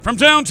From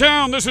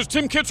downtown, this is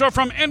Tim Kitzrow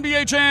from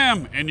NBA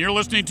Jam, and you're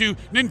listening to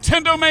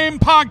Nintendo Main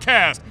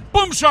Podcast.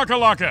 Boom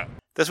shakalaka!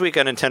 This week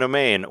on Nintendo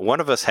Main, one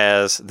of us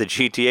has the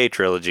GTA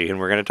trilogy, and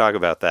we're going to talk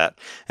about that.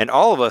 And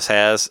all of us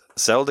has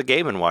Zelda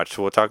Game & Watch,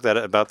 so we'll talk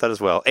about that as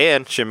well.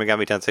 And Shin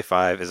Megami Tensei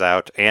 5 is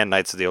out, and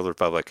Knights of the Old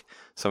Republic.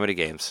 So many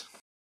games.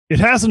 It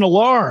has an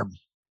alarm.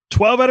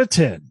 12 out of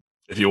 10.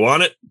 If you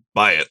want it,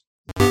 buy it.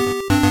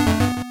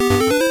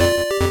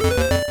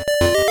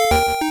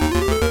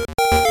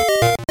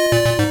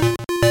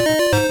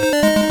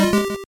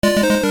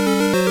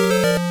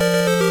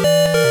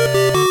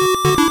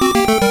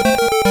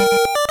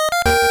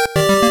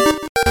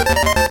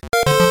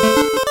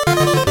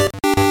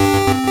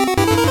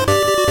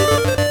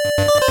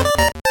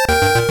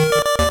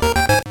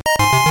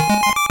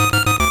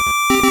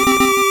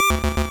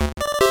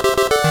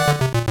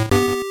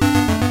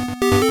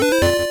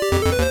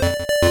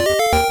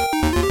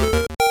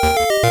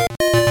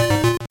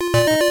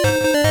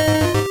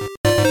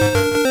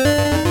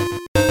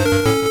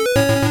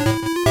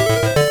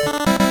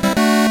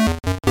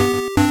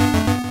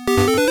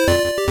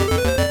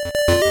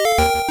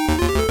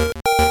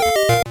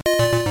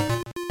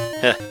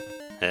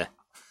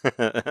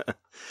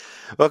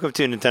 Welcome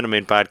to Nintendo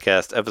Main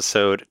Podcast,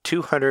 episode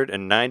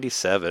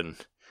 297.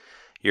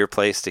 Your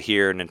place to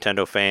hear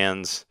Nintendo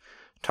fans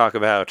talk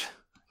about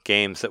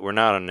games that were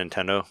not on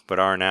Nintendo, but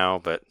are now,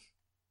 but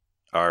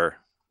are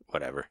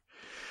whatever.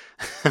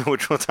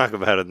 Which we'll talk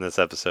about in this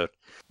episode.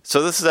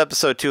 So this is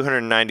episode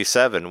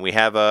 297. We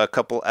have a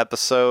couple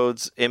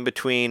episodes in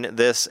between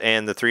this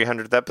and the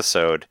 300th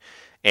episode.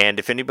 And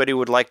if anybody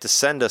would like to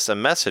send us a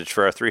message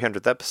for our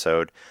 300th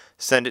episode,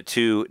 send it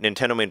to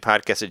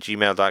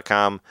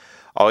nintendomainpodcast@gmail.com.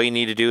 All you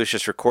need to do is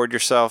just record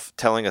yourself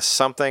telling us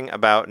something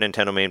about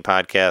Nintendo Main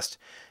Podcast.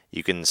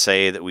 You can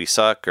say that we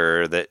suck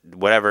or that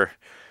whatever,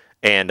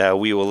 and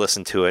we will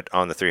listen to it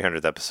on the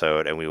 300th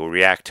episode, and we will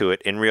react to it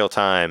in real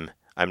time.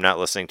 I'm not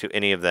listening to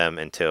any of them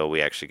until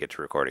we actually get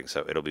to recording,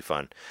 so it'll be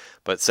fun.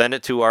 But send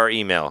it to our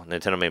email,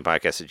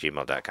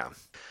 nintendomainpodcast@gmail.com.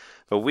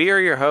 But we are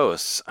your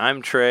hosts.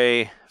 I'm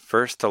Trey,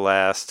 first to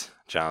last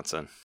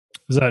Johnson.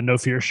 Is that a No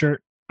Fear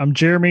shirt? I'm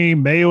Jeremy,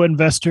 Mayo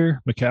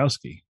Investor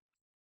Mikowski.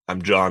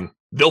 I'm John,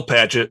 Bill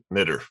Patchett,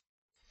 Knitter.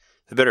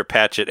 They better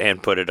patch it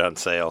and put it on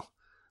sale.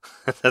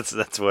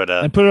 that's what.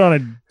 And put it on a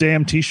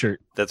damn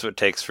T-shirt. That's what it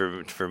takes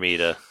for me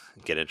to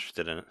get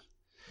interested in it.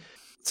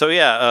 So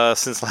yeah,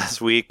 since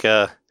last week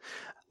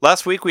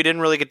we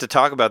didn't really get to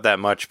talk about that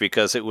much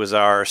because it was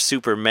our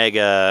super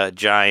mega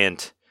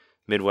giant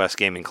Midwest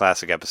Gaming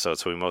Classic episode.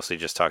 So we mostly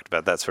just talked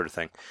about that sort of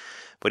thing.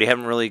 But we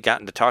haven't really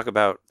gotten to talk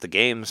about the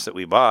games that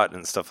we bought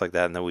and stuff like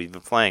that and that we've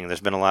been playing.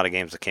 There's been a lot of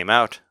games that came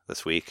out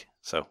this week,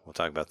 so we'll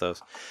talk about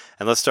those.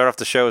 And let's start off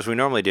the show as we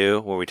normally do,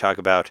 where we talk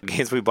about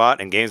games we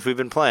bought and games we've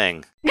been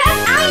playing.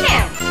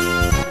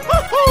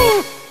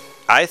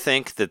 I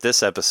think that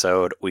this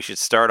episode, we should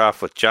start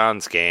off with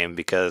John's game,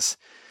 because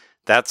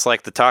that's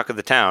like the talk of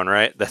the town,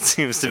 right? That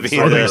seems to be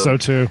I think so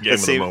too. Game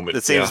of the moment.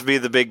 It seems to be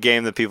the big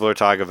game that people are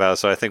talking about,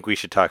 so I think we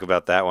should talk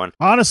about that one.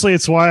 Honestly,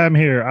 it's why I'm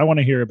here. I want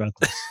to hear about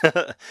this.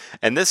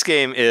 And this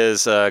game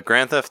is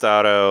Grand Theft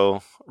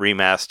Auto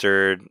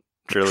Remastered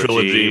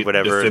Trilogy,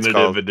 whatever it's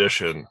called.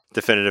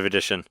 Definitive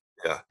Edition.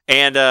 Yeah.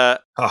 And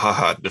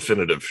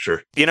definitive,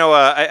 sure. You know,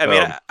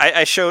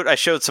 I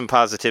showed some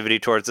positivity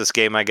towards this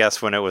game, I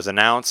guess, when it was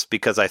announced,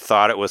 because I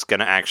thought it was going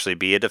to actually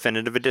be a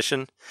definitive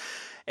edition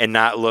and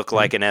not look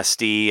like an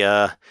SD.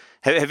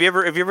 Have you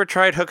ever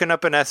tried hooking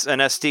up an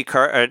SD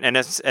card, an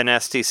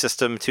SD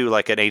system to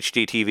like an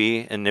HD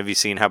TV, and have you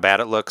seen how bad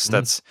it looks? Mm-hmm.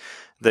 That's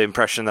the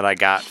impression that I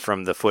got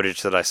from the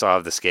footage that I saw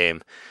of this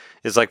game.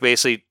 Is like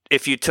basically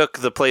if you took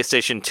the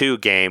PlayStation 2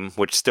 game,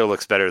 which still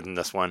looks better than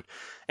this one,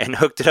 and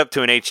hooked it up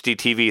to an HD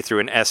TV through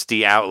an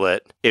SD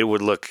outlet, it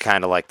would look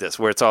kind of like this,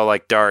 where it's all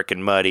like dark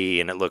and muddy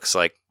and it looks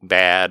like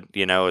bad,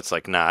 you know, it's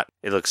like not,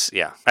 it looks,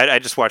 yeah. I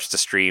just watched a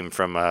stream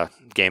from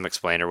Game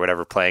Explainer or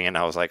whatever playing it, and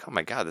I was like, oh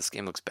my God, this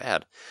game looks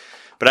bad.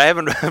 But I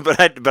haven't, but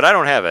I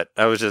don't have it.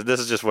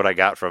 This is just what I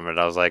got from it.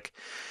 I was like,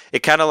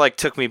 it kind of like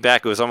took me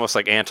back. It was almost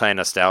like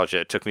anti-nostalgia.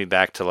 It took me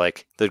back to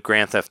like the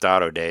Grand Theft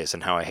Auto days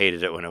and how I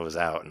hated it when it was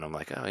out. And I'm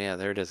like, oh yeah,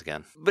 there it is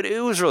again. But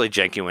it was really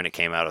janky when it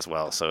came out as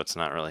well. So it's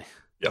not really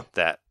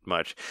that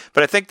much.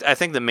 But I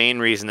think the main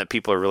reason that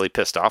people are really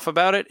pissed off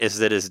about it is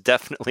that it's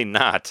definitely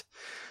not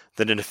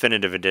the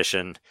definitive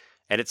edition.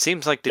 And it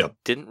seems like they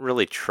didn't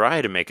really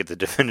try to make it the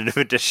definitive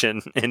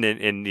edition.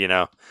 And you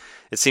know,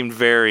 it seemed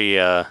very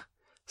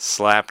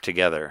slapped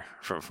together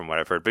from what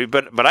I've heard.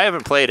 But I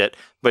haven't played it,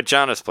 but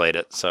John has played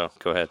it, so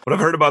go ahead. What I've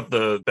heard about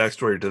the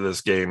backstory to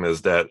this game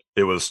is that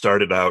it was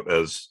started out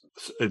as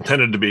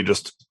intended to be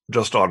just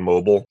on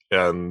mobile,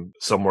 and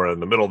somewhere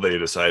in the middle they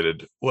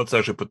decided, let's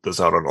actually put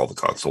this out on all the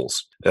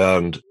consoles.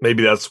 And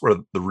maybe that's where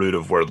the root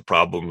of where the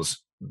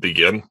problems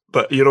begin.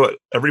 But you know what?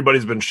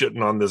 Everybody's been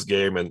shitting on this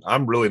game, and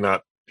I'm really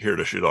not here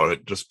to shit on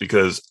it just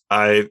because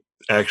I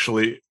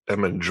actually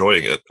am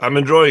enjoying it. I'm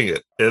enjoying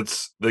it.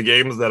 It's the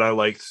games that I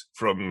liked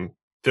from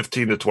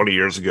 15 to 20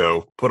 years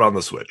ago put on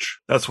the Switch.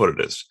 That's what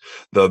it is.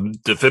 The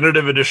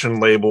definitive edition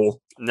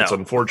label No. It's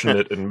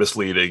unfortunate and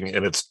misleading,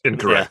 and it's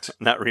incorrect.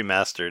 Yeah, not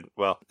remastered.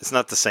 Well, it's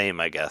not the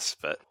same, I guess,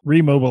 but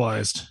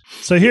Remobilized.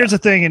 So here's the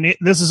thing, and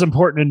this is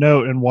important to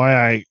note, and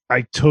why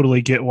I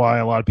totally get why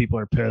a lot of people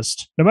are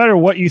pissed. No matter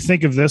what you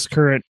think of this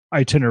current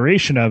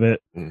iteration of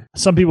it,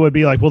 some people would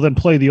be like, well, then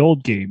play the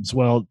old games.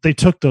 Well, they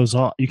took those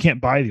off. You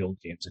can't buy the old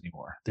games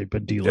anymore. They've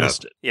been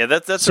delisted. Yeah,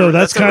 that's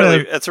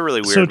a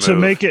really weird so to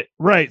move. make it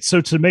right.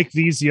 So to make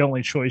these the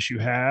only choice you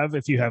have,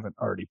 if you haven't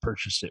already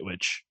purchased it,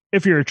 which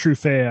if you're a true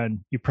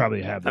fan, you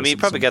probably have. I mean, you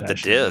probably got the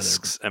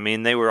discs. I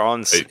mean, they were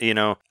on, you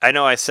know, I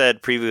know I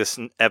said previous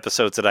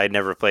episodes that I'd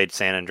never played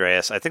San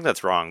Andreas. I think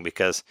that's wrong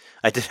because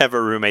I did have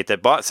a roommate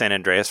that bought San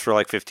Andreas for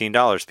like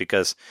 $15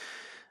 because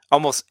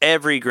almost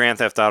every Grand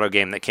Theft Auto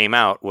game that came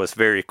out was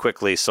very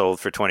quickly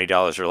sold for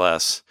 $20 or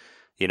less.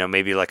 You know,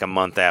 maybe like a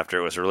month after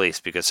it was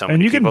released because so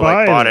many people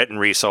like bought it and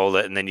resold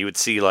it. And then you would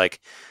see like,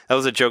 that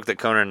was a joke that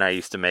Conan and I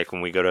used to make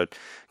when we go to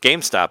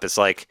GameStop. It's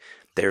like,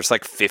 there's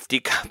like 50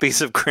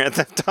 copies of Grand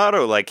Theft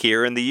Auto like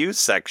here in the used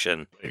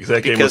section.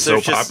 That game was so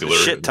popular. A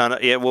shit ton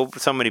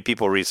of, so many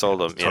people resold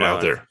them. You know,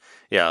 out there.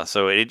 Yeah,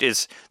 so it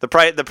is the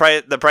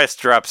price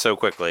dropped so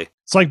quickly.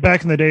 It's like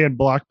back in the day in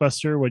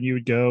Blockbuster when you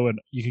would go and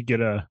you could get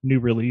a new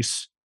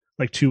release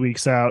like 2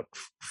 weeks out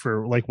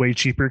for like way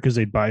cheaper because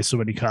they'd buy so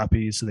many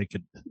copies so they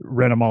could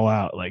rent them all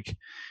out. Like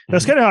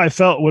that's kind of how I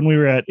felt when we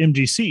were at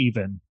MGC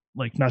even.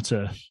 Like, not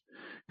to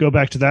go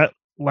back to that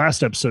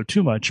last episode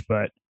too much,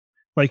 but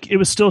like it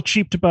was still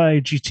cheap to buy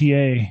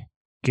GTA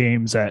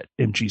games at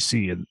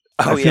MGC, and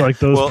I feel like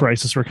those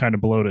prices were kind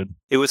of bloated.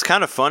 It was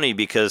kind of funny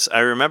because I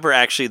remember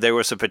actually there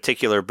was a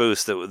particular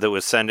booth that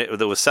was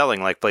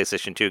selling like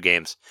PlayStation 2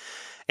 games,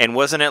 and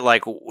wasn't it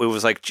like it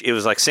was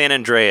like San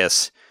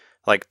Andreas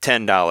like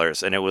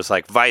 $10, and it was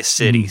like Vice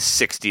City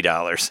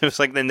 $60. It was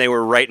like then they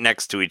were right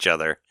next to each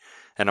other,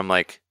 and I'm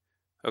like,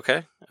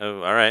 okay,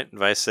 all right,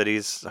 Vice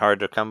City's hard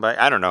to come by.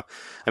 I don't know.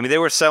 I mean, they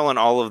were selling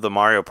all of the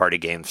Mario Party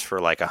games for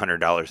like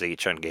 $100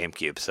 each on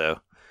GameCube, so.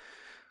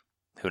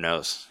 Who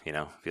knows? You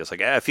know,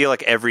 I feel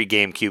like every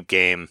GameCube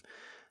game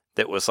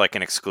that was like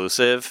an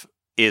exclusive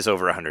is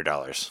over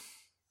 $100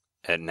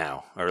 and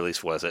now, or at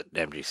least was at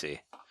MGC.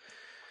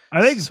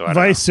 I think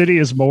Vice City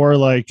is more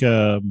like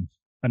a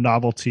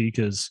novelty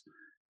because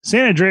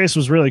San Andreas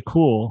was really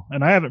cool,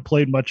 and I haven't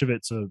played much of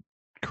it, so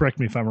correct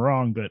me if I'm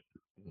wrong, but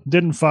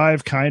didn't 4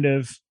 kind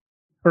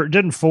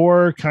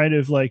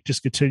of like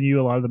just continue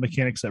a lot of the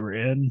mechanics that were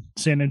in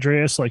San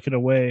Andreas, like in a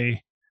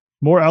way?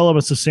 More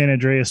elements of San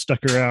Andreas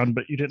stuck around,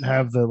 but you didn't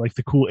have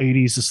the cool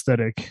 80s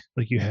aesthetic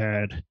like you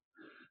had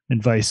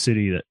in Vice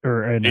City.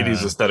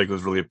 80s aesthetic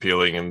was really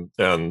appealing,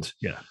 and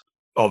yeah,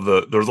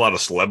 there was a lot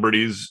of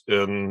celebrities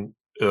in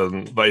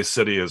Vice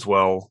City as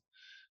well.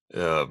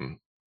 And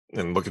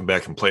looking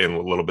back and playing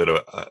a little bit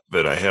of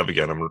that I have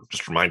again, I'm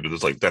just reminded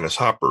there's like Dennis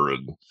Hopper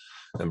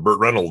and Burt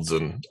Reynolds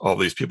and all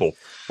these people.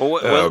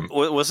 Well,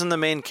 wasn't the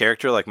main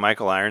character like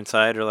Michael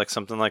Ironside or like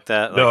something like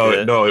that?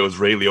 No, it was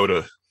Ray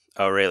Liotta.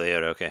 Oh, Ray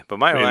Liotta, okay. But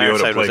Michael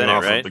Ironside was in it,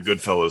 right? The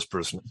Goodfellas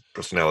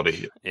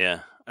personality.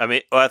 Yeah. I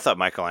mean, I thought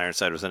Michael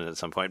Ironside was in it at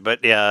some point,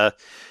 but yeah.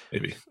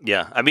 Maybe.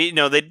 Yeah. I mean,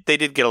 no, they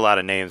did get a lot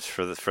of names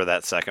for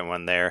that second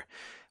one there.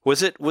 Were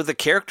the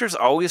characters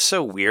always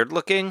so weird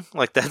looking?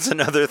 Like, that's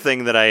another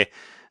thing that I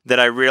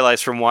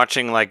realized from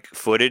watching, like,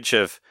 footage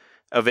of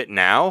it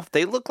now.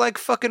 They look like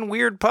fucking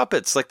weird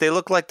puppets. Like, they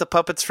look like the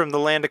puppets from the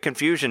Land of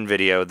Confusion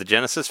video, the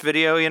Genesis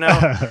video, you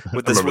know?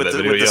 with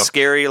the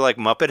scary, like,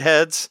 Muppet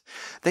heads.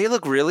 They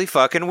look really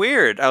fucking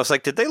weird. I was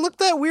like, did they look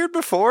that weird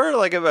before?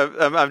 Like,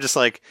 I'm just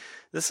like,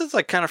 this is,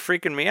 like, kind of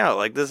freaking me out.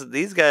 Like,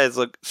 these guys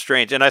look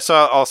strange. And I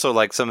saw also,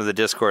 like, some of the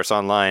discourse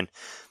online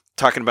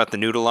talking about the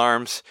noodle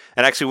arms.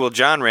 And actually,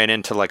 John ran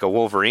into, like, a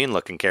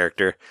Wolverine-looking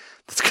character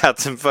that's got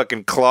some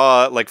fucking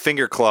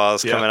finger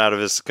claws coming out of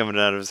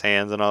his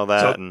hands and all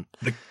that.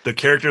 So the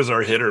characters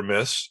are hit or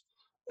miss,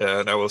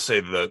 and I will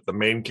say that the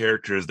main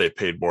characters, they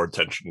paid more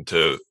attention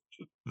to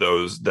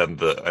those than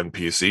the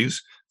NPCs.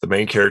 The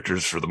main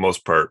characters, for the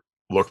most part,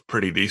 look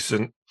pretty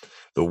decent.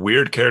 The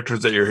weird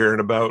characters that you're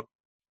hearing about,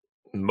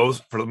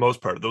 for the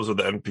most part, those are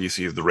the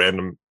NPCs, the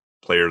random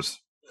players,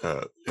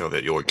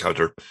 that you'll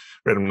encounter,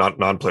 random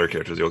non-player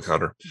characters you'll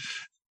encounter.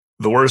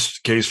 The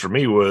worst case for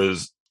me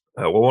was.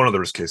 One of the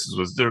worst cases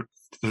was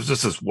there's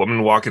just this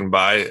woman walking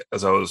by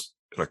as I was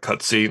in a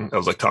cutscene. I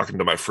was like talking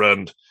to my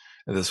friend,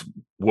 and this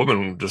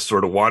woman just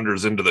sort of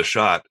wanders into the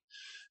shot,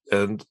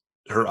 and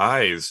her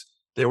eyes,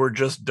 they were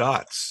just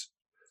dots.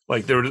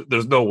 Like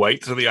there's no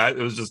white to the eye. It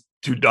was just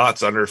 2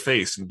 dots on her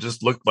face, and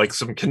just looked like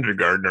some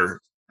kindergartner.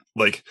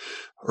 Like,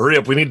 hurry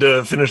up, we need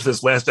to finish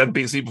this last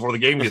NPC before the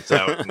game gets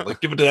out. And,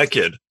 like, give it to that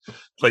kid.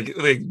 Like,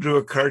 they drew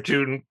a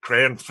cartoon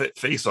crayon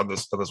face on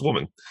this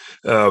woman,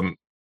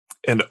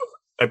 and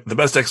the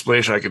best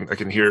explanation I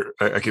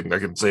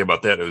can say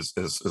about that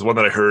is one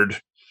that I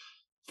heard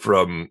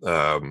from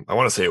I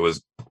want to say it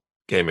was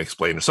Game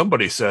Explainer.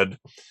 Somebody said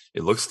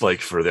it looks like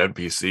for the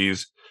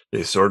NPCs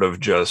they sort of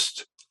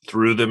just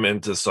threw them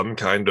into some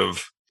kind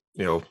of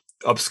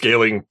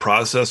upscaling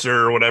processor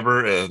or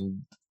whatever,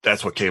 and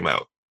that's what came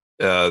out.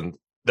 And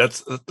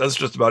that's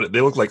just about it.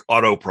 They look like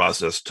auto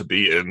processed to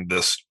be in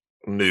this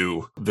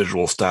new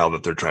visual style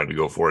that they're trying to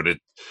go for.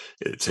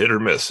 It's hit or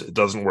miss. It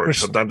doesn't work.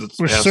 Sometimes it's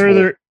which passable,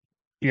 further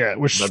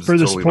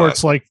totally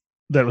supports like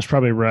that was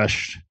probably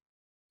rushed.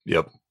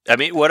 Yep. I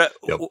mean,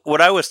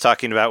 what I was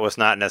talking about was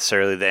not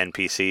necessarily the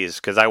NPCs,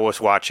 because I was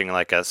watching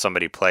like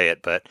somebody play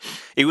it, but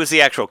it was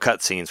the actual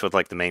cutscenes with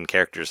like the main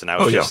characters, and I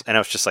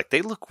was just like,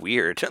 they look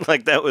weird.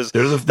 Like that was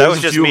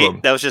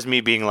just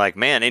me being like,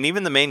 man. And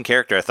even the main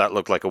character I thought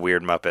looked like a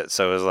weird Muppet.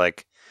 So it was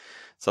like,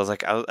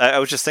 I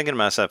was just thinking to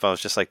myself, I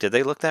was just like, did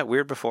they look that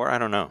weird before? I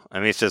don't know. I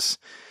mean, it's just.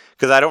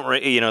 Because I don't,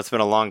 it's been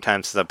a long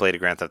time since I played a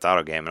Grand Theft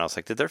Auto game, and I was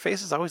like, did their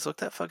faces always look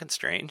that fucking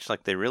strange?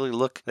 Like they really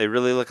look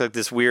like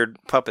this weird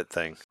puppet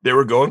thing. They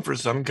were going for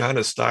some kind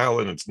of style,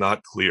 and it's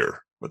not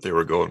clear what they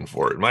were going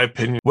for. In my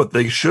opinion, what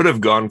they should have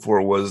gone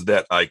for was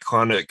that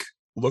iconic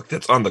look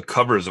that's on the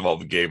covers of all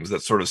the games,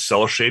 that sort of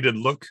cel-shaded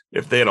look.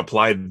 If they had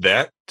applied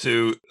that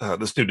to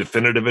this new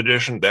definitive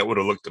edition, that would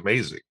have looked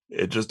amazing.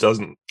 It just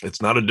doesn't.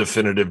 It's not a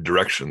definitive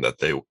direction that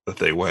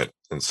they went,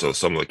 and so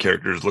some of the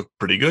characters look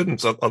pretty good, and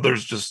some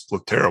others just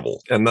look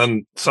terrible. And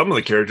then some of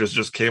the characters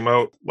just came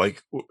out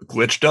like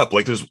glitched up.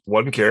 Like there's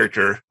one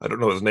character, I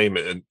don't know his name,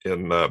 in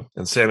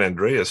San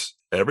Andreas.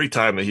 Every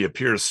time that he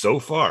appears so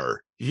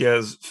far, he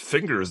has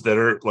fingers that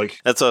are like,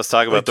 that's what I was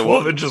talking about,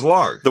 12 inches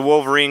long. The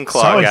Wolverine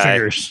claw solid guy.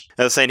 Fingers.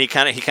 I was saying he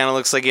kind of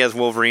looks like he has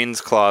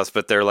Wolverine's claws,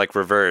 but they're like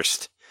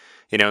reversed.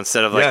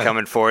 Instead of like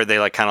coming forward, they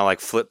like kind of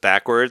like flip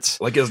backwards.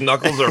 Like his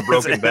knuckles are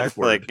broken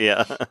backward. Like,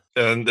 yeah.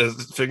 And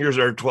his fingers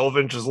are 12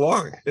 inches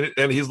long.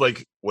 And he's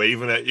like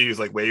waving at you. He's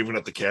like waving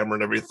at the camera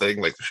and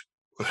everything, like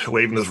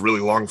waving his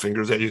really long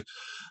fingers at you.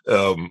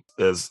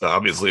 Is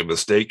obviously a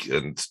mistake,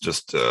 and it's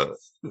just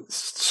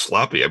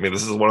sloppy. I mean,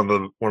 this is one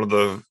of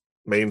the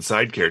main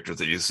side characters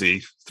that you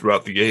see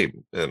throughout the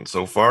game, and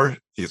so far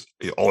he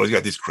always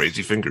got these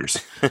crazy fingers.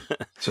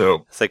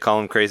 So they call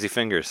him Crazy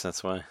Fingers.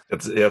 That's why.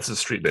 It's his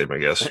street name, I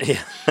guess.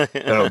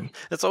 Yeah,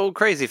 that's old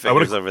Crazy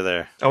Fingers over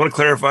there. I want to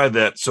clarify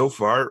that so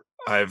far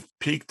I've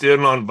peeked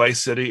in on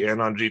Vice City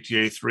and on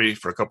GTA 3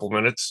 for a couple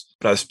minutes,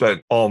 but I've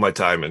spent all my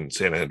time in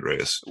San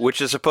Andreas,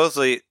 which is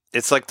supposedly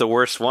it's like the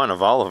worst one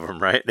of all of them,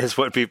 right? Is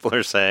what people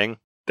are saying.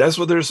 That's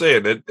what they're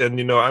saying,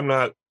 and I'm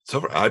not.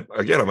 So I'm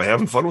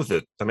having fun with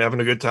it. I'm having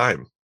a good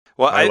time.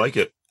 Well, I like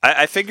it.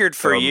 I figured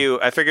for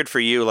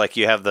you, like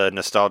you have the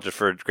nostalgia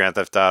for Grand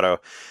Theft Auto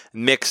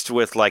mixed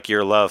with like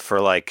your love for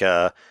like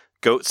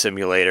Goat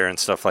Simulator and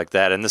stuff like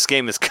that. And this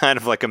game is kind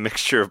of like a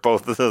mixture of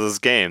both of those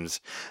games.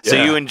 So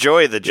you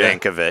enjoy the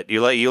jank of it. You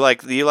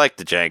like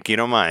the jank. You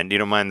don't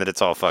mind that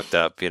it's all fucked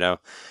up, because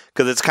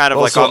it's kind of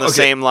like on the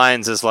same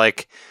lines as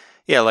like.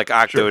 Yeah, like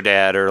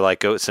Octodad or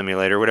like Goat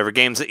Simulator, whatever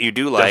games that you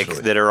do like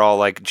that are all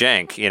like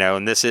jank,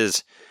 and this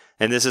is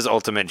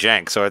ultimate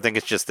jank. So I think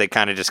it's just they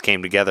kind of just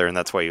came together, and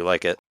that's why you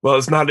like it. Well,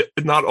 it's not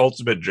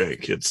ultimate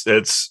jank. It's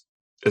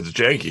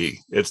janky.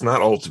 It's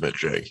not ultimate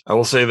jank. I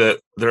will say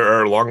that there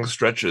are long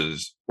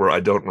stretches where I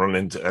don't run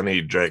into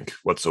any jank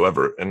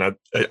whatsoever, and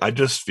I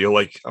just feel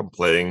like I'm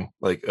playing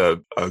like a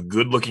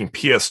good looking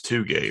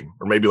PS2 game,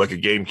 or maybe like a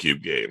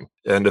GameCube game.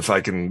 And if I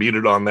can meet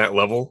it on that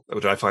level,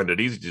 which I find it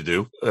easy to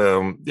do,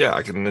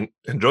 I can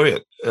enjoy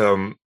it.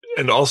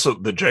 And also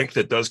the jank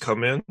that does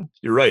come in,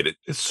 you're right.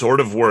 It sort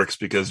of works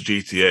because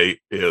GTA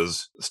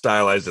is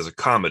stylized as a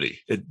comedy.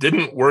 It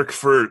didn't work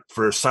for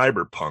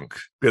Cyberpunk,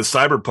 because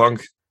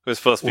Cyberpunk it was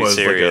supposed to be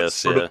serious.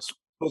 Supposed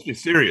to be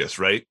serious,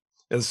 right?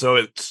 And so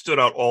it stood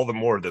out all the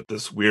more that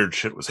this weird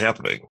shit was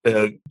happening.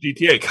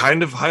 GTA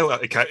kind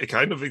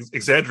of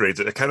exaggerates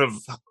it. It kind of,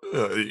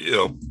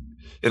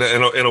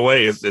 in a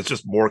way, it's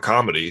just more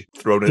comedy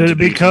thrown into. Did it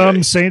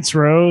become Saints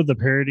Row, the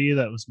parody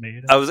that was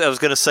made? I was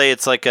gonna say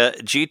it's like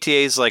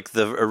GTA's like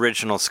the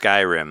original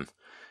Skyrim.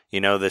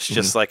 That's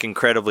just like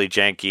incredibly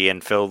janky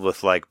and filled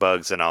with like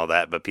bugs and all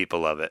that, but people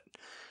love it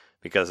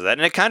because of that.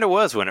 And it kind of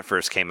was when it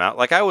first came out.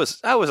 Like I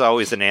was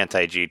always an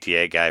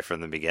anti-GTA guy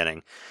from the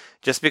beginning.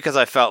 Just because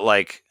I felt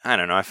like, I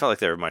don't know, I felt like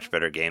there were much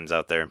better games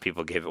out there and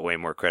people gave it way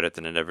more credit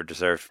than it ever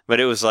deserved.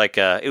 But it was like,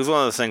 it was one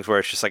of those things where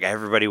it's just like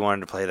everybody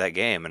wanted to play that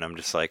game. And I'm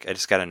just like, I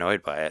just got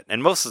annoyed by it.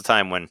 And most of the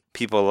time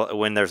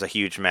when there's a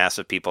huge mass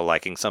of people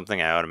liking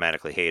something, I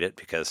automatically hate it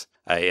because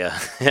I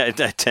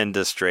tend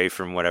to stray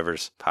from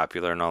whatever's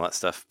popular and all that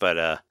stuff.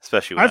 But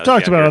especially when I've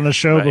talked about it on the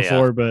show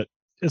before, but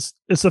it's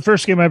the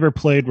first game I ever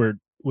played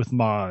with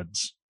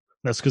mods.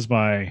 That's because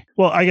I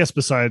guess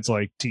besides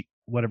like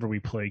whatever we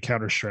play,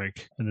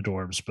 Counter-Strike in the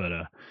dorms, but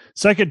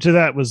second to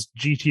that was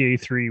GTA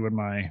 3 when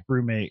my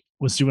roommate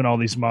was doing all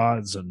these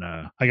mods, and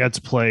I got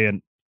to play,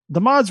 and the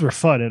mods were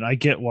fun, and I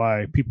get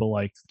why people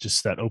like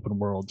just that open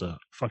world to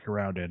fuck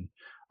around in.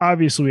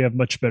 Obviously we have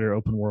much better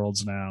open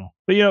worlds now,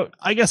 but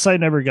I guess I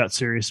never got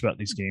serious about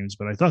these games,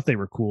 but I thought they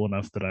were cool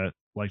enough that I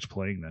liked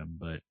playing them.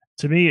 But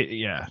to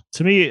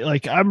me,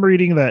 like I'm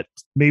reading that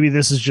maybe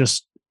this is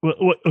just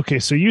okay,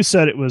 so you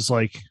said it was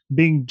like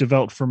being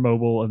developed for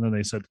mobile, and then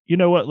they said, you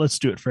know what, let's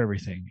do it for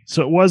everything.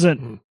 So it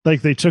wasn't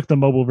like they took the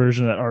mobile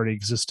version that already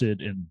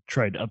existed and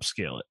tried to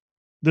upscale it.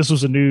 This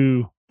was a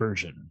new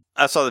version.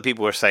 I saw that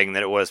people were saying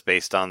that it was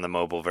based on the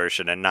mobile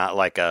version and not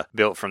like a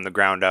built from the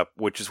ground up,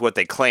 which is what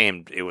they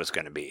claimed it was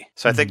going to be.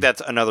 So I think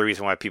that's another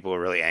reason why people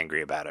were really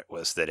angry about it,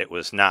 was that it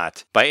was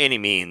not by any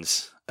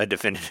means a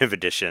definitive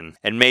edition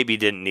and maybe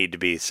didn't need to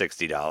be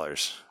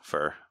 $60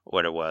 for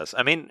what it was.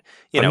 I mean,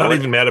 I'm not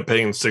even mad at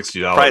paying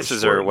 $60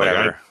 prices for or it.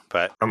 whatever,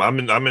 but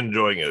I'm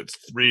enjoying it. It's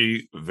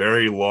 3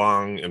 very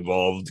long,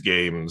 involved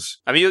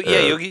games. I mean,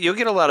 you'll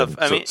get a lot of.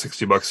 I mean,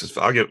 $60 is.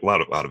 I'll get a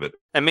lot out of it.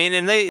 I mean,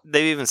 and they've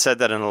even said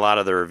that in a lot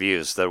of the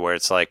reviews, that where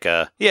it's like,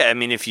 I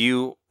mean, if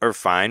you are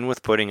fine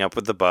with putting up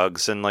with the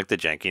bugs and like the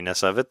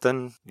jankiness of it,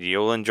 then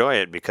you'll enjoy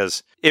it,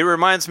 because it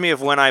reminds me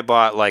of when I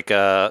bought like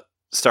a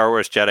Star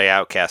Wars Jedi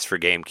Outcast for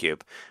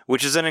GameCube,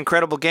 which is an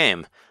incredible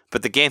game.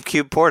 But the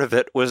GameCube port of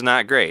it was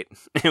not great.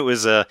 It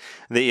was the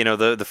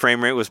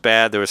frame rate was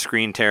bad. There was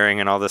screen tearing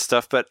and all this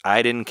stuff. But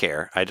I didn't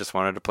care. I just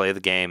wanted to play the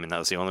game, and that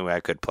was the only way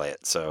I could play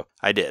it. So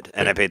I did,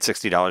 and I paid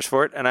 $60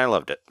 for it, and I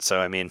loved it. So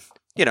I mean,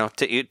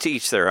 to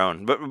each their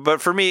own.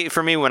 But for me,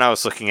 when I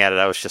was looking at it,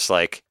 I was just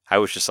like,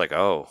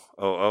 oh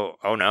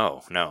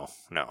no,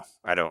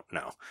 I don't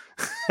know.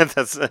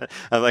 That's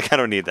I'm like, I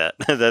don't need that.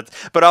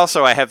 But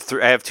also I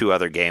have 2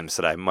 other games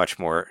that I'm much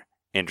more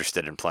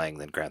interested in playing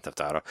than Grand Theft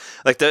Auto.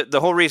 Like the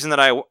whole reason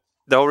I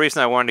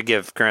wanted to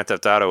give Grand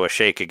Theft Auto a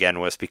shake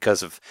again was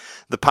because of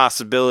the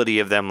possibility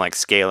of them like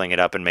scaling it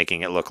up and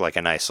making it look like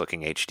a nice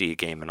looking HD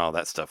game and all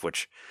that stuff,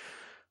 which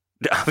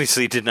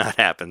obviously did not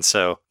happen.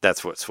 So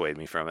that's what swayed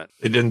me from it.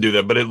 It didn't do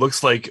that, but it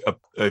looks like a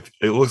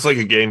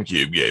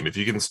GameCube game. If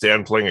you can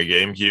stand playing a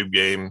GameCube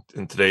game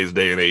in today's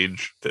day and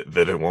age,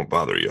 then it won't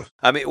bother you.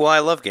 I mean, well, I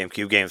love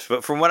GameCube games,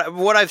 but from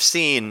what I've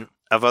seen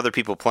of other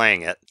people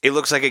playing it, it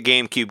looks like a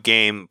GameCube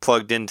game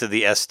plugged into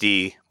the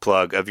SD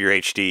plug of your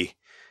HD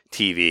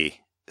TV.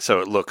 So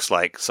it looks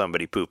like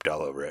somebody pooped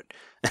all over it.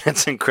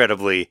 It's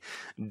incredibly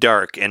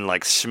dark and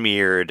like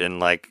smeared and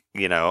like,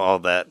 all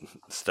that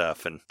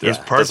stuff. And there's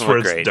parts where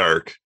it's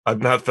dark.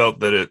 I've not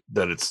felt that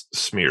it's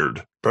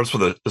smeared. There's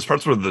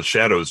parts where the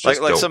shadows just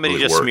like don't somebody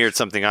really just work. Smeared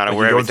something on it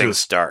where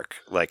everything's dark.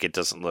 Like it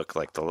doesn't look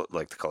like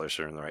the colors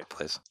are in the right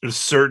place. There's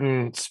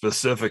certain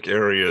specific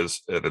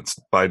areas, and it's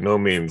by no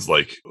means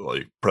like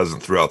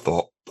present throughout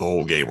the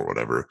whole game or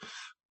whatever.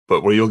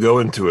 But where you'll go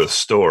into a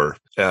store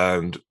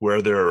and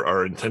where there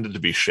are intended to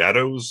be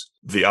shadows,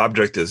 the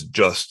object is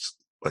just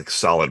like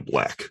solid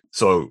black.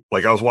 So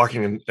like I was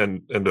walking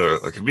into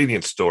a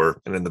convenience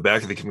store, and in the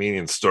back of the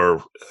convenience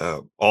store,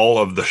 all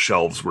of the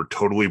shelves were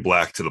totally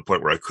black to the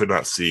point where I could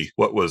not see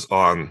what was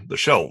on the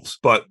shelves.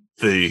 But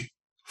the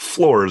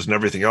floors and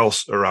everything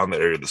else around the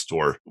area of the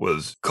store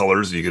was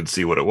colors. You could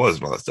see what it was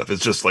and all that stuff.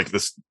 It's just like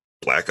this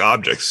black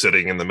object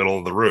sitting in the middle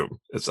of the room.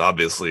 It's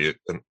obviously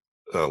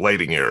a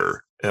lighting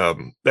error.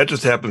 That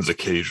just happens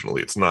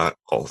occasionally. It's not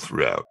all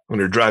throughout. When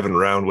you're driving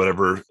around,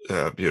 whatever,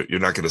 you're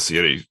not going to see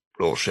any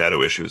little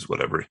shadow issues,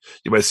 whatever.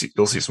 You'll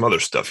see some other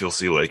stuff. You'll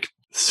see like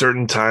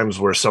certain times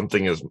where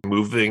something is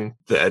moving,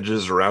 the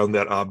edges around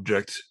that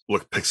object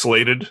look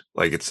pixelated.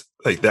 Like it's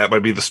like that might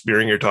be the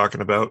smearing you're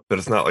talking about, but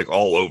it's not like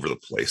all over the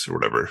place or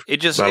whatever.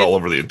 It's not all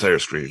over the entire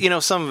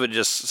screen. Some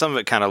of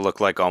it kind of looked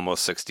like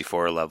almost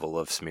 64 level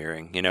of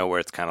smearing, where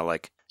it's kind of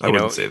like, I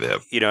wouldn't say that.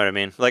 You know what I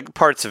mean? Like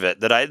parts of it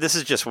this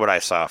is just what I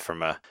saw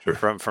from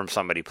from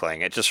somebody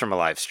playing it, just from a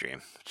live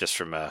stream, just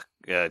from a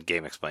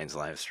Game Explains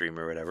live stream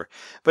or whatever.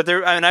 But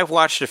I've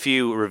watched a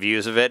few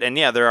reviews of it, and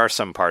yeah, there are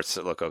some parts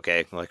that look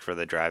okay. Like for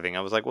the driving,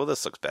 I was like, well,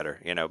 this looks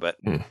better, but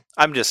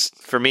I'm just,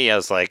 for me, I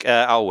was like,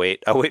 I'll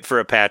wait for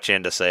a patch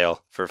and a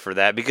sale for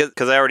that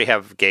because I already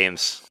have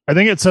games. I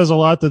think it says a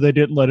lot that they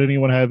didn't let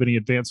anyone have any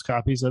advanced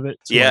copies of it.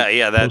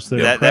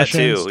 That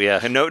too. Yeah,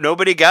 and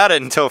nobody got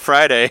it until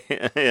Friday.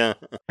 Yeah.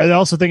 I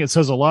also think it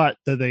says a lot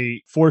that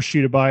they forced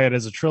you to buy it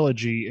as a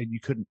trilogy, and you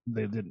couldn't.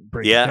 They didn't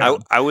break. it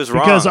down. I was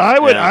wrong because I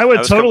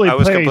would totally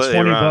pay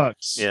 $20. Wrong.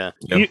 Yeah,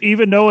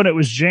 even knowing it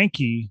was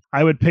janky,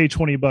 I would pay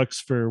 $20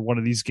 for one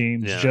of these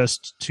games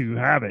just to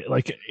have it.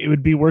 Like it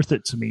would be worth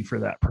it to me for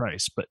that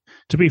price. But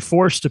to be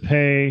forced to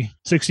pay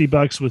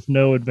 $60 with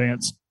no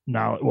advance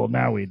now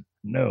we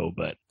know,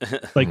 but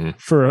like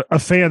for a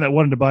fan that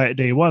wanted to buy it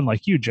day one,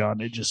 like you, John,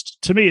 it's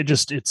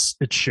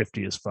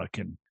shifty as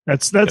fucking.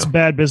 That's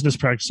bad business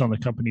practice on the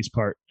company's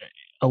part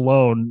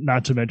alone.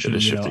 Not to mention,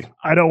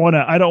 I don't want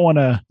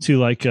to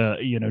like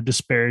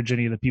disparage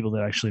any of the people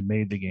that actually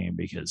made the game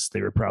because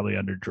they were probably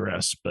under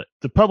duress. But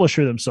the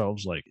publisher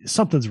themselves, like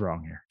something's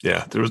wrong here.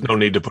 Yeah, there was no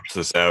need to push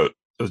this out.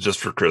 It was just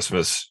for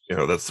Christmas.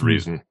 That's the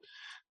reason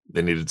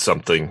they needed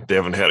something. They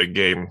haven't had a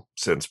game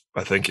since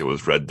I think it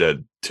was Red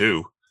Dead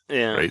 2.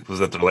 Yeah. Right? Was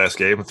that their last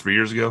game 3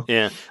 years ago?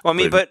 Yeah. Well, I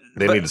mean,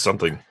 they needed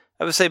something.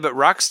 I would say, but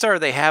Rockstar,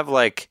 they have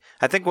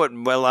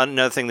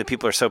another thing that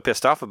people are so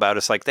pissed off about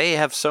is like they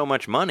have so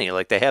much money.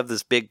 Like they have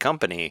this big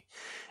company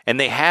and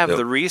they have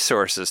the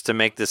resources to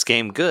make this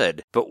game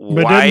good. But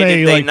why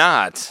did they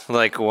not?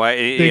 Like why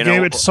they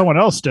gave it to someone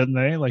else, didn't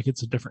they? Like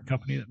it's a different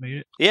company that made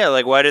it. Yeah,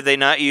 like why did they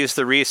not use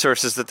the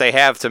resources that they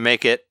have to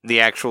make it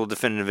the actual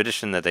definitive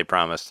edition that they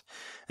promised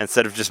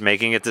instead of just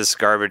making it this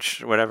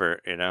garbage, whatever,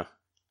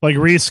 Like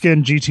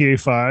reskin GTA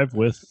 5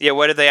 with Yeah,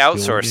 why did they old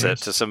outsource it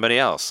games. to somebody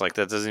else? Like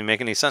that doesn't even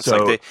make any sense.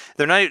 So- Like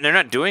they're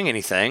not doing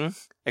anything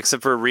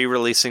except for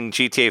re-releasing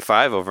GTA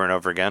 5 over and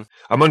over again.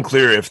 I'm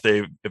unclear if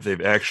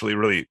they've actually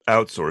really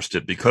outsourced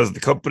it, because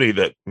the company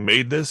that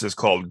made this is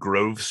called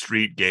Grove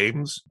Street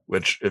Games,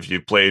 which if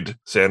you played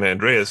San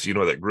Andreas, you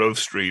know that Grove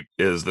Street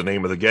is the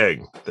name of the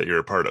gang that you're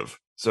a part of.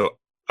 So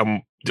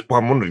I'm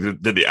wondering,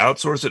 did they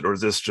outsource it, or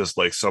is this just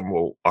like some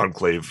little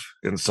enclave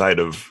inside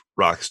of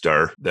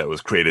Rockstar that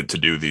was created to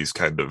do these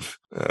kind of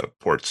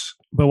ports?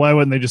 But why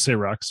wouldn't they just say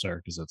Rockstar?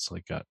 Because that's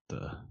like got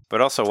the. But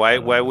also, why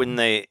wouldn't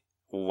they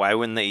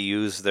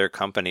use their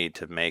company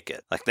to make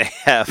it? Like they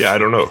have. Yeah, I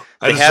don't know.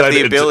 They have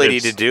the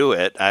ability to do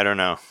it. I don't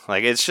know.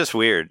 Like it's just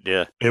weird.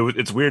 Yeah.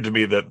 It's weird to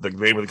me that the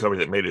name of the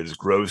company that made it is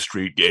Grove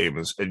Street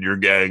Games, and your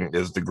gang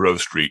is the Grove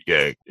Street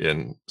Gang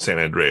in San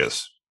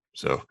Andreas.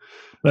 So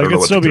That know could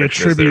what still the be a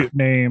connection is there. tribute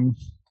name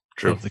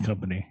true. of the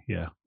company.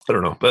 Yeah. I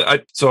don't know, but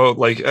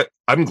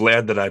I'm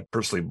glad that I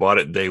personally bought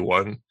it day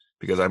one,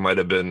 because I might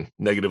have been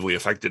negatively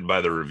affected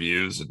by the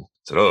reviews and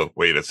said, "Oh,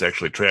 wait, it's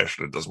actually trash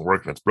and it doesn't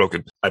work and it's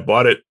broken." I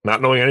bought it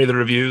not knowing any of the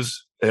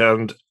reviews,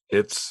 and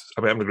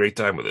I'm having a great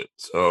time with it.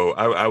 So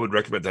I would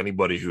recommend to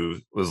anybody who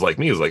was like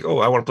me, who's like, "Oh,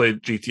 I want to play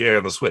GTA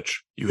on the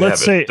Switch." You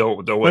Let's have say- it.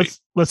 Don't wait.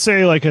 Let's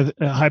say like a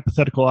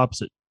hypothetical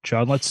opposite,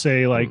 John. Let's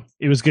say like Mm.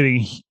 it was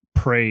getting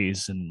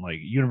praise and like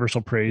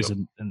universal praise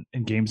Yep.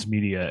 in games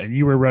media, and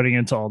you were running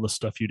into all the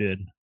stuff you did.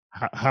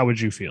 How would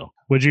you feel?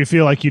 Would you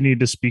feel like you need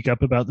to speak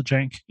up about the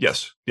jank?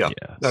 Yes, yeah.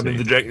 I mean,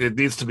 it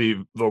needs to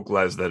be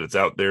vocalized that it's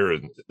out there,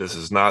 and this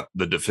is not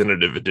the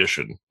definitive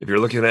edition. If you're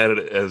looking at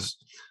it as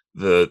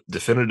the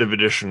definitive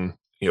edition,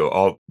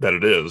 all that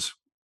it is,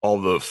 all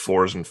the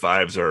 4s and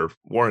 5s are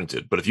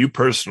warranted. But if you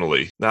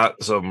personally,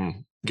 not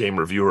some game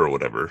reviewer or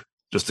whatever,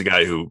 just a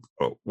guy who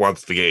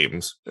wants the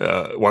games,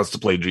 wants to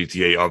play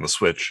GTA on the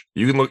Switch,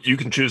 you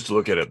can choose to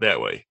look at it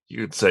that way. You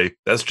could say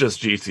that's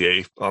just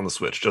GTA on the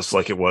Switch, just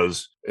like it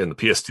was in the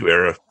PS2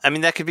 era. I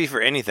mean, that could be for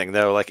anything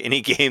though. Like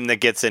any game that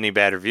gets any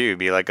bad review, you'd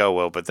be like, "Oh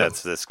well, but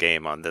that's this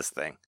game on this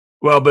thing."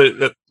 Well,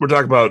 but we're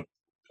talking about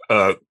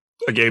a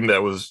game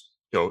that was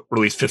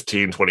released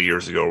 15, 20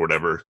 years ago or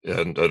whatever,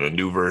 and a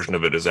new version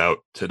of it is out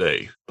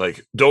today.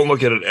 Like, don't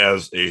look at it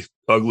as a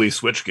ugly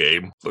Switch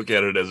game. Look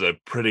at it as a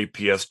pretty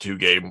PS2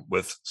 game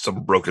with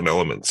some broken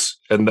elements.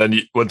 And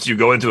then once you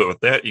go into it with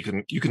that, you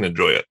can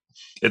enjoy it.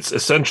 It's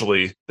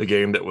essentially the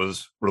game that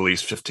was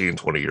released 15,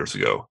 20 years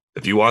ago.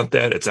 If you want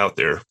that, it's out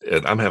there,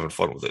 and I'm having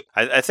fun with it.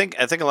 I think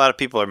a lot of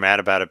people are mad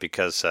about it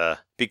because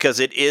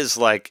it is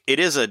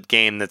a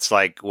game that's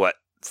like what,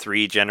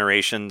 3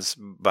 generations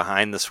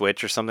behind the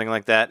Switch or something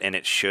like that, and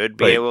it should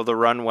be able to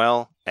run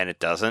well, and it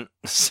doesn't.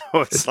 So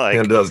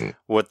it doesn't.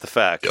 What the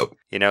fuck?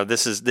 Yep.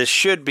 This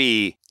should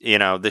be,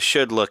 this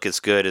should look as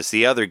good as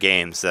the other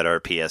games that are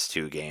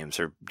PS2 games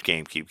or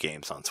GameCube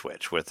games on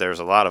Switch. With there's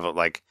a lot of it,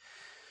 like,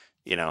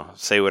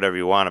 say whatever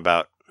you want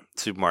about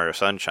Super Mario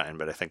Sunshine,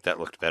 but I think that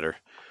looked better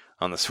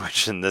on the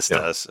Switch than this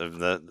does.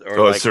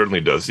 It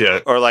certainly does. Yeah.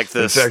 Or like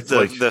In fact,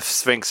 the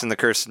Sphinx and the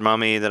Cursed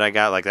Mummy that I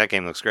got. Like that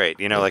game looks great.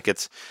 Like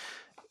it's.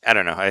 I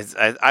don't know.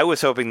 I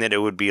was hoping that it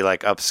would be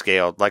like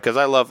upscaled, like because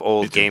I love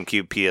old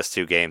GameCube,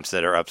 PS2 games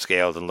that are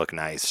upscaled and look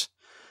nice.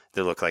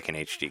 They look like an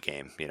HD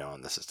game,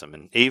 on the system,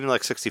 and even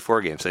like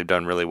 64 games they've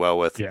done really well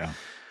with. Yeah.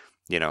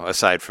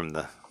 Aside from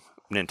the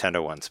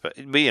Nintendo ones, but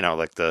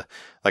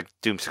like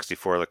Doom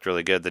 64 looked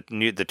really good. The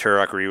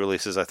Turok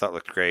re-releases I thought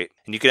looked great,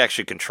 and you could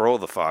actually control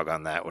the fog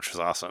on that, which was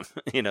awesome.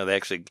 It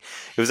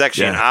was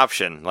actually an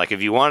option. Like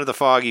if you wanted the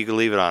fog, you could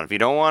leave it on. If you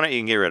don't want it, you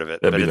can get rid of it.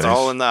 But it's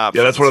all in the options.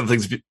 Yeah, that's one of the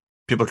things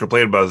people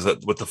complain about, is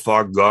that with the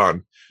fog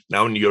gone,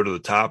 now when you go to the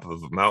top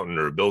of a mountain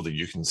or a building,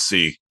 you can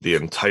see the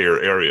entire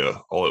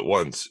area all at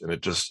once, and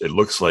it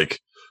looks like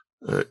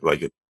a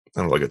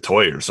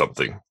toy or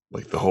something.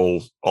 Like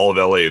all of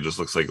LA just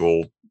looks like a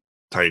little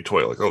tiny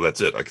toy. Like, oh, that's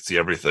it. I can see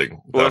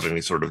everything without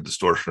any sort of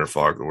distortion or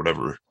fog or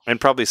whatever.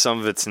 And probably some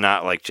of it's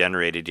not like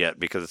generated yet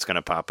because it's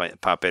going to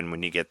pop in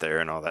when you get there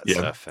and all that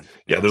stuff. And,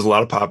 there's a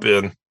lot of pop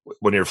in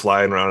when you're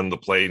flying around in the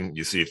plane.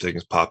 You see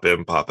things pop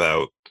in, pop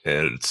out,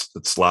 and it's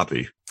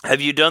sloppy. Have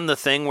you done the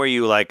thing where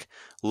you like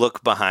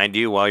look behind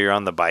you while you're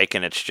on the bike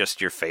and it's just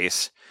your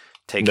face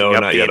taking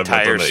up the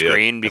entire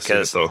screen?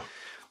 Because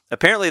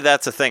apparently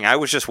that's a thing. I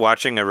was just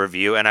watching a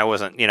review and I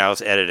wasn't, I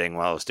was editing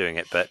while I was doing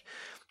it, but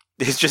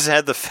it just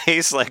had the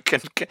face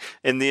like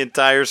in the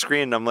entire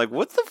screen. And I'm like,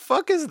 what the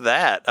fuck is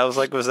that? I was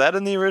like, was that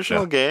in the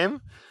original game?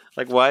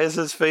 Like, why is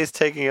his face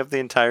taking up the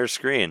entire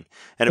screen?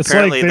 And it's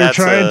apparently like they're that's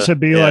trying to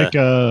be like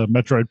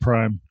Metroid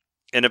Prime.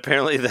 And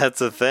apparently that's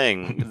a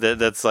thing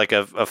that's like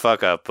a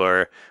fuck up,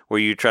 or where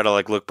you try to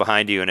like look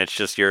behind you and it's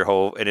just your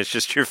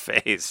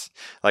face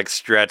like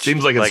stretched.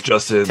 Seems like it's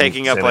just in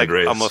taking up San like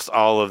Andreas. almost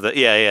all of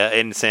the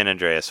in San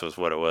Andreas was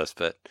what it was.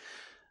 But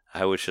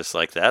I was just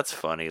like, that's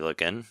funny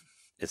looking.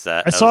 Is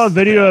that? I saw a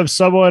video of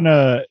someone.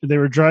 They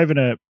were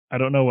driving I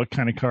don't know what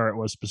kind of car it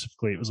was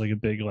specifically. It was like a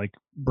big like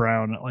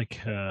brown like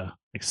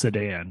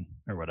sedan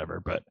or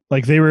whatever, but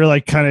like they were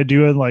like kind of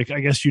doing like, I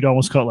guess you'd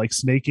almost call it like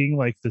snaking,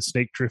 like the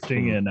snake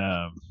drifting and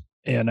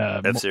and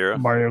F-Zero?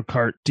 Mario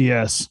Kart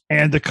DS,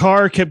 and the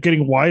car kept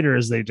getting wider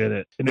as they did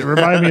it, and it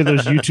reminded me of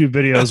those YouTube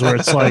videos where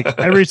it's like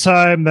every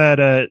time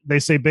that they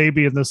say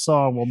 "baby" in this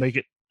song, we'll make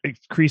it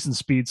increase in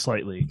speed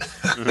slightly.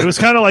 It was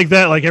kind of like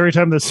that. Like every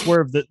time the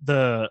swerve,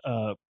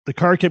 the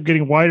car kept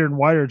getting wider and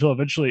wider until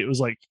eventually it was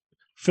like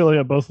filling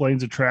up both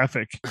lanes of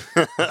traffic.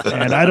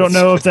 And I don't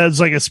know if that's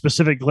like a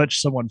specific glitch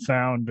someone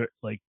found,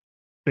 like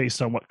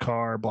based on what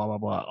car, blah blah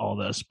blah, all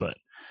this. But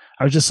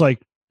I was just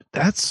like,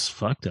 that's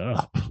fucked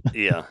up.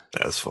 Yeah,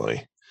 That's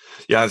funny.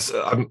 Yeah,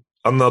 I'm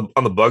on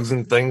the bugs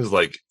and things.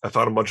 Like I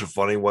found a bunch of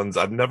funny ones.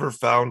 I've never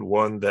found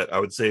one that I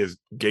would say is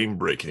game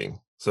breaking.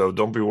 So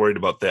don't be worried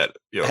about that.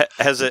 You know,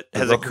 has it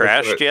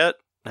crashed yet?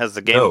 Has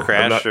the game No,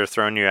 crashed or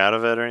thrown you out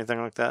of it or anything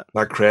like that?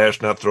 not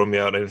crashed, not thrown me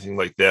out, anything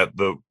like that.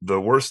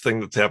 The worst thing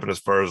that's happened as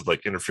far as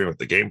like interfering with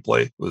the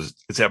gameplay was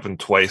it's happened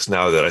twice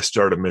now that I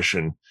start a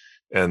mission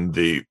and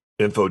the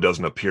info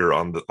doesn't appear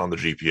on the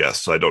GPS,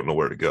 so I don't know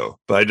where to go.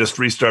 But I just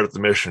restarted the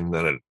mission,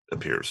 then it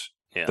appears.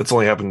 Yeah. That's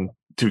only happened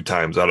 2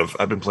 times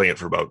I've been playing it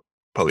for about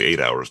probably 8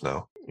 hours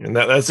now. And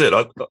that's it.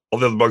 All the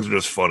other bugs are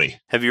just funny.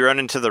 Have you run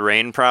into the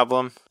rain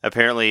problem?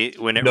 Apparently,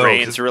 when it No,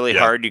 rains really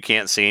hard, you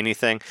can't see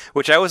anything.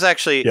 Which I was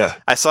actually,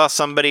 I saw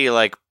somebody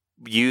like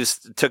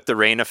took the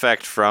rain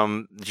effect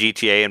from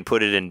GTA and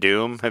put it in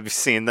Doom. Have you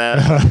seen that?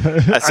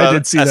 I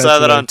saw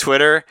that on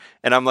Twitter,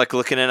 and I'm like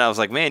looking at it. I was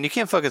like, man, you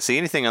can't fucking see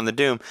anything on the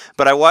Doom.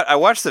 But I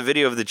watched the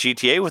video of the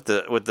GTA with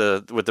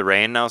the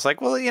rain, and I was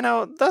like, well, you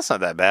know, that's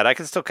not that bad. I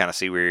can still kind of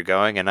see where you're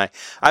going, and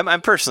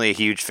I'm personally a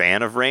huge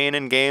fan of rain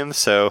in games,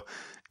 so.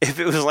 If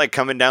it was like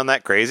coming down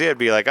that crazy, I'd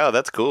be like, "Oh,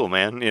 that's cool,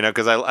 man!" You know,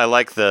 because I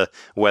like the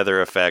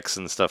weather effects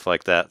and stuff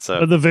like that.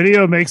 So, but the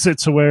video makes it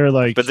to where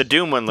like, but the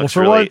Doom one looks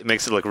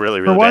makes it look really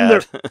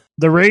bad.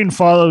 The rain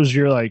follows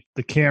your like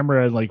the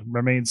camera and like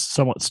remains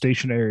somewhat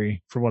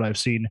stationary from what I've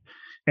seen,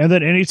 and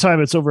then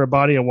anytime it's over a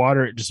body of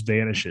water, it just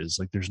vanishes.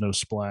 Like there's no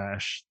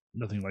splash,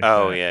 nothing like that.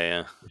 Oh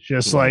yeah. It's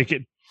just like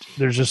it.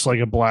 There's just like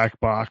a black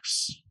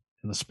box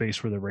in the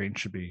space where the rain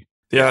should be.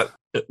 Yeah.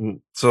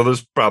 So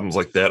there's problems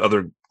like that.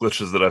 Other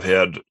glitches that I've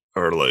had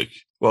are like,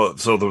 well,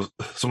 so there was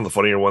some of the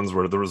funnier ones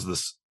where there was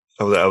this,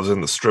 I was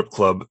in the strip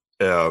club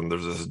and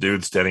there's this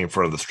dude standing in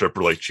front of the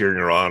stripper, like cheering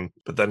her on.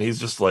 But then he's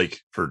just like,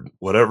 for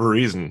whatever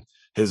reason,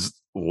 his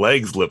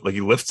legs lift, like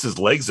he lifts his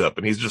legs up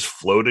and he's just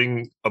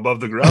floating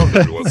above the ground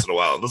every once in a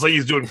while. It looks like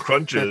he's doing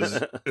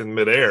crunches in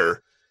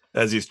midair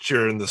as he's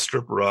cheering the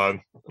stripper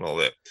on and all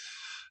that.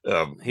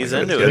 He's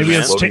into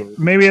it.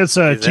 Maybe it's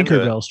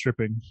Tinkerbell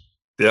stripping.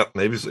 Yeah,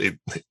 maybe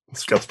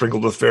it's got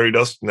sprinkled with fairy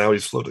dust. Now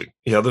he's floating.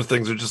 Yeah, other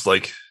things are just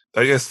like,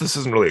 I guess this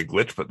isn't really a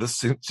glitch, but this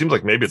seems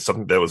like maybe it's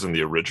something that was in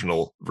the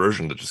original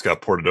version that just got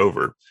ported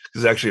over.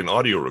 It's actually an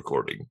audio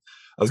recording.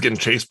 I was getting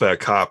chased by a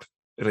cop,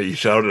 and he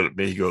shouted at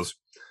me. He goes,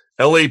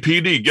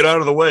 "LAPD, get out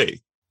of the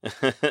way!"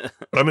 But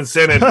I'm in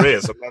San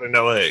Andreas. I'm not in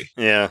LA.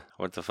 Yeah,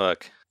 what the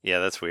fuck? Yeah,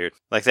 that's weird.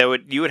 Like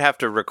you would have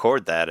to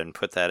record that and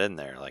put that in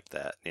there like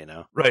that, you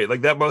know? Right.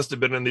 Like that must have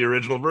been in the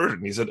original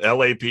version. He said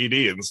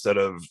LAPD instead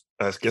of,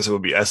 I guess it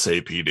would be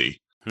SAPD.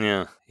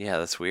 Yeah. Yeah,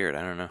 that's weird.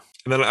 I don't know.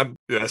 And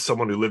then as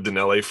someone who lived in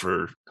LA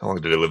for, how long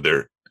did I live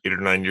there? 8 or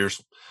 9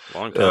 years.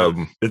 Long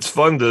time. It's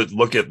fun to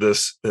look at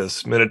this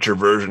miniature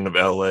version of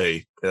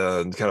LA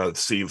and kind of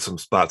see some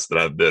spots that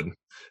I've been.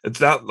 It's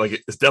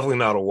definitely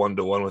not a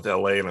 1-to-1 with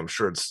LA, and I'm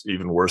sure it's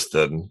even worse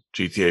than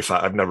GTA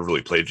 5. I've never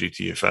really played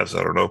GTA 5, so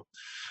I don't know.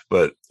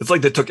 But it's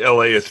like they took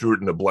LA and threw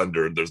it in a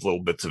blender. And there's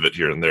little bits of it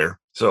here and there.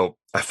 So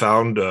I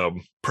found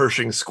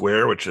Pershing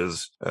Square, which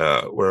is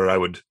where I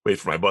would wait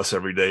for my bus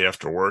every day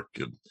after work.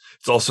 And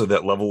it's also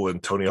that level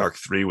in Tony Hawk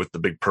 3 with the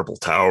big purple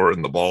tower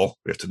and the ball.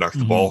 We have to knock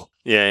the ball.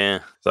 Yeah.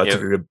 So I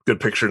took a good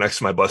picture next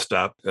to my bus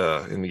stop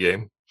in the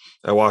game.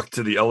 I walked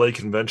to the LA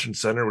Convention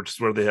Center, which is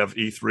where they have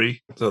E3.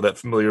 So that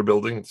familiar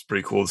building, it's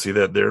pretty cool to see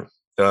that there.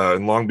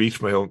 In Long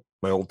Beach, my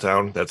old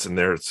town, that's in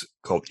there. It's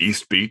called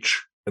East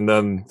Beach. And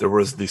then there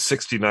was the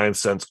 69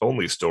 cents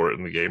only store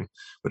in the game,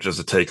 which is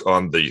a take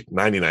on the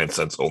 99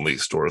 cents only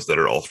stores that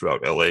are all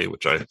throughout LA,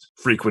 which I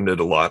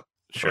frequented a lot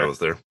when I was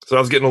there. So I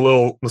was getting a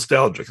little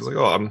nostalgic. I was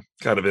like, oh, I'm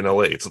kind of in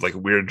LA. It's like a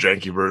weird,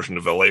 janky version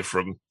of LA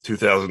from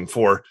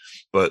 2004,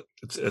 but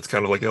it's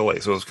kind of like LA.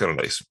 So it was kind of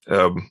nice.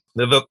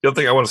 The other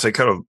thing I want to say,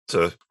 kind of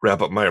to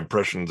wrap up my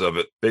impressions of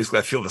it, basically,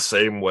 I feel the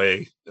same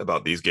way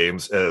about these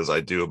games as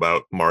I do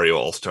about Mario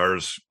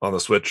All-Stars on the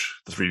Switch,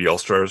 the 3D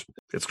All-Stars.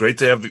 It's great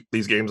to have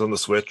these games on the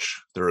Switch.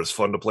 They're as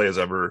fun to play as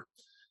ever.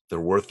 They're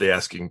worth the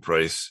asking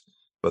price,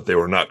 but they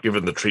were not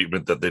given the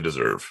treatment that they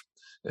deserve.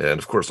 And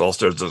of course,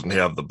 All-Stars doesn't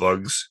have the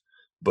bugs,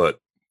 but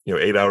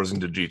 8 hours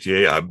into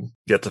GTA, I'm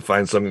yet to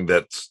find something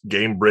that's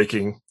game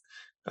breaking.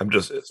 I'm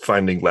just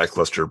finding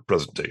lackluster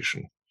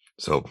presentation.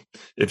 So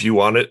if you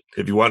want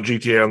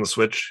GTA on the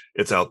Switch,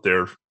 it's out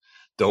there.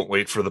 Don't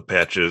wait for the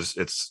patches.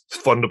 It's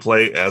fun to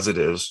play as it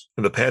is.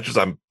 And the patches,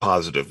 I'm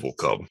positive, will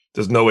come.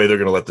 There's no way they're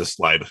going to let this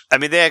slide. I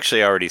mean, they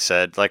actually already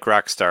said, like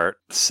Rockstar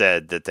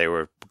said that they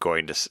were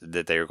going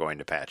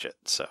to patch it.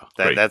 So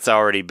that's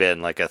already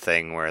been like a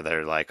thing where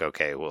they're like,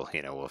 okay, well,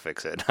 we'll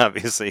fix it,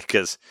 obviously,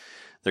 because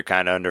they're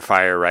kind of under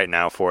fire right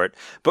now for it.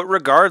 But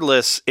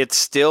regardless, it's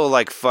still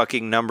like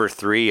fucking number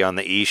 3 on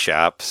the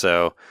eShop.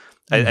 So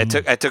I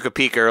took a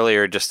peek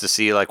earlier just to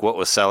see like what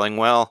was selling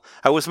well.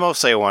 I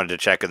wanted to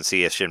check and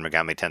see if Shin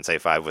Megami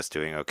Tensei 5 was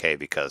doing okay,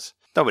 because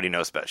nobody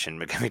knows about Shin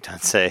Megami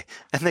Tensei,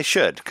 and they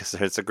should, because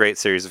it's a great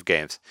series of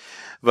games.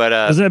 But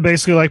isn't it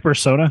basically like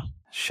Persona?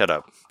 Shut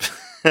up.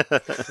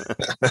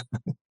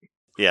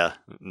 Yeah,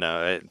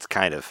 no, it's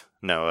kind of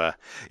no.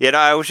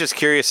 I was just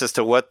curious as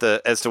to what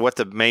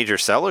the major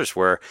sellers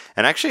were,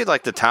 and actually,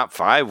 like the top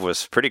 5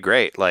 was pretty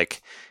great.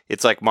 Like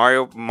it's like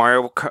Mario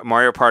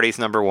Party's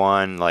number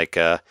 1. Like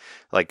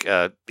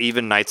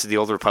even Knights of the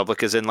Old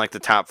Republic is in like the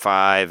top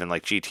 5, and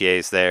like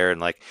GTA's there, and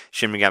like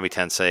Shin Megami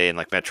Tensei, and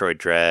like Metroid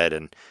Dread,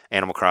 and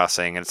Animal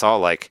Crossing, and it's all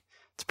like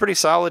it's a pretty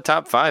solid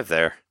top 5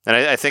 there. And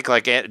I think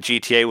like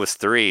GTA was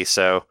 3,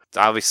 so it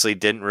obviously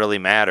didn't really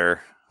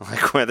matter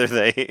like whether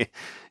they,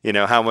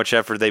 how much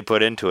effort they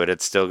put into it.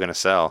 It's still going to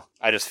sell.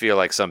 I just feel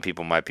like some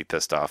people might be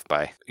pissed off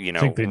by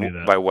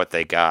by what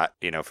they got,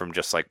 from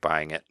just like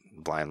buying it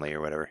blindly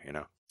or whatever.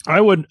 I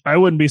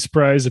wouldn't be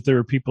surprised if there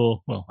were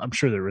people. Well, I'm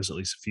sure there was at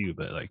least a few,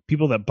 but like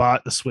people that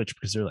bought the Switch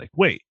because they're like,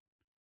 wait,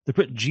 they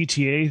put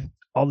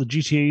all the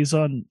GTAs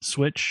on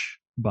Switch.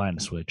 I'm buying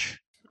a Switch.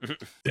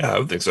 Yeah, I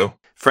would think so.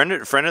 Friend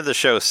of the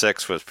show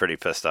 6 was pretty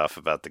pissed off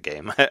about the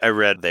game. I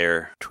read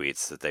their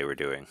tweets that they were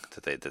doing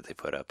that they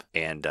put up,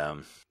 and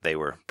they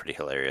were pretty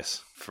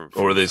hilarious. What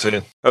were they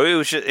saying? Oh,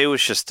 it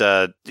was just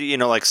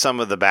like some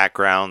of the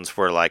backgrounds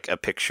were like a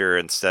picture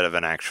instead of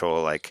an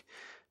actual like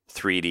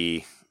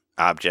 3D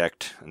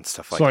object and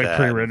stuff like that. Like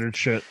pre-rendered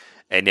shit.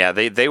 And yeah,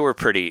 they were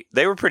pretty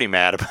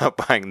mad about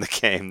buying the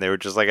game. They were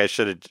just like, I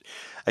should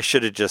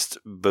have just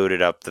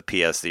booted up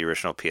the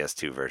original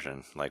PS2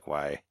 version. Like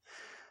why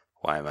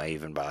am I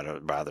even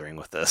bothering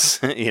with this?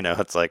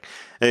 It's like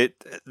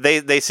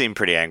they seem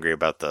pretty angry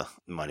about the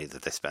money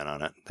that they spent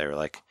on it. They were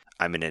like,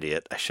 I'm an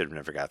idiot. I should have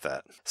never got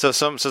that. So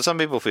some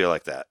people feel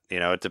like that.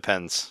 It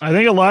depends. I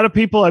think a lot of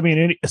people,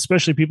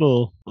 especially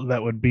people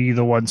that would be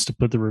the ones to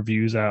put the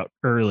reviews out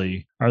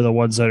early, are the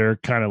ones that are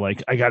kind of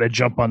like, I got to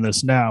jump on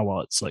this now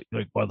while it's like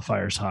while the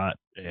fire's hot.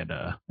 And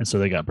so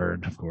they got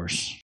burned, of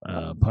course,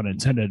 pun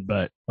intended.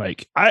 But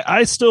like,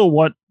 I still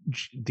want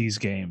these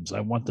games. I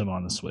want them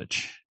on the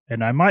Switch.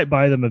 And I might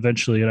buy them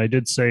eventually. And I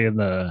did say not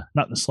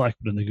in the Slack,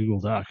 but in the Google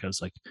Doc, I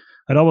was like,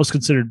 I'd almost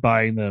considered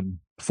buying them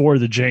for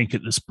the jank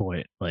at this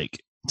point,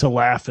 like to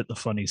laugh at the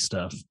funny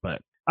stuff.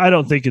 But I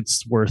don't think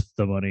it's worth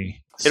the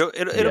money.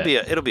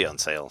 It'll be on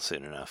sale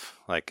soon enough.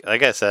 Like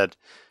I said,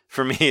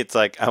 for me, it's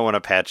like I want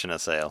a patch and a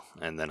sale,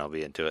 and then I'll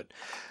be into it.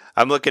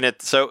 I'm looking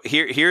at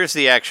here's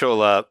the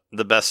actual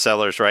the best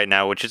sellers right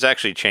now, which has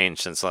actually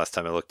changed since last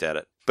time I looked at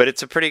it. But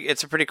it's a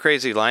pretty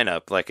crazy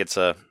lineup. Like it's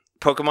a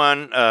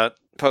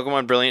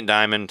Pokemon Brilliant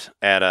Diamond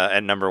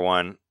at number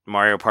 1,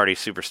 Mario Party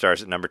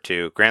Superstars at number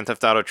 2, Grand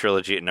Theft Auto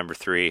Trilogy at number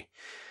 3,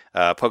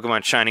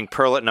 Pokemon Shining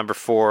Pearl at number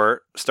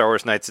 4, Star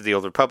Wars Knights of the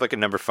Old Republic at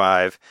number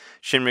 5,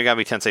 Shin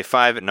Megami Tensei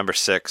 5 at number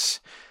 6,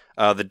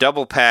 the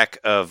double pack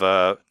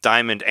of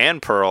Diamond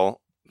and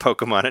Pearl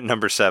Pokemon at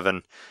number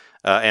 7,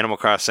 Animal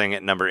Crossing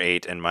at number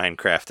 8, and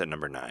Minecraft at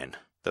number 9.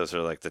 Those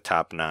are like the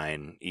top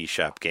 9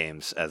 eShop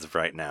games as of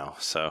right now.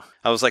 So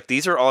I was like,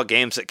 these are all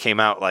games that came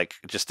out like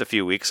just a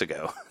few weeks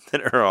ago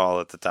that are all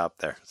at the top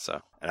there.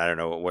 So, and I don't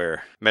know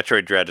where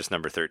Metroid Dread is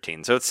number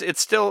 13. So it's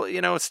still,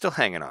 it's still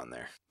hanging on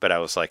there. But I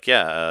was like,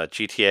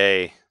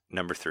 GTA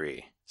number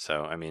 3.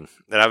 So, I mean,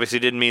 that obviously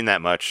didn't mean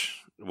that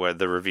much with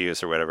the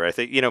reviews or whatever. I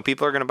think,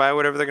 people are going to buy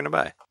whatever they're going to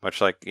buy,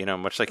 much like you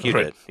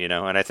did,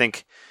 and I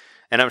think,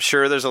 and I'm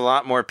sure there's a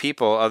lot more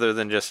people other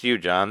than just you,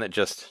 John, that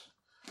just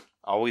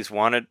always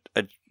wanted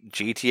a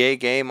GTA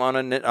game on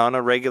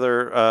a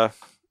regular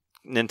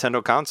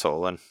Nintendo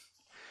console, and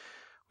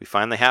we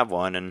finally have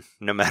one. And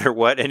no matter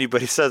what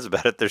anybody says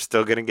about it, they're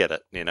still going to get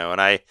it, And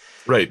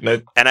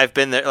I've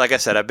been there. Like I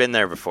said, I've been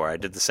there before. I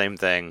did the same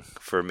thing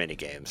for mini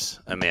games.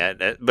 I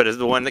mean, but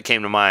the one that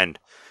came to mind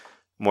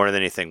more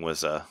than anything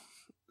was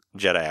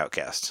Jedi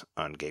Outcast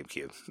on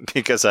GameCube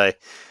because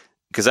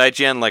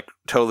IGN like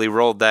totally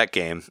rolled that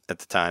game at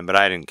the time, but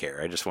I didn't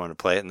care. I just wanted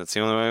to play it, and that's the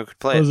only way I could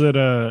play it. Was it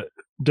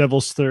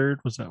Devil's Third?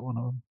 Was that one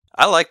of them?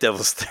 I like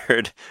Devil's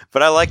Third,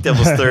 but I like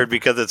Devil's Third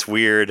because it's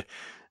weird,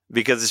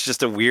 because it's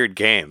just a weird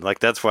game. Like,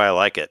 that's why I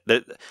like it.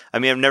 I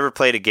mean, I've never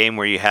played a game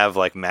where you have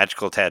like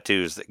magical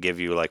tattoos that give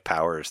you like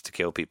powers to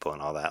kill people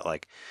and all that.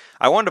 Like,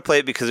 I wanted to play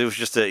it because it was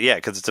just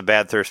because it's a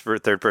bad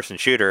third person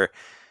shooter,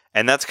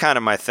 and that's kind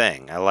of my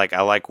thing. I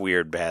like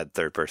weird bad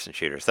third person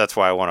shooters. That's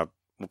why I want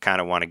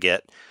to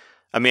get.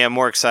 I mean, I'm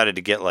more excited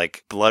to get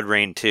like Blood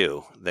Rain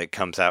 2 that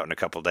comes out in a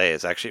couple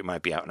days. Actually, it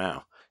might be out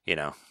now.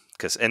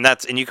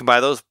 And you can buy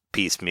those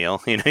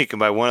piecemeal. You can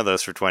buy one of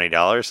those for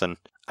 $20, and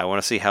I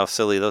want to see how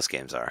silly those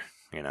games are.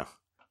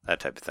 That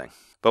type of thing.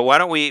 But why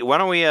don't we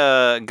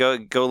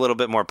go a little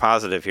bit more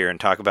positive here and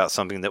talk about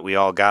something that we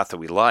all got that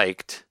we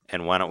liked,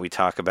 and why don't we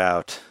talk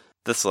about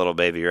this little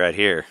baby right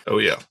here? Oh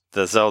yeah,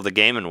 the Zelda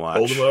Game &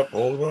 Watch.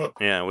 Hold them up.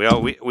 Yeah,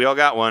 we all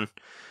got one.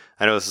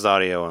 I know this is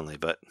audio only,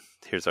 but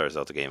Here's our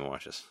Zelda Game &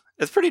 Watches.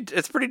 It's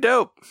pretty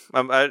dope.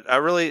 I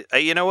really,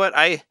 you know what?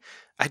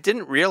 I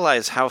didn't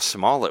realize how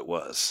small it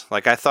was.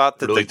 Like I thought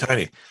that really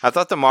tiny. I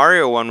thought the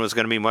Mario one was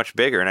going to be much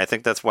bigger, and I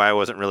think that's why I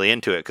wasn't really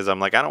into it because I'm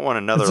like, I don't want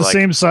another. It's the like,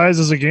 same size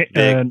as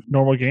a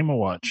normal Game &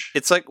 Watch.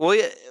 It's like, well,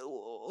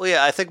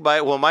 yeah. I think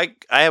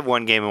I have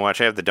one Game &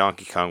 Watch. I have the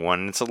Donkey Kong one.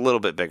 And it's a little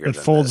bit bigger. It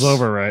folds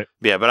over, right?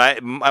 Yeah,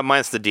 but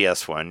mine's the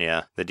DS one.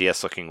 Yeah, the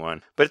DS looking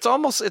one. But it's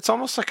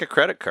almost like a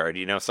credit card.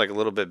 You know, it's like a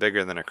little bit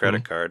bigger than a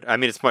credit card. I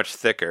mean, it's much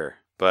thicker.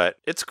 But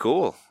it's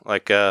cool.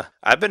 Like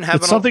I've been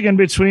having something in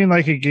between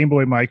like a Game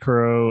Boy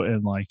Micro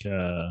and like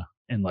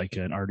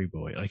an Arty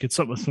Boy. Like it's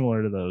something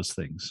similar to those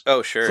things.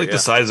 Oh sure, it's like the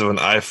size of an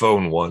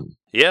iPhone 1.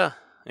 Yeah,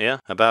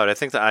 about. I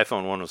think the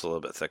iPhone 1 was a little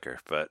bit thicker,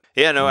 but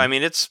yeah, no. I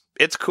mean, it's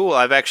cool.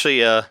 I've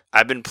actually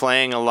I've been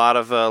playing a lot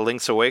of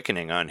Link's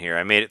Awakening on here.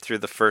 I made it through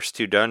the first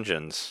 2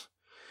 dungeons.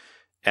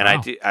 And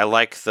wow. I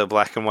like the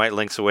black and white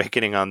Link's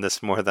Awakening on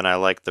this more than I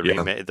like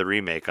the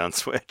remake on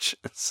Switch.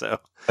 So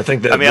I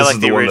think that I like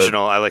the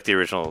original. I like the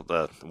original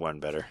one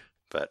better.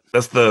 But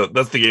that's the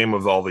game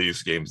of all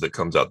these games that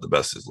comes out the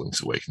best is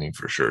Link's Awakening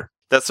for sure.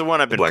 That's the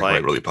one I've been playing. Black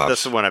and white really pops.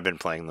 That's the one I've been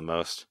playing the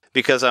most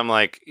because I'm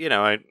like, you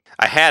know,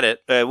 I had it.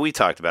 We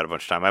talked about it a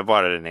bunch of time. I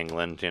bought it in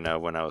England, you know,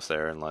 when I was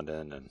there in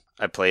London, and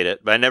I played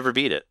it, but I never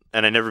beat it,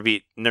 and I never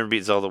beat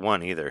Zelda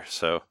 1 either.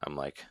 So I'm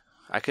like.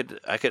 I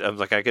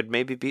could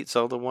maybe beat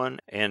Zelda 1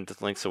 and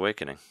Link's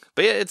Awakening.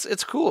 But yeah,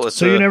 it's cool.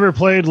 So you never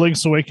played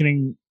Link's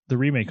Awakening, the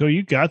remake? Oh,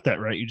 you got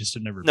that right. You just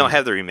never. No, I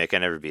have the remake. I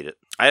never beat it.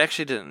 I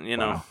actually didn't. You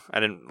know, I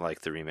didn't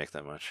like the remake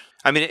that much.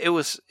 I mean, it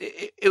was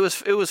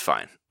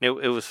fine.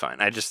 It was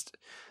fine. I just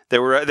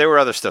there were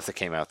other stuff that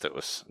came out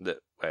that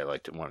I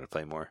liked and wanted to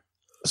play more.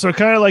 So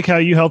kind of like how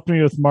you helped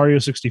me with Mario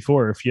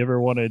 64. If you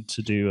ever wanted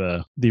to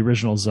do the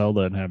original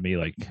Zelda and have me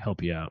like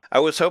help you out, I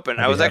was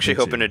actually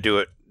hoping to do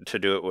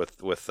it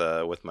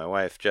with my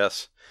wife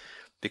Jess,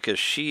 because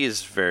she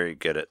is very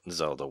good at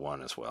Zelda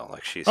 1 as well.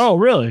 Like she's. Oh,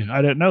 really?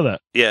 I didn't know that.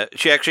 Yeah,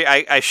 she actually.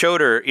 I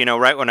showed her. You know,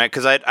 right when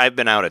because I've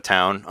been out of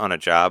town on a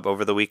job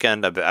over the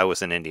weekend. I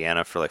was in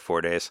Indiana for like 4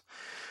 days.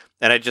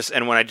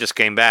 And when I just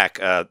came back,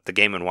 the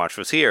Game & Watch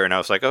was here, and I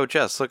was like, "Oh,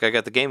 Jess, look, I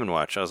got the Game &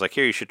 Watch." I was like,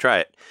 "Here, you should try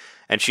it."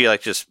 And she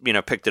like just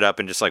picked it up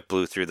and just like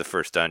blew through the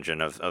first dungeon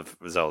of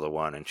Zelda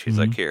 1, and she's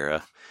like,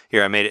 "Here,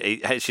 I made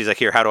it." She's like,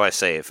 "Here, how do I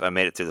save?" I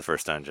made it through the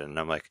first dungeon, and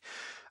I'm like,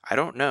 "I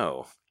don't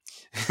know,"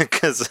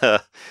 because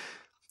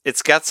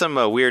it's got some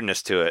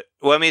weirdness to it.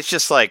 Well, I mean, it's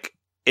just like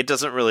it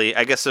doesn't really.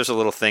 I guess there's a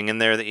little thing in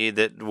there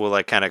that will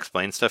like kind of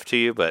explain stuff to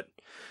you, but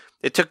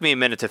it took me a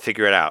minute to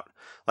figure it out.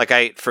 Like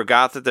I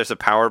forgot that there's a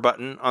power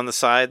button on the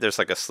side. There's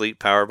like a sleep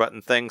power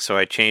button thing, so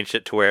I changed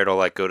it to where it'll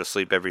like go to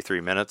sleep every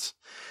 3 minutes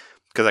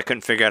because I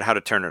couldn't figure out how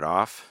to turn it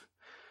off.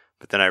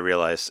 But then I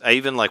realized I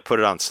even like put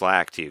it on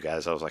Slack to you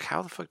guys. I was like,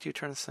 "How the fuck do you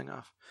turn this thing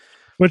off?"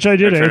 Which I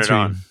did turn answer. It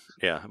on.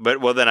 Yeah,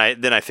 but then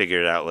I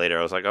figured it out later.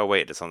 I was like, "Oh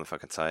wait, it's on the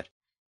fucking side."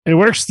 It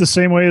works the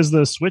same way as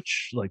the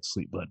Switch like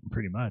sleep button,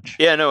 pretty much.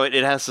 Yeah, no, it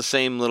has the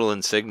same little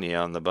insignia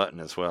on the button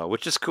as well,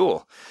 which is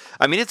cool.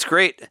 I mean, it's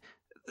great.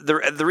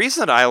 The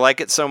reason that I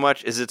like it so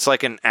much is it's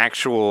like an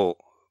actual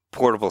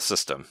portable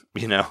system,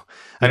 you know?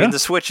 I mean, the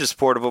Switch is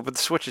portable, but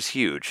the Switch is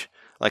huge.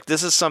 Like,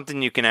 this is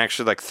something you can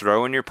actually, like,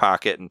 throw in your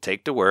pocket and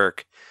take to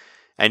work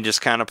and just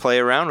kind of play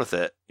around with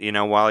it, you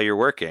know, while you're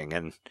working,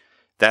 and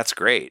that's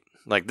great.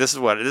 Like, this is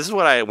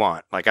what I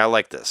want. Like, I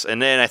like this.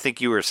 And then I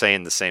think you were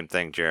saying the same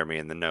thing, Jeremy,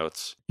 in the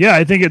notes. Yeah,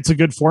 I think it's a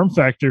good form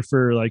factor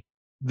for, like,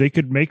 they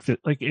could make that,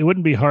 like, it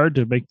wouldn't be hard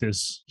to make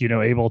this, you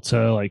know, able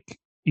to, like,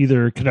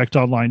 either connect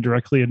online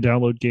directly and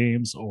download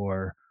games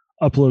or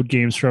upload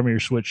games from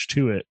your Switch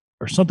to it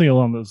or something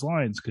along those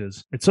lines,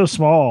 because it's so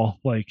small.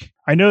 Like,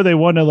 I know they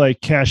want to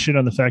like cash in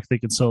on the fact they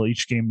can sell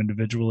each game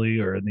individually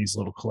or in these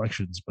little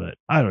collections, but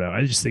I don't know.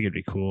 I just think it'd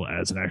be cool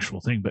as an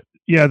actual thing. But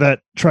yeah,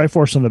 that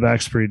Triforce on the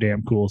back's pretty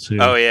damn cool too.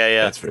 Oh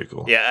yeah, that's very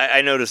cool. Yeah,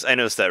 I noticed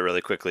that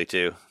really quickly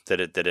too. That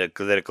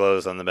it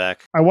glows on the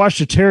back. I watched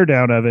a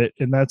teardown of it,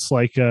 and that's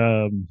like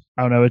I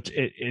don't know.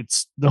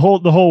 It's the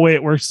whole way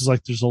it works is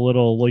like there's a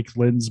little like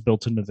lens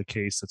built into the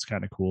case. That's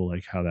kind of cool,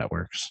 like how that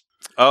works.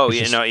 Oh,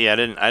 it's I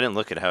didn't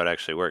look at how it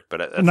actually worked,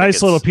 but a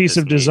nice little piece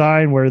of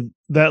design where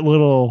that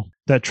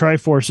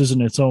Triforce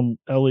isn't its own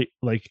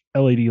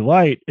LED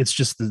light. It's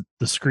just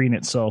the screen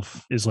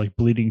itself is like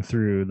bleeding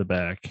through the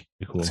back.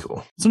 Cool. That's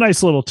cool. It's a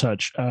nice little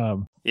touch. I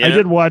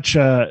did watch.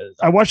 I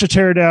watched a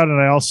teardown, and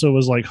I also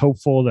was like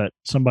hopeful that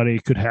somebody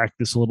could hack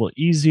this a little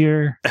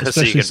easier,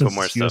 especially so since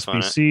more it's stuff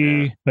USB-C. on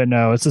it. Yeah. But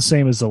no, it's the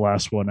same as the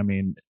last one. I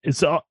mean,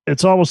 it's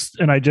almost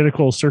an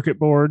identical circuit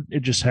board.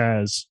 It just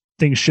has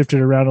things shifted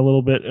around a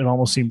little bit. It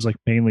almost seems like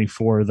mainly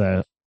for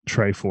the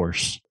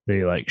Triforce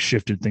they like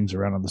shifted things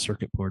around on the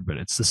circuit board, but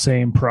it's the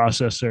same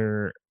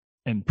processor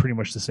and pretty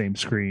much the same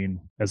screen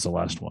as the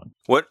last one.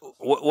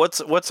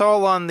 What's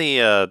all on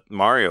the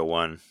Mario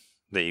one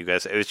that you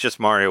guys? It was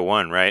just Mario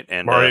 1, right?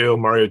 And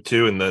Mario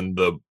 2, and then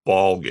the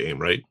ball game,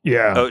 right?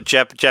 Yeah. Oh,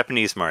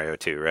 Japanese Mario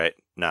 2, right?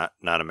 Not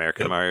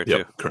American Mario 2.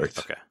 Yep, correct.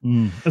 Okay.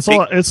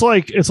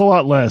 It's a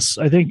lot less.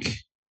 I think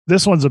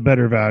this one's a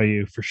better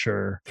value for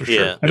sure. For Yeah.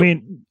 sure. I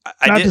mean,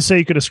 not to say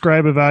you could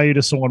ascribe a value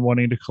to someone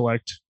wanting to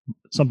collect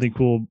something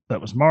cool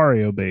that was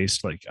Mario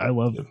based. Like I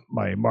love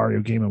my Mario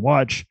Game and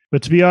Watch,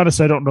 but to be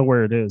honest, I don't know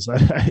where it is.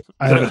 I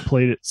haven't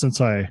played it since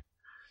I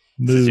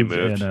moved.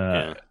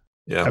 And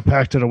Yeah. I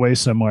packed it away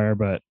somewhere.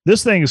 But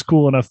this thing is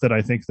cool enough that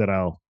I think that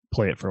I'll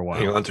play it for a while.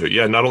 Hang on to it.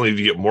 Yeah, not only do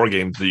you get more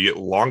games, but you get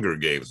longer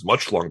games,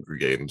 much longer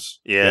games.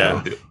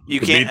 Yeah. You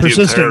could can't beat the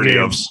persistent entirety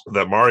games. of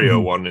that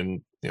Mario Mhm. one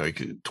in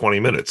like 20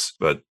 minutes.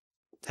 But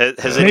has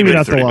Maybe anybody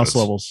not the 30 lost minutes.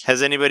 levels.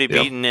 has anybody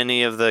Yeah. beaten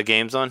any of the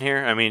games on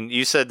here? I mean,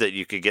 you said that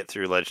you could get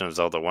through Legend of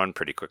Zelda 1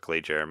 pretty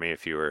quickly, Jeremy,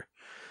 if you were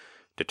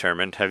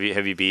determined. Have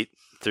you beat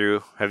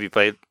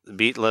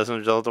Legend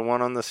of Zelda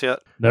 1 on this yet?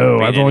 No,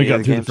 Beat I've any only of got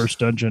the through the games? first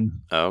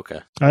dungeon. Oh, okay.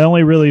 I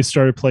only really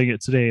started playing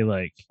it today.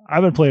 Like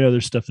I've been playing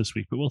other stuff this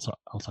week, but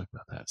I'll talk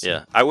about that. So.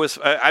 Yeah,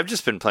 I've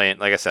just been playing.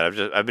 Like I said,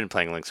 I've been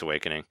playing Link's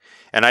Awakening,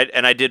 and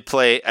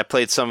I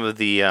played some of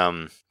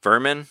the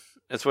Vermin.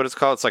 That's what it's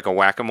called. It's like a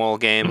whack-a-mole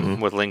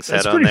game with Link's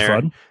That's head on pretty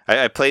there. fun.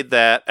 I played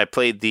that. I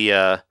played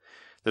the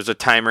there's a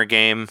timer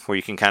game where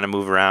you can kind of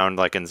move around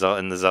like in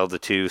the Zelda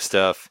 2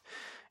 stuff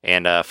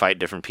and fight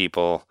different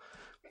people.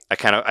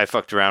 I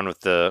fucked around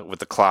with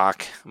the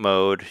clock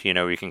mode,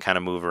 where you can kind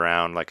of move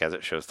around like as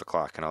it shows the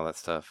clock and all that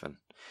stuff.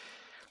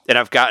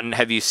 And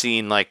have you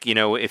seen like,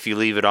 if you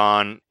leave it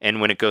on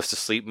and when it goes to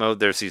sleep mode,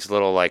 there's these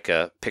little like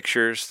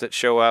pictures that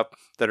show up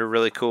that are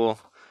really cool.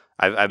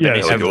 I've been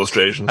Yeah, like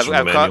illustrations from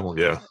the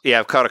manual.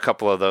 I've caught a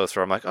couple of those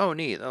where I'm like, oh,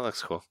 neat, that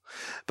looks cool.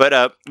 But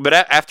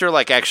after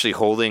like actually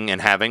holding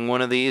and having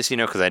one of these,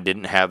 because I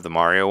didn't have the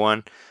Mario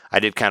one, I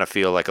did kind of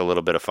feel like a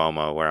little bit of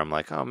FOMO where I'm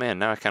like, oh man,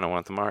 now I kind of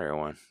want the Mario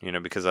one,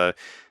 because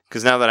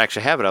now that I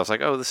actually have it, I was like,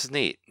 oh, this is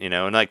neat,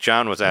 and like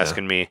John was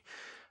asking me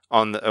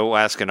on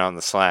the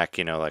Slack,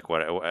 like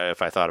what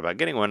if I thought about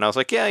getting one. And I was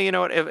like, yeah, you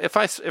know what, if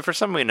for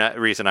some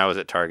reason I was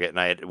at Target and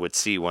I would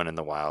see one in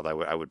the wild, I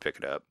would pick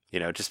it up,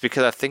 just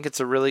because I think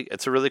it's a really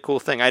cool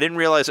thing. I didn't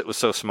realize it was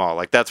so small.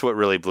 Like that's what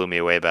really blew me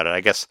away about it.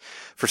 I guess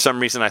for some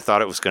reason I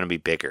thought it was going to be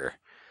bigger,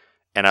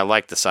 and I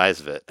like the size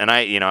of it. And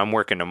I'm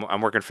working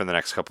for the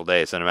next couple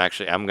days, and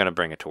I'm going to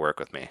bring it to work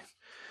with me.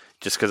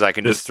 Just because I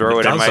can just throw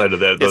it in my...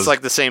 It's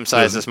like the same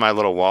size as my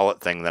little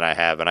wallet thing that I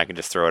have, and I can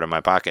just throw it in my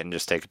pocket and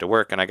just take it to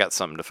work, and I got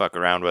something to fuck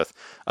around with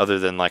other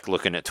than like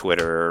looking at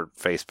Twitter or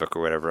Facebook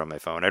or whatever on my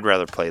phone. I'd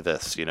rather play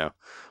this, when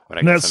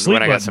I got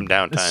some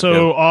downtime. It's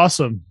so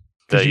awesome.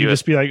 The you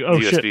just be like, oh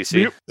shit.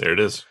 USB-C? There it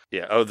is.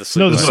 Yeah. Oh, the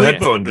sleep No, the button.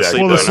 headphone jack.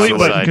 Well, the button sleep on the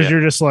button, side, because yeah.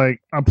 you're just like,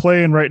 I'm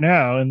playing right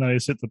now, and then I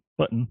just hit the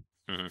button.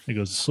 Mhm. It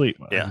goes to sleep.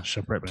 Yeah. I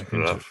jump right back Good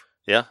into it. enough.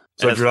 Yeah.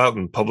 So And if you're out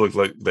in public,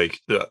 like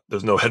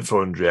there's no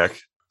headphone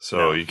jack, so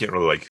No. you can't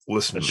really like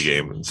listen That's to the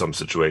game true. in some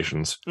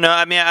situations. No,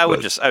 I mean, I would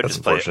But just that's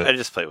play. unfortunate. I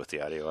just play with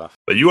the audio off.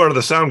 But you are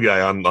the sound guy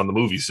on the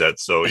movie set,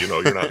 so you're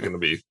not going to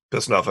be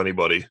pissing off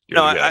anybody. You're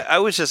No, the guy. I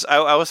was just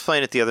I was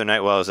playing it the other night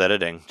while I was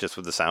editing, just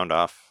with the sound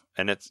off,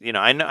 and it's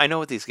I know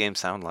what these games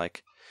sound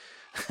like.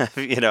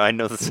 I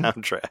know the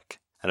soundtrack.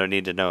 I don't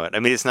need to know it. I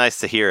mean, it's nice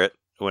to hear it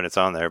when it's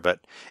on there, but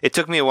it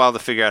took me a while to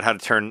figure out how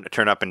to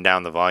turn up and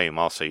down the volume.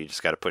 Also, you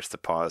just got to push the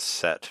pause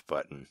set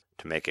button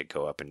to make it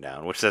go up and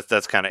down, which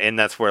that's kind of, and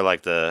that's where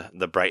like the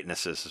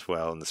brightness is as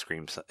well, and the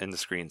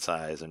screen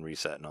size and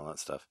reset and all that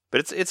stuff.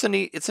 But it's a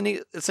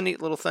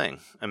neat little thing.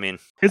 I mean,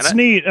 It's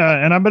neat,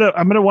 and I'm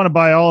gonna want to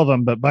buy all of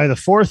them, but buy the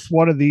fourth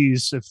one of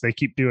these if they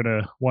keep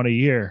doing one a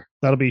year.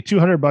 That'll be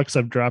 $200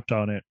 I've dropped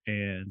on it,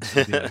 and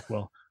I'll be like,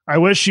 well, I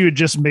wish you had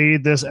just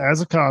made this as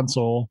a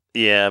console,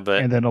 yeah,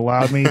 but and then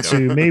allowed me to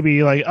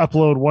maybe like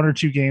upload 1 or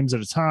 2 games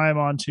at a time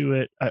onto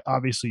it.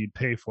 Obviously, you'd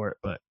pay for it,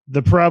 but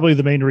probably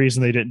the main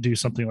reason they didn't do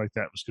something like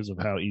that was because of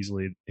how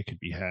easily it could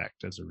be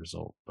hacked as a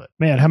result. But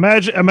man,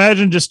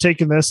 imagine just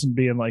taking this and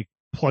being like,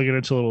 plug it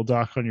into a little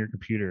dock on your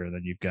computer, and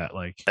then you've got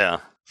like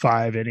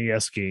 5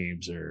 NES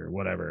games or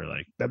whatever.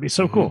 Like that'd be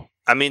so cool.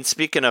 I mean,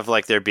 speaking of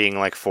like there being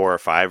like 4 or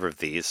 5 of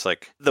these,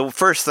 like the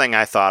first thing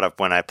I thought of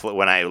when I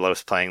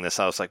was playing this,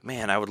 I was like,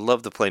 man, I would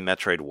love to play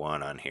Metroid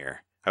 1 on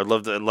here. I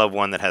would love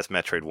one that has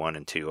Metroid 1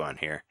 and 2 on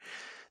here.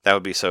 That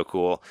would be so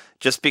cool.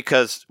 Just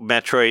because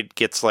Metroid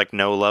gets like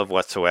no love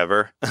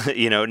whatsoever,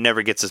 it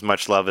never gets as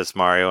much love as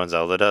Mario and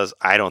Zelda does.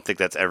 I don't think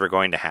that's ever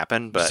going to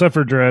happen. But Except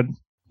for Dread.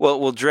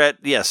 well, Dread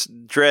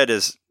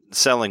is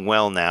selling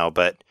well now,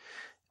 but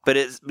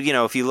it's,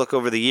 if you look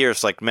over the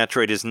years, like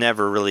Metroid has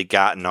never really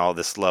gotten all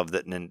this love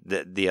that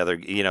the other,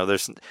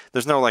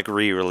 there's no like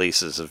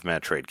re-releases of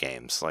Metroid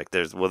games. Like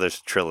there's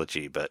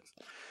Trilogy, but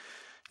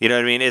you know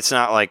what I mean? It's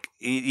not like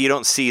you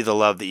don't see the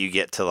love that you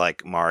get to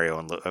like Mario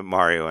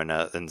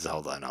and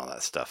Zelda and all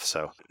that stuff.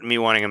 So me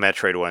wanting a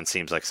Metroid one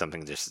seems like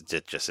something just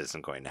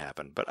isn't going to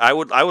happen. But I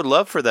would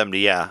love for them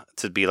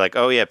to be like,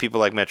 oh yeah, people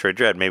like Metroid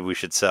Dread. Maybe we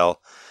should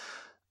sell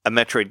a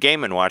Metroid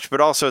Game & Watch,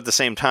 but also at the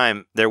same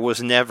time, there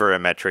was never a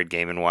Metroid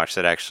Game & Watch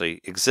that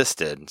actually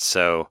existed,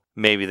 so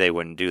maybe they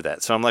wouldn't do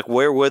that. So I'm like,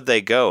 where would they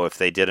go if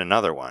they did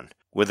another one?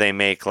 Would they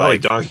make I like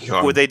like Donkey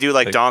Kong. would they do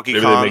like Donkey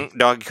maybe they Kong, make-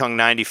 Donkey Kong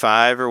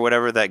 95 or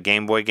whatever, that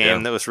Game Boy game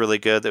Yeah. that was really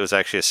good? That was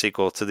actually a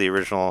sequel to the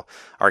original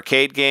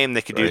arcade game.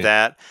 They could do Right.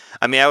 that.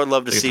 I mean, I would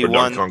love to They could see throw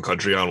one. Donkey Kong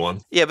Country on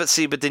one. Yeah, but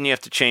then you have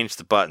to change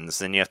the buttons.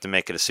 Then you have to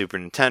make it a Super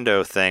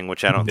Nintendo thing,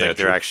 which I don't Yeah, think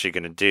they're true. actually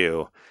going to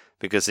do,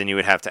 because then you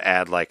would have to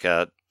add like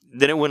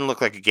then it wouldn't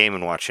look like a Game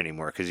and Watch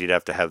anymore, because you'd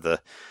have to have the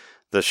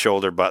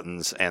shoulder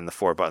buttons and the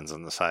 4 buttons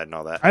on the side and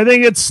all that. I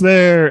think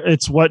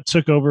it's what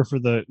took over for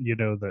the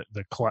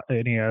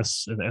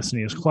NES and the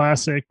SNES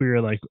Classic. We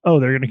were like, oh,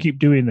 they're going to keep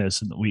doing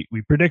this, and we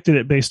predicted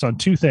it based on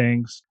two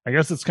things. I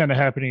guess it's kind of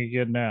happening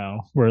again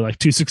now, where like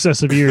 2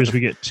 successive years we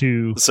get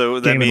 2 So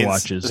that Game and means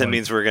Watches. that like-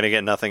 means we're going to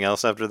get nothing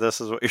else after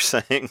this, is what you're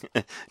saying?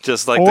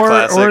 Just like the or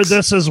classics.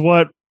 this is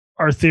what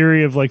our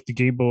theory of like the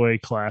Game Boy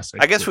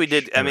Classic. I guess we which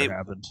did- I never mean,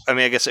 happened.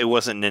 I guess it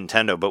wasn't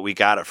Nintendo, but we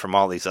got it from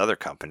all these other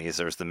companies.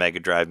 There was the Mega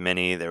Drive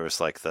Mini. There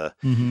was like the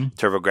Mhm.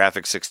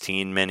 TurboGrafx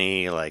 16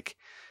 Mini. Like,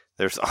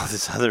 there's all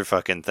these other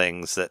fucking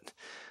things that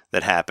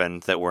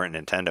happened that weren't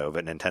Nintendo,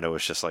 but Nintendo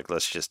was just like,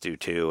 let's just do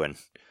 2 and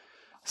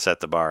set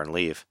the bar and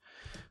leave.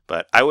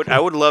 But I would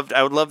love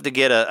to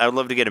get a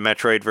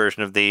Metroid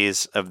version of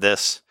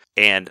this,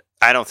 and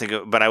I don't think,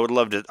 but I would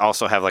love to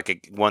also have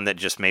like one that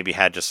just maybe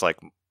had just like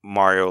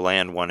Mario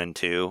Land 1 and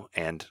 2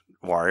 and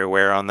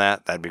WarioWare on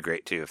that. That'd be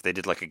great too. If they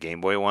did like a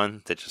Game Boy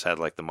one that just had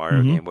like the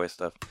Mario Mhm. Game Boy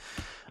stuff.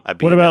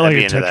 What about I'd like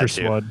be a into that Tetris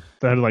too. one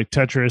that had like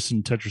Tetris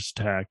and Tetris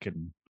Attack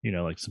and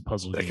like some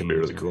puzzle That games? can be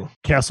really or cool.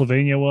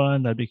 Castlevania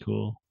one, that'd be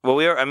cool. Well,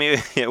 we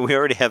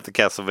already have the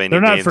Castlevania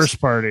They're not games first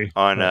party.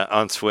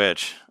 on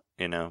Switch,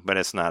 but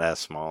it's not as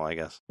small, I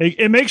guess.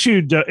 It makes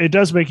you. It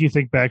does make you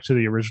think back to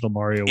the original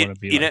Mario one and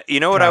be like, You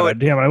know what I "God would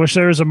damn, I wish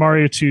there was a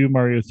Mario 2,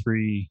 Mario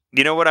 3.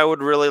 You know what I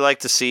would really like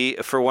to see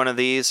for one of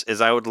these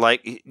is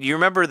you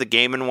remember the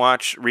Game &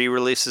 Watch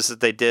re-releases that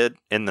they did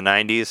in the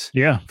 90s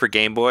Yeah. for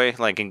Game Boy,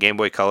 like in Game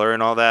Boy Color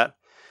and all that?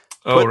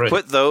 Oh, right.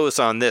 Put those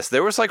on this.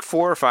 There was like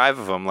 4 or 5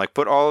 of them. Like,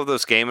 put all of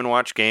those Game &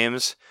 Watch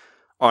games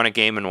on a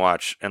Game &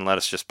 Watch and let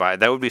us just buy it.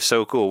 That would be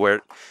so cool.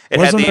 Where it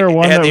Wasn't there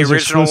one it had that the was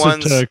original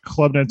exclusive ones. to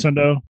Club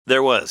Nintendo?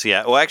 There was,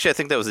 yeah. Well, actually, I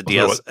think that was a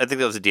there DS. I think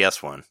that was a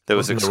DS one that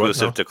was Wasn't there what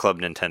exclusive now? to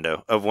Club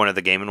Nintendo of one of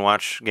the Game &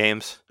 Watch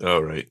games. Oh,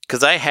 right.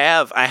 Because I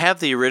have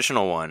the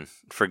original one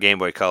for Game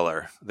Boy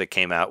Color that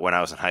came out when I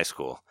was in high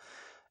school,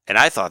 and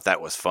I thought that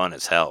was fun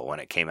as hell when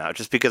it came out,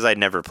 just because I'd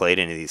never played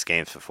any of these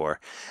games before.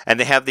 And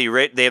they have the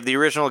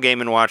original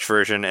Game & Watch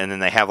version, and then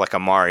they have like a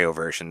Mario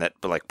version that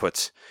like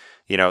puts,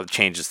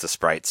 changes the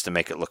sprites to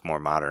make it look more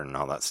modern and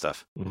all that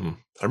stuff. Mhm.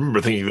 I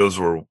remember thinking those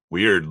were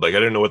weird. Like, I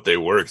didn't know what they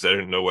were because I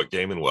didn't know what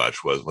Game &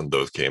 Watch was when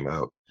those came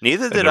out.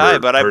 Neither I'd did never I,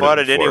 but I heard of bought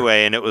it it before.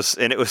 anyway, and it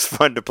was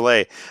fun to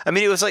play. I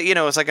mean, it was like it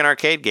was like an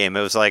arcade game.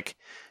 It was like,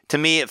 to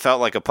me, it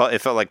felt like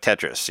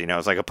Tetris. It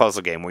was like a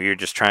puzzle game where you're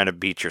just trying to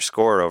beat your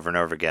score over and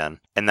over again,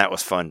 and that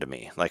was fun to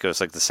me. Like, it was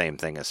like the same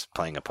thing as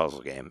playing a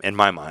puzzle game in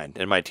my mind,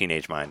 in my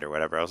teenage mind or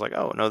whatever. I was like,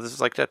 oh no, this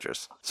is like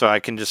Tetris. So I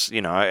can just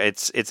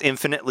it's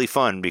infinitely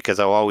fun because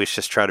I'll always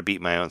just try to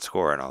beat my own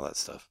score and all that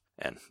stuff.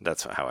 And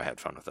that's how I had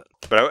fun with it.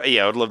 But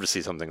I would love to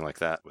see something like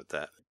that with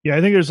that. Yeah,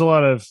 I think there's a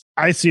lot of.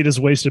 I see it as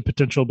wasted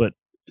potential, but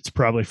it's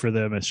probably for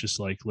them. It's just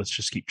like, let's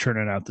just keep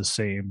churning out the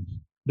same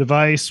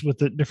device with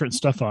the different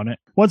stuff on it.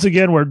 Once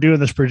again, we're doing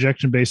this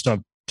projection based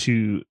on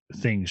 2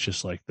 things,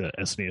 just like the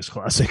SNES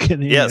Classic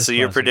and the Yeah, NES so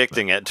you're Classic,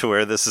 predicting it to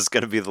where this is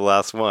going to be the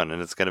last one,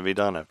 and it's going to be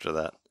done after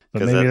that. but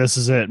 'Cause maybe that- this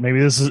is it.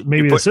 Maybe this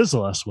is the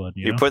last one.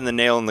 You're putting the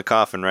nail in the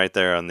coffin right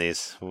there on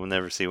these. We'll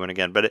never see one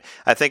again. But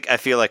I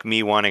feel like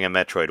me wanting a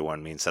Metroid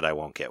one means that I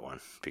won't get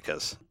one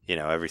because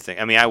everything.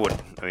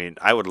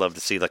 I would love to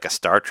see like a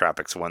Star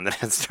Tropics one that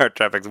had Star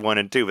Tropics 1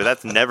 and 2, but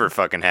that's never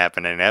fucking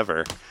happening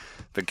ever.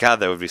 But God,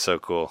 that would be so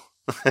cool.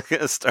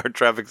 Star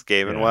Tropics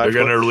Game and Watch. They're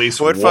going to release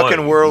what one,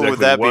 fucking world would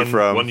that be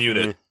from? One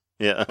unit.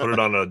 Yeah. Put it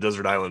on a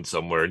desert island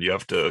somewhere, and you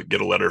have to get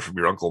a letter from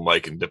your Uncle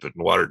Mike and dip it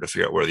in water to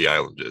figure out where the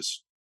island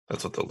is.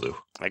 That's what they'll do.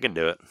 I can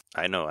do it.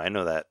 I know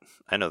that.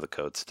 I know the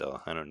code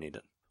still. I don't need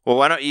it. Well,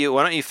 why don't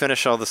you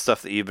finish all the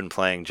stuff that you've been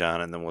playing,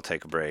 John, and then we'll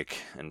take a break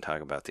and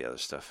talk about the other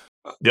stuff.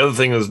 The other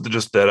thing is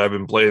just that I've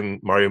been playing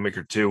Mario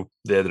Maker 2.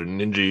 They had a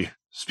Ninja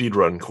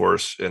speedrun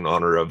course in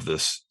honor of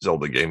this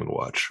Zelda Game &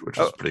 Watch, which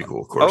is pretty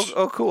cool, of course.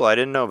 Oh, cool! I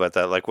didn't know about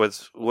that. Like, what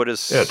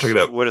is? Yeah, check it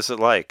out. What is it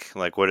like?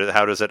 Like,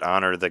 how does it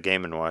honor the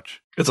Game &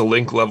 Watch? It's a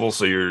Link level,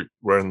 so you're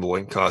wearing the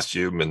Link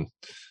costume, and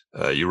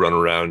you run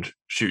around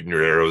shooting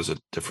your arrows at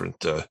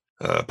different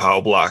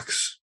POW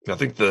blocks. I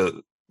think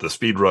the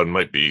speed run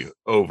might be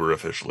over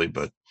officially,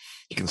 but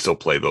you can still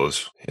play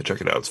those. Yeah, check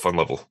it out. It's a fun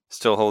level.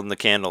 Still holding the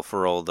candle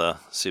for old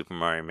Super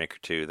Mario Maker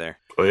 2 there.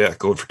 Oh yeah,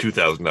 going for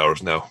 2,000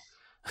 hours now.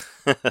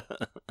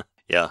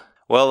 Yeah.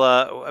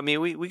 Well,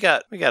 we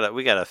got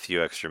a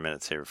few extra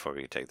minutes here before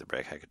we take the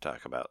break. I could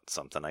talk about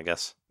something, I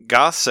guess.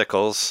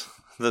 Gothsicles,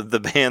 the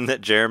band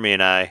that Jeremy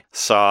and I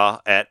saw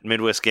at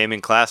Midwest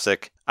Gaming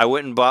Classic. I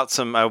went and bought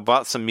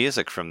some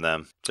music from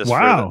them.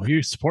 Wow,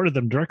 you supported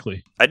them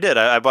directly. I did.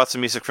 I bought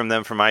some music from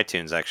them from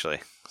iTunes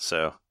actually.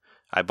 So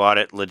I bought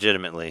it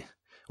legitimately.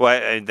 Well,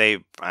 I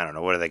don't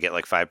know. What do they get?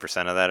 Like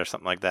 5% of that or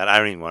something like that? I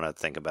don't even want to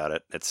think about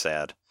it. It's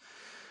sad.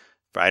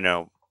 I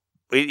know.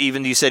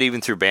 Even you said even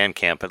through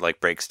Bandcamp, it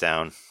like breaks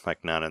down,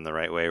 like not in the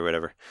right way or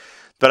whatever.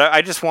 But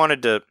I just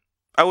wanted to.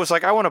 I was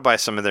like, I want to buy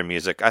some of their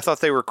music. I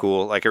thought they were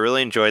cool. Like I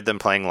really enjoyed them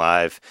playing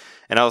live,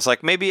 and I was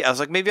like, maybe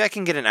I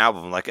can get an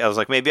album. Like I was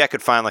like, maybe I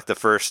could find like the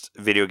first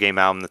video game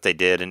album that they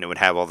did, and it would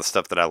have all the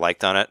stuff that I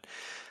liked on it.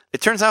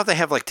 It turns out they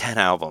have like 10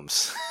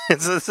 albums. They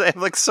have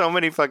like so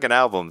many fucking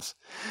albums.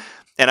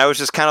 And I was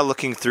just kind of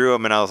looking through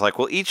them, and I was like,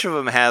 well, each of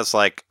them has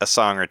like a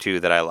song or two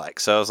that I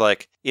like. So I was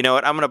like, you know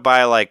what? I'm going to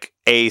buy like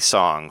a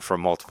song from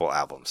multiple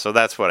albums. So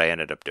that's what I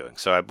ended up doing.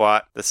 So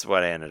this is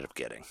what I ended up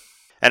getting.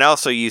 And I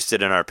also used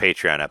it in our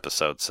Patreon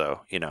episode.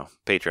 So,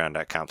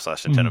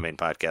 patreon.com/Nintendo Main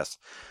Podcast.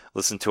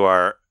 Listen to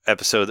our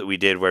episode that we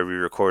did where we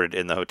recorded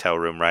in the hotel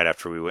room right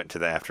after we went to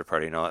the after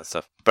party and all that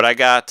stuff. But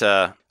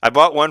I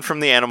bought one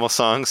from the Animal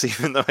Songs,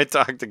 even though I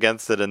talked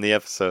against it in the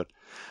episode.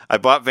 I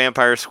bought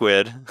Vampire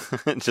Squid.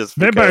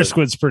 Vampire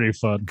Squid's pretty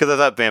fun. Because I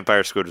thought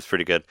Vampire Squid was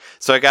pretty good.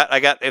 So I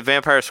got a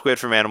Vampire Squid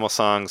from Animal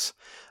Songs.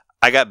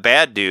 I got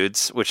Bad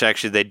Dudes, which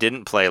actually they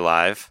didn't play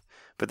live,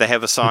 but they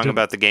have a song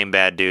about the game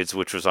Bad Dudes,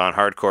 which was on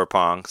Hardcore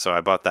Pong, so I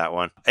bought that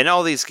one. And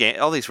all these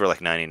were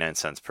like 99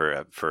 cents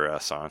per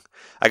song.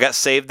 I got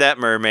Save That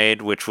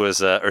Mermaid, which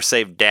was or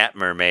Save Dat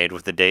Mermaid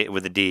with a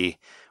D,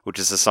 which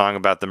is a song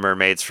about the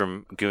mermaids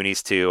from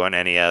Goonies 2 on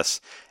NES.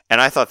 And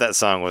I thought that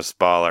song was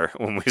baller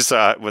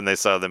when they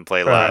saw them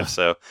play live.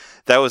 So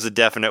that was a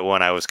definite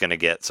one I was going to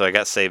get. So I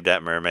got Save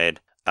That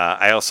Mermaid.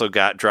 I also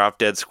got Drop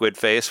Dead Squid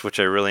Face, which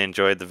I really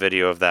enjoyed the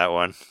video of that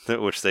one,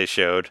 which they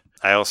showed.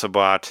 I also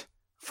bought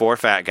Four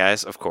Fat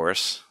Guys, of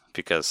course,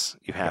 because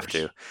you have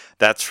to.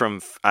 That's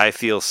from I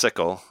Feel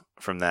Sickle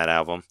from that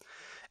album.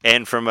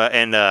 And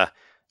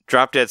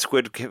Drop Dead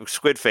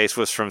Squid Face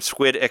was from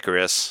Squid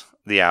Icarus,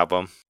 the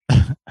album.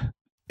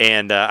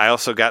 And I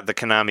also got the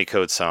Konami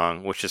Code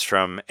song, which is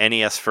from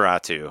NES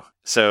Feratu.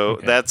 So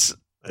that's...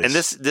 Nice. And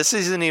this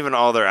isn't even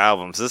all their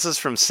albums. This is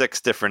from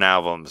 6 different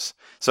albums.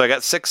 So I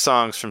got 6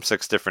 songs from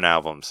 6 different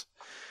albums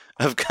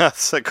of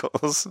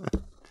Gothsicles.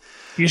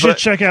 You should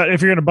check out,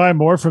 if you're going to buy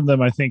more from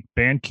them, I think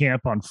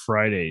Bandcamp on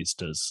Fridays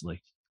does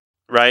like...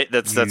 Right,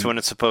 that's when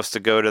it's supposed to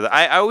go to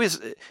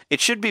the... It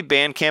should be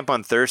Bandcamp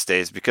on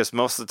Thursdays, because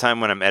most of the time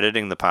when I'm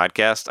editing the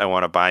podcast, I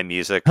want to buy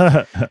music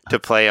to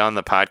play on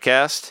the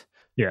podcast.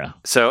 Yeah.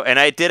 So, and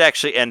I did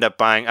actually end up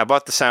I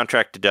bought the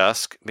soundtrack to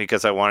Dusk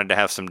because I wanted to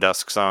have some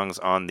Dusk songs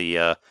on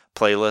the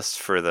playlist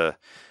for the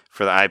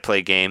I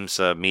Play Games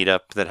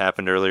meetup that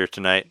happened earlier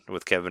tonight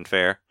with Kevin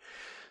Fair.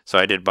 So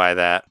I did buy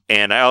that,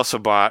 and I also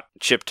bought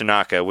Chip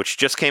Tanaka, which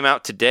just came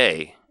out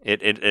today. It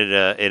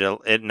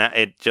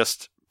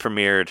just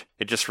premiered.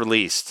 It just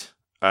released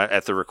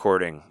at the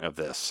recording of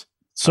this.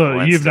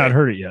 So you've not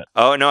heard it yet?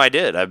 Oh, no, I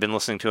did. I've been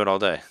listening to it all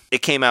day.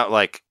 It came out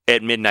like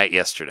at midnight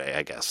yesterday,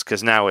 I guess,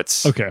 because now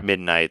it's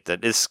midnight.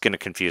 That is going to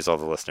confuse all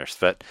the listeners.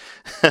 But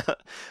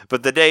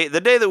but the day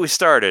that we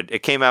started,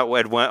 it came out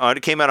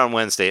on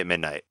Wednesday at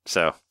midnight.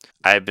 So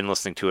I've been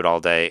listening to it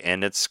all day,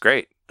 and it's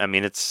great. I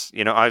mean, it's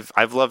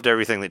I've loved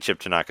everything that Chip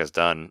Tanaka's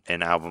done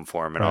in album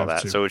form and all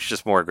that. So it's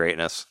just more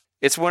greatness.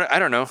 It's one, I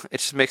don't know.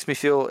 It just makes me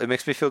feel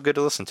good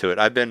to listen to it.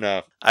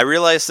 I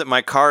realized that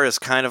my car is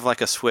kind of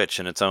like a Switch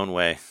in its own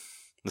way.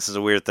 This is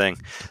a weird thing.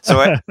 So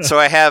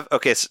I have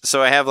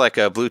like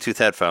a Bluetooth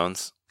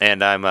headphones,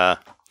 and I'm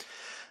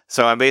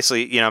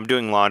basically, I'm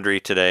doing laundry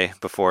today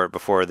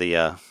before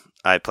the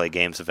I Play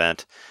Games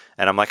event,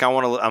 and I'm like,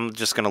 I'm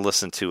just going to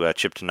listen to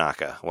Chip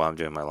Tanaka while I'm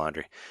doing my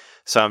laundry.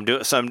 So I'm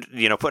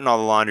putting all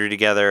the laundry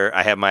together.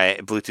 I have my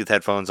Bluetooth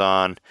headphones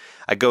on.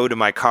 I go to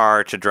my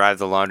car to drive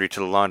the laundry to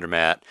the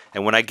laundromat,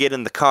 and when I get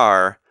in the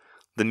car,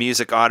 the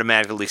music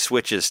automatically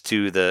switches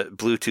to the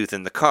Bluetooth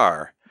in the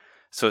car.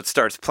 So it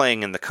starts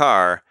playing in the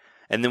car,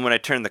 and then when I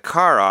turn the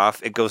car off,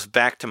 it goes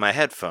back to my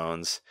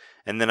headphones,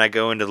 and then I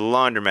go into the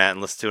laundromat and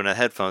listen to it on the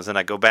headphones, and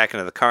I go back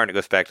into the car, and it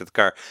goes back to the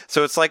car.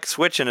 So it's like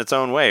Switch in its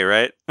own way,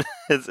 right?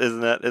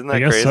 Isn't that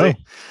crazy? So.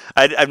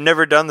 I've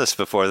never done this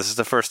before. This is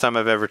the first time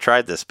I've ever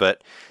tried this,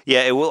 but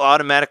yeah, it will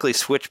automatically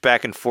switch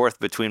back and forth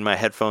between my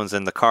headphones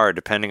and the car,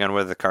 depending on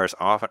whether the car's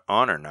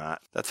on or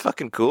not. That's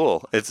fucking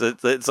cool.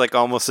 It's like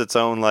almost its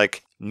own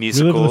like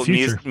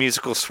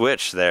musical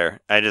switch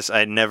there.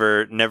 I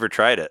never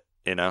tried it,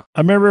 I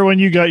remember when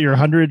you got your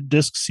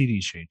 100-disc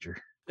CD changer.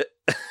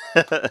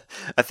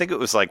 I think it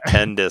was like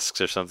 10 discs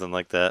or something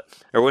like that,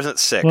 or was it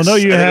 6? Well, no,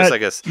 you had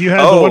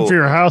the one for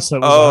your house that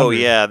was 100.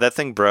 Yeah, that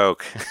thing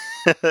broke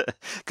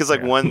because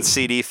one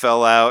CD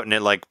fell out and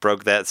it like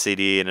broke that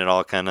CD, and it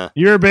all kind of.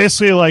 You're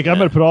basically like, I'm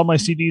going to put all my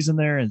CDs in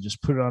there and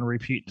just put it on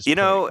repeat, just play it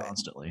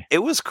constantly. It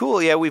was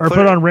cool, yeah. We put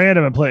it on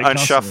random and play it on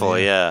constantly, shuffle,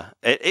 yeah.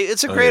 It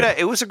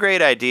was a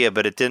great idea,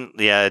 but it didn't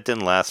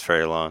last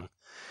very long.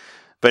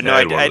 But no,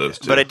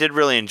 I did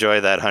really enjoy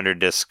that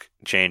 100-disc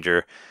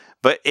changer.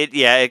 But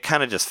it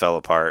kind of just fell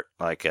apart.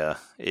 Like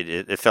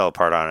it fell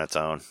apart on its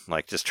own.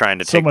 Like just trying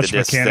to take the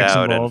discs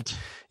out, involved.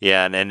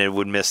 and it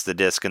would miss the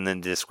disc, and then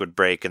the disc would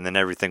break, and then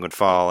everything would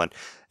fall, and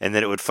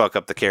then it would fuck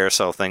up the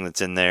carousel thing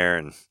that's in there,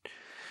 and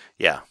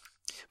yeah.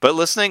 But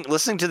listening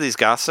to these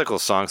Gothsicles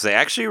songs, they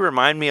actually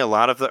remind me a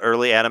lot of the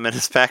early Adam and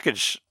His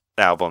Package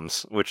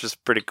albums, which is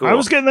pretty cool. I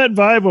was getting that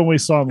vibe when we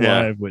saw him Yeah.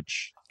 live,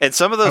 which and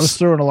some of I was those,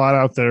 throwing a lot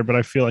out there, but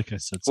I feel like I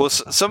said well,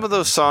 something. some of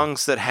those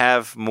songs that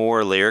have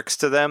more lyrics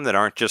to them that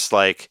aren't just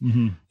like,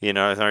 Mhm.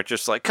 aren't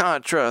just like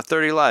Contra,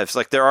 30 Lives.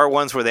 Like there are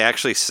ones where they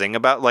actually sing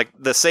about, like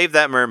the Save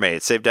That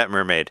Mermaid,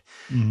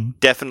 Mhm.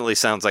 definitely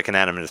sounds like an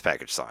Adam in His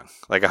Package song,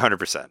 like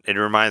 100%. It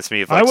reminds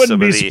me of I like wouldn't some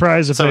be of the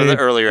surprised if some of they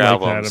the earlier liked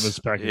albums. Adam as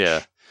Package.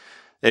 Yeah.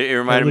 It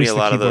reminded me least a the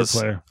lot of keyboard those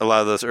player. a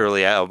lot of those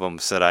early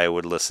albums that I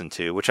would listen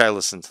to, which I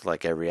listened to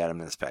like every Adam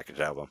in His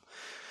Package album.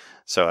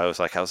 So I was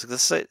like,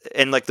 this is,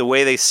 and like the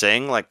way they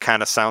sing, like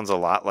kind of sounds a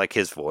lot like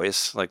his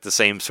voice, like the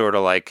same sort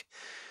of like,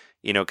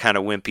 kind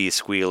of wimpy,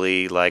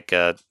 squealy, like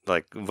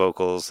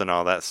vocals and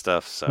all that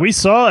stuff. So We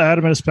saw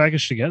Adam and his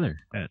package together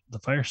at the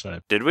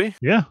Fireside. did we?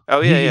 Yeah. Oh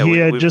yeah, He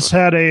yeah. had just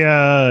had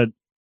a,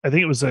 I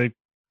think it was a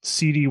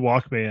CD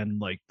Walkman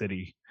like that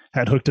he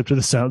had hooked up to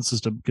the sound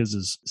system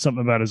because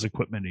something about his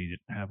equipment he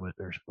didn't have it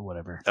or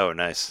whatever. Oh,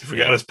 nice. You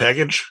forgot his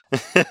package?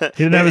 He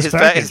didn't have his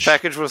package. His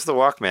package was the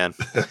Walkman.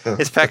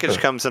 His package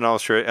comes in all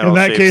shapes. In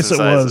that case, it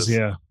sizes. was,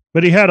 yeah.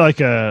 But he had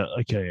like a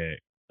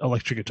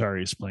electric guitar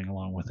he's playing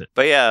along with it.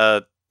 But yeah,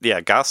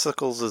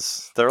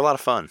 Gossicles they're a lot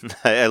of fun.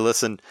 I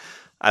listened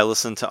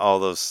to all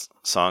those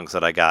songs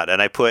that I got,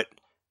 and I put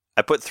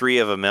 3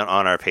 of them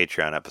on our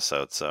Patreon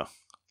episode. So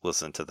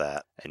listen to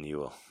that, and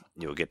you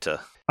will get to.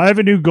 I have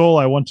a new goal.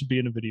 I want to be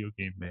in a video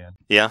game band.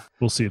 Yeah,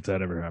 We'll see if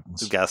that ever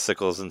happens.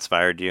 Gossicles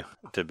inspired you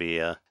to be.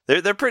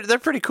 They're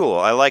pretty cool.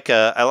 I like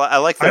their.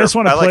 I just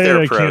want to like play their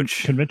at a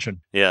approach.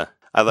 convention. Yeah,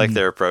 I like Mhm.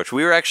 their approach.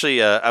 We were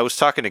actually, I was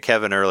talking to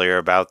Kevin earlier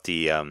about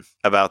the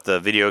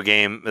video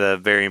game, the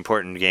Very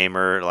Important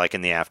Gamer, like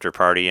in the after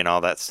party and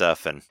all that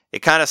stuff, and it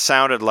kind of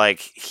sounded like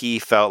he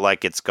felt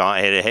like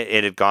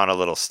it had gone a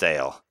little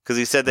stale because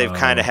he said they've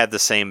kind of had the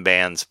same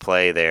bands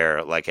play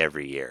there like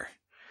every year,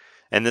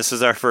 and this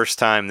is our first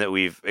time that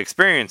we've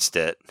experienced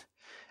it.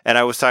 And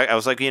I was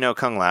like,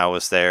 Kung Lao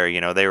was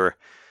there. They were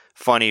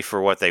funny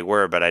for what they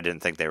were, but I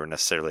didn't think they were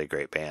necessarily a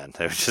great band.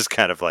 They were just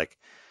kind of like.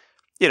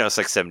 It's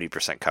like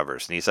 70%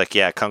 covers. And he's like,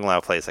 yeah, Kung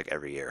Lao plays like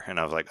every year. And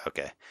I was like,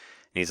 okay. And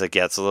he's like,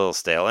 yeah, it's a little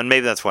stale. And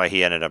maybe that's why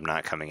he ended up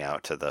not coming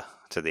out to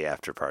the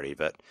after party.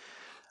 But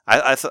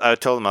I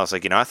told him, I was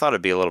like, I thought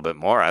it'd be a little bit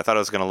more. I thought it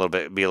was going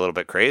to be a little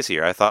bit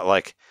crazier. I thought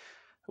like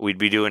we'd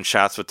be doing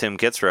shots with Tim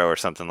Kitzrow or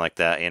something like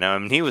that. I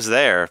mean, he was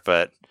there,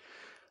 but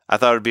I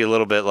thought it'd be a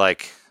little bit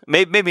like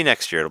maybe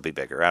next year it'll be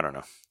bigger. I don't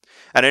know.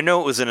 And I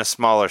know it was in a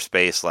smaller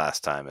space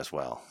last time as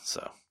well.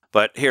 So,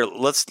 but here,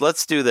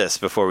 let's do this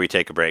before we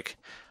take a break.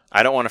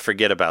 I don't want to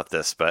forget about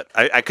this, but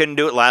I couldn't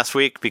do it last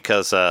week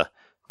because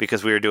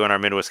we were doing our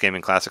Midwest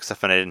Gaming Classic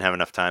stuff and I didn't have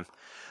enough time.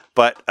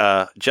 But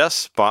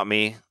Jess bought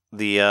me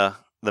the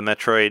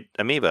Metroid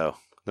amiibo,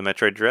 the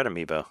Metroid Dread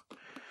amiibo,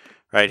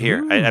 right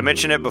here. I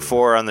mentioned it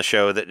before on the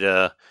show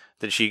that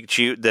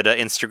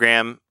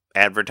Instagram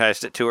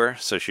advertised it to her,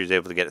 so she was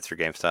able to get it through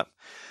GameStop.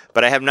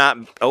 But I have not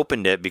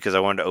opened it because I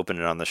wanted to open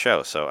it on the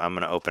show, so I'm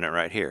going to open it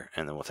right here,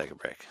 and then we'll take a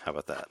break. How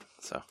about that?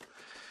 So.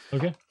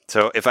 Okay.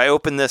 So if I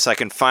open this, I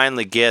can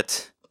finally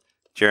get.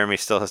 Jeremy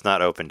still has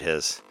not opened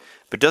his.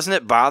 But doesn't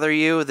it bother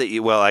you that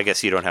you. Well, I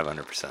guess you don't have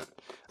 100%. I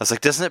was like,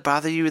 doesn't it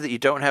bother you that you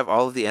don't have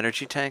all of the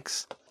energy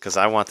tanks? Because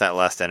I want that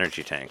last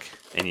energy tank.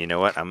 And you know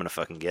what? I'm going to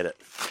fucking get it.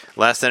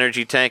 Last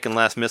energy tank and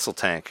last missile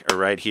tank are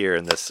right here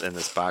in this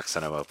box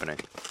that I'm opening.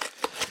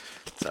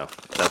 So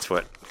that's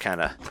what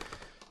kind of.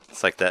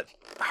 It's like that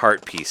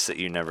heart piece that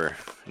you never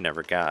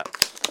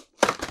got.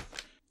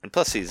 And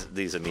plus these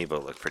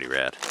amiibo look pretty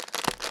rad.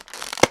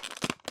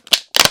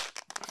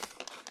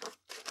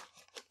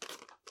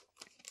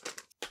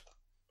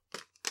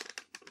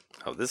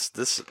 Oh,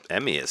 this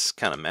Emmy is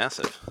kind of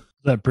massive. Is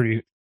that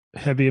pretty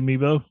heavy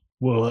amiibo?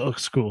 Whoa, that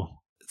looks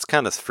cool. It's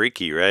kind of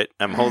freaky, right?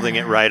 I'm holding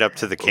it right up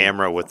to the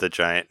camera with the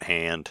giant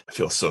hand. I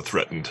feel so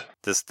threatened.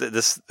 This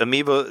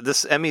amiibo,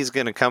 this Emmy's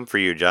going to come for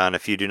you, John,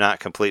 if you do not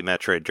complete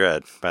Metroid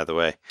Dread, by the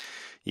way.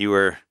 You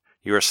were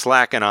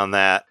slacking on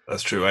that.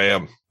 That's true, I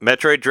am.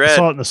 Metroid I Dread.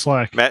 saw it in the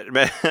Slack.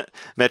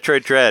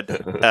 Metroid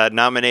Dread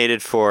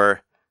nominated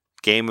for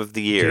Game of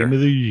the Year,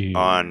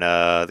 on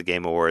the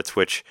Game Awards,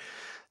 which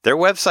their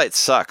website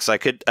sucks. I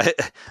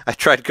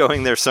tried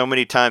going there so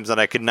many times that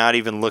I could not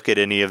even look at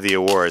any of the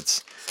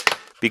awards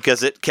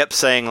because it kept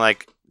saying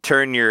like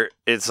turn your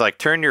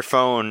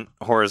phone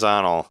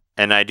horizontal,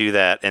 and I do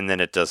that, and then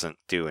it doesn't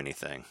do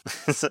anything.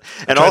 And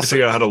I tried to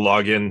figure out how to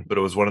log in, but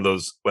it was one of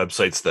those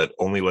websites that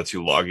only lets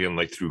you log in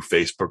like through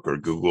Facebook or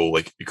Google.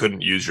 Like you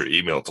couldn't use your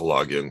email to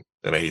log in,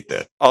 and I hate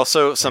that.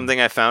 Also,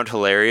 something I found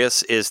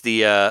hilarious is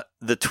the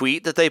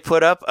tweet that they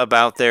put up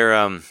about their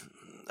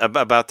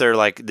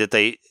like that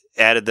they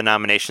added the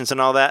nominations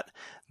and all that.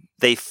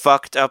 They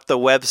fucked up the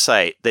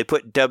website. They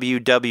put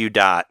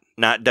www.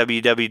 Not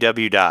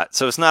www.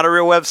 So it's not a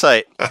real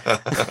website.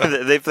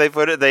 they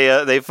put it.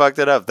 They fucked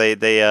it up.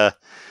 Yeah,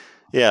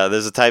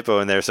 there's a typo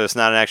in there, so it's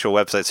not an actual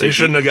website. So they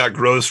shouldn't have got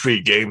Grove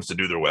Street Games to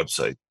do their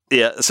website.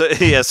 Yeah, so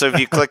if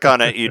you click on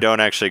it, you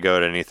don't actually go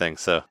to anything.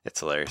 So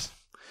it's hilarious.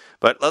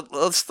 But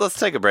let's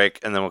take a break,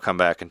 and then we'll come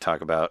back and talk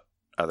about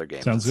other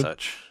games. Sounds and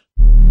good. Such.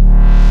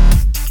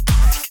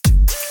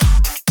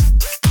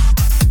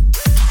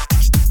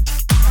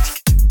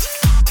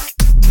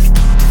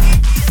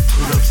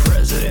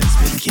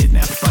 been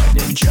kidnapped by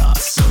ninja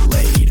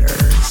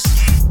oscillators.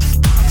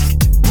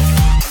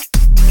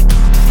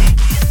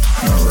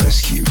 A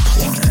rescue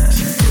plan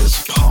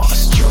is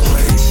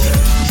postulated.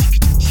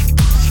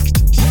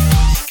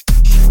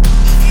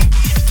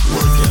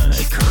 We're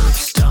gonna curb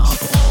stomp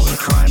all the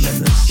crime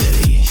in the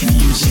city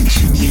using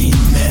two mean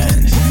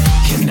men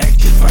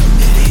connected by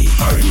MIDI.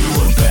 Are you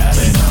a bad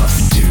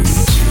enough dude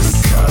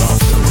to cut off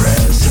the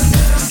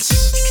resonance?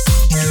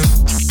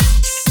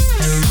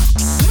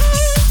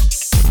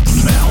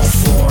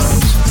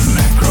 Malformed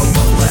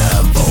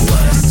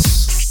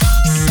macromalevolence.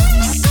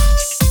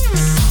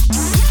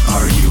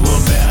 Are you a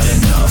bad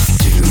enough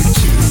dude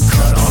to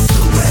cut off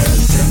the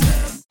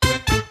resonance?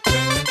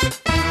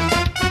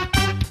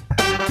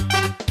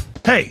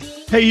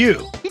 Hey,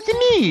 you. It's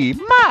me,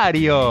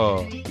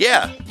 Mario.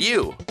 Yeah,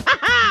 you.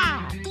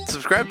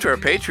 Subscribe to our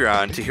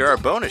Patreon to hear our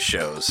bonus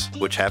shows,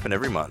 which happen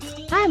every month.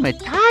 I'm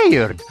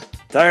tired.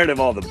 Tired of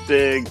all the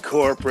big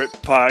corporate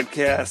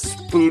podcasts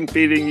spoon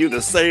feeding you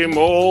the same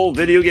old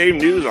video game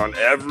news on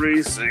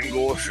every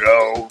single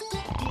show?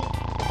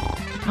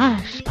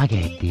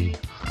 Spaghetti.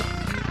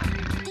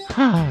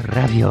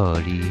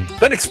 Ravioli.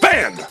 Then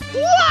expand!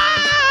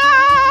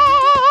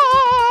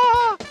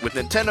 With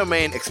Nintendo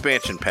Main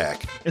Expansion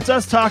Pack. It's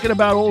us talking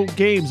about old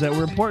games that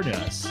were important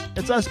to us.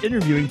 It's us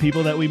interviewing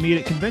people that we meet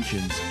at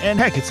conventions. And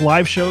heck, it's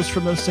live shows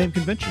from those same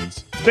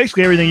conventions. It's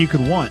basically everything you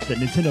could want that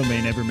Nintendo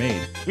Main ever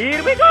made.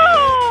 Here we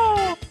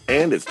go!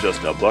 And it's just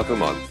 $1 a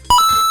month.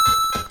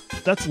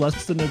 That's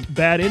less than a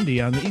bad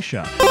indie on the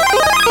eShop.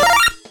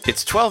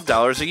 It's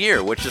 $12 a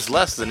year, which is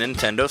less than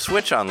Nintendo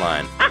Switch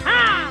Online.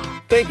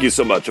 Thank you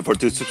so much for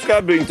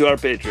subscribing to our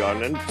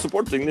Patreon and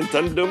supporting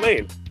Nintendo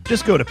Main.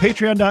 Just go to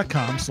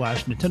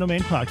patreon.com/Nintendo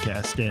Main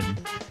Podcast and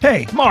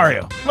hey,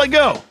 Mario, let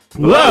go.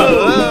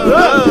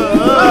 Whoa!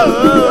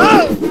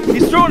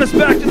 He's throwing us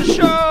back to the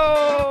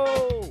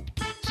show.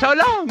 So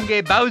long,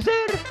 Bowser.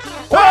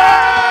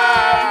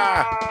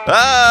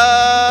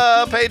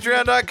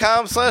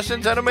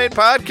 Patreon.com/Nintendo Main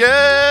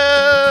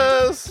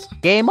Podcast.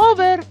 Game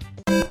over.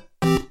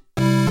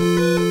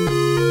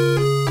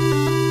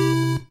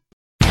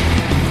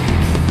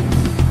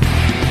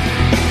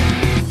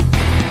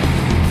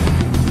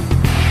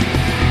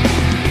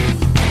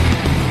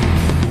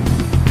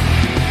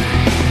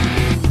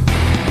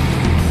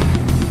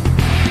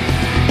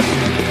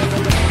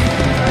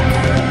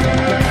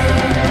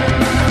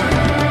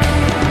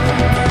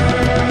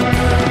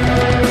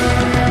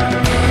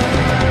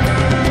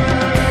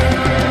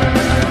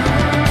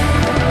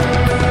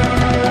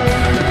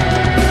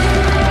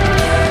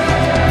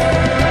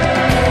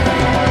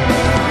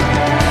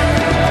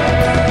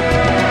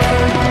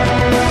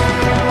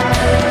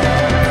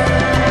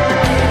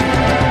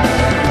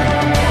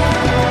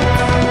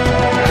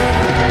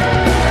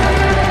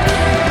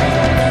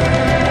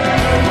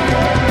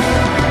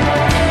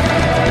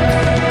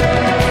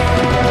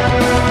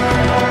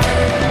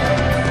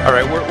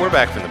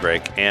 Back from the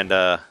break, and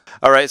all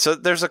right, so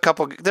there's a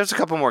couple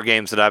more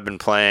games that I've been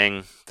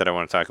playing that I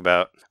want to talk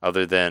about,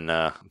 other than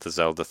the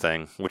Zelda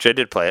thing, which I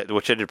did play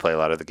a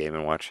lot of the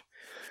Game & Watch,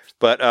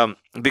 but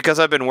because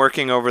I've been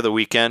working over the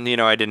weekend,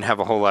 I didn't have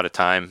a whole lot of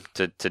time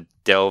to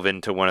delve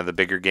into one of the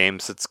bigger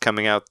games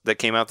that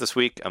came out this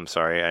week. I'm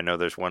sorry, I know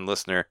there's one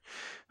listener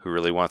who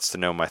really wants to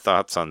know my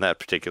thoughts on that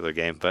particular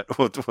game, but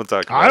we'll talk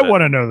about it. I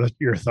want to know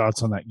your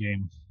thoughts on that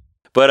game.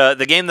 But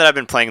the game that I've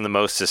been playing the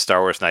most is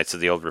Star Wars Knights of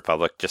the Old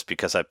Republic, just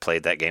because I've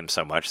played that game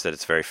so much that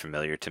it's very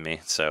familiar to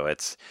me. So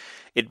it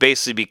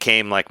basically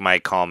became like my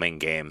calming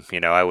game.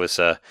 I always,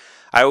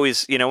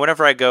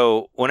 whenever I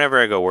go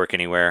work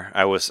anywhere,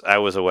 I was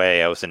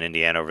away. I was in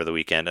Indiana over the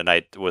weekend, and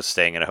I was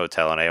staying in a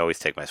hotel, and I always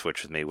take my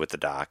Switch with me with the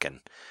dock and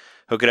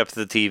hook it up to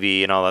the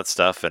TV and all that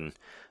stuff. And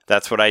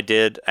that's what I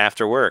did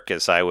after work.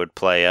 Is I'd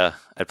play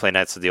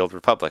Knights of the Old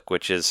Republic,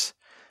 which is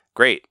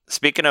great.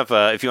 Speaking of,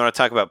 if you want to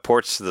talk about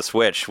ports to the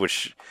Switch,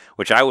 which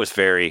I was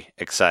very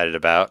excited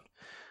about,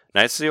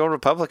 Knights of the Old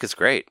Republic is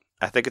great.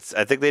 I think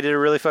they did a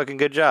really fucking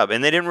good job,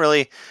 and they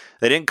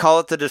didn't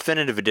call it the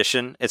definitive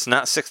edition. It's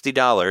not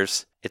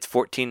 $60. It's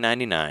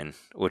 $14.99,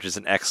 which is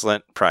an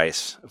excellent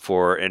price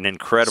for an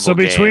incredible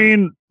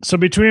game. So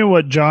between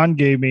what John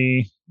gave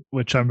me,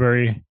 which I'm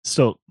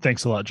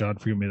thanks a lot, John,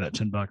 for giving me that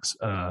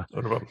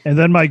 $10. And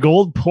then my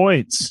gold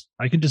points,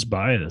 I can just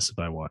buy this if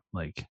I want.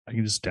 Like, I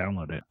can just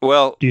download it.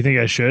 Well, do you think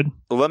I should?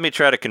 Let me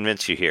try to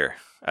convince you here.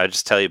 I'll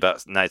just tell you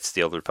about Knights of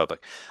the Old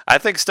Republic. I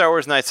think Star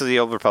Wars Knights of the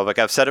Old Republic,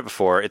 I've said it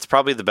before, it's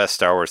probably the best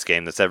Star Wars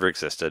game that's ever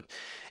existed.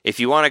 If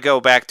you want to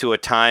go back to a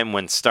time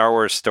when Star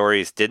Wars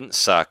stories didn't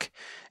suck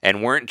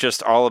and weren't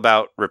just all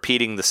about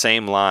repeating the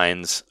same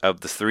lines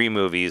of the three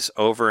movies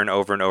over and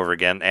over and over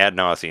again ad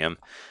nauseum,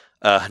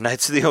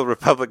 Knights of the Old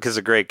Republic is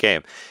a great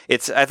game.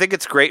 I think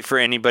it's great for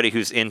anybody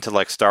who's into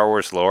like Star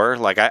Wars lore.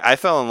 Like I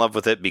fell in love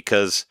with it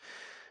because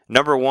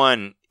number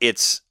one,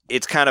 it's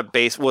kind of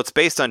it's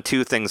based on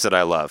two things that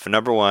I love.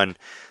 Number one,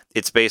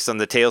 it's based on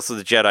the Tales of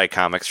the Jedi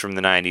comics from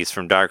the 90s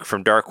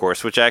from Dark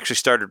Horse, which I actually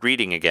started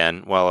reading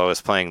again while I was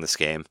playing this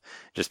game,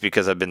 just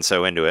because I've been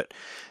so into it.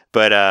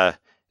 But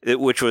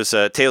which was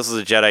Tales of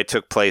the Jedi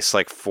took place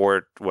like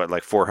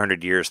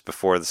 400 years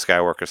before the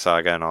Skywalker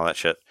saga and all that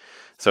shit.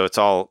 So it's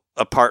all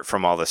apart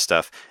from all this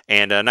stuff.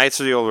 And Knights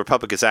of the Old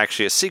Republic is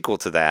actually a sequel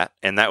to that,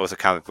 and that was a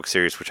comic book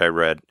series which I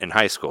read in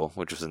high school,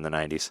 which was in the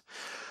 90s.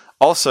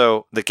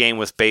 Also, the game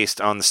was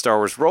based on the Star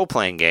Wars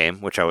role-playing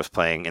game, which I was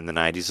playing in the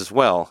 90s as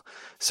well.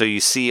 So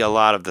you see a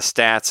lot of the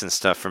stats and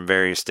stuff from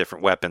various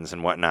different weapons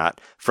and whatnot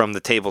from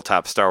the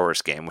tabletop Star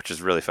Wars game, which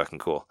is really fucking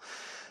cool.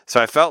 So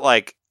I felt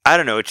like, I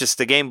don't know,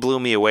 the game blew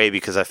me away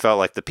because I felt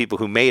like the people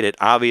who made it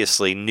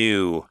obviously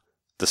knew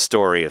the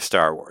story of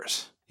Star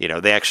Wars. You know,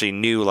 they actually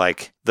knew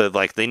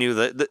they knew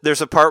that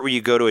there's a part where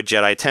you go to a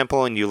Jedi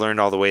temple and you learn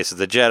all the ways of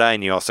the Jedi,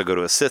 and you also go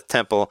to a Sith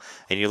temple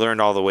and you learn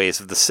all the ways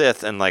of the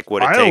Sith and like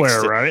what it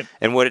takes right?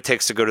 And what it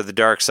takes to go to the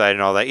dark side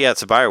and all that. Yeah,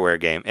 it's a BioWare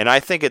game, and I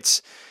think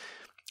it's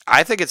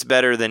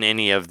better than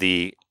any of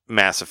the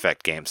Mass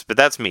Effect games. But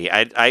that's me.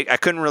 I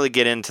couldn't really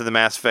get into the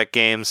Mass Effect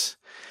games.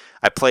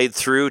 I played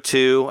through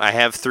 2. I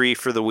have 3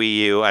 for the Wii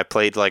U. I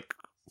played like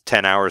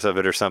 10 hours of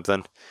it or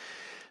something.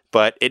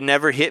 But it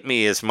never hit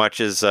me as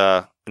much as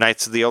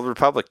Knights of the Old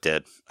Republic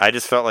did. I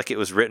just felt like it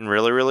was written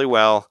really, really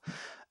well.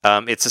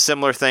 It's a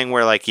similar thing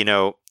where, like, you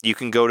know, you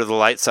can go to the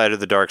light side or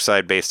the dark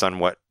side based on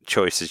what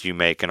choices you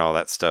make and all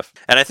that stuff.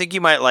 And I think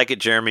you might like it,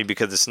 Jeremy,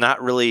 because it's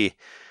not really...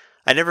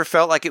 I never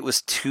felt like it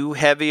was too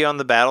heavy on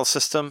the battle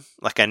system.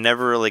 Like, I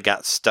never really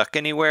got stuck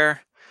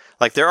anywhere.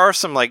 Like, there are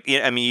some, like...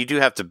 I mean, you do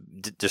have to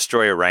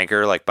destroy a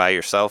ranker, like, by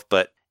yourself,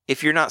 but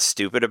if you're not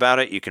stupid about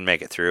it, you can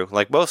make it through.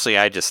 Like, mostly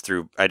I just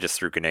threw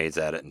grenades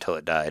at it until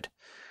it died.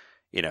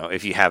 You know,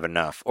 if you have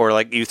enough. Or,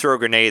 like, you throw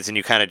grenades and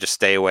you kind of just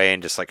stay away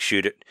and just, like,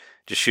 shoot it.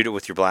 Just shoot it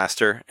with your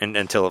blaster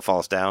until it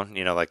falls down.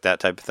 You know, like that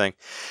type of thing.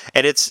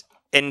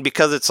 And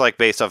because it's, like,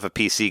 based off a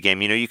PC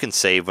game, you know, you can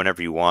save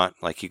whenever you want.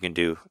 Like, you can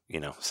do, you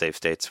know, save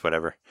states,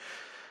 whatever.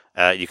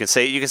 You can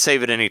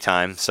save at any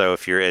time. So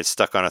if you're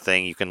stuck on a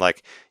thing, you can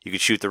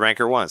shoot the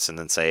ranker once and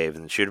then save,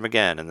 and then shoot him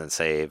again and then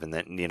save, and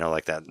then, you know,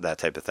 like that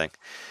type of thing.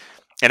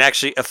 And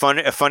actually, a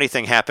funny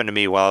thing happened to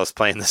me while I was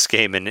playing this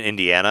game in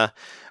Indiana.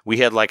 We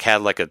had a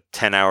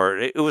 10-hour.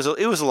 It was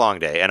a long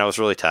day, and I was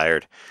really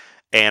tired.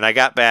 And I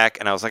got back,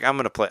 and I was like, I'm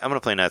gonna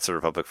play Knights of the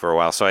Republic for a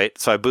while. So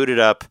I booted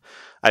up.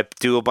 I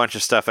do a bunch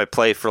of stuff. I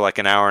play for like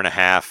an hour and a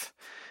half,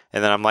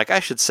 and then I'm like, I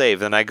should save.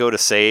 Then I go to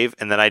save,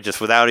 and then I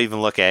just, without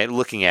even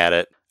looking at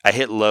it, I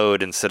hit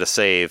load instead of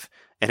save,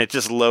 and it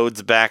just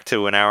loads back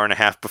to an hour and a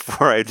half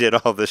before I did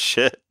all this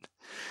shit.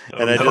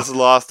 I just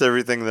lost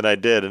everything that I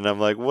did, and I'm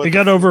like, what? It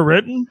got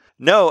overwritten?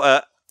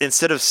 No,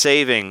 instead of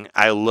saving,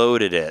 I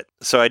loaded it.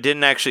 So I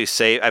didn't actually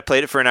save. I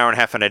played it for an hour and a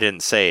half, and I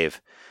didn't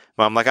save.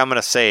 But I'm like, I'm going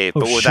to save.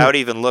 But without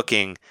even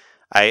looking,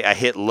 I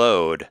hit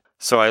load.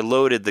 So I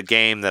loaded the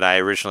game that I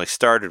originally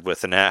started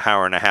with an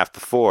hour and a half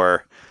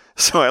before.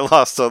 So I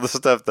lost all the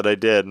stuff that I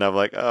did, and I'm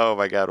like, oh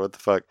my god, what the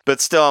fuck?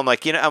 But still, I'm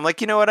like, you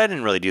know what? I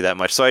didn't really do that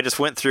much. So I just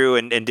went through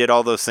and did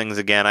all those things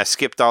again. I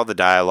skipped all the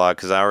dialogue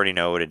because I already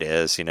know what it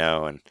is, you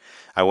know, and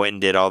I went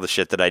and did all the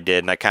shit that I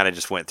did, and I kind of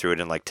just went through it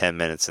in like 10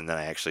 minutes, and then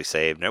I actually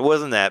saved. And it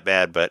wasn't that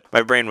bad, but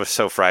my brain was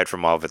so fried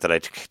from all of it that I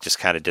just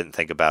kind of didn't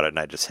think about it, and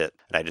I just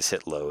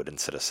hit load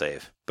instead of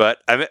save. But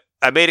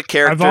I made a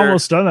character. I've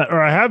almost done that,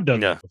 or I have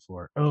done that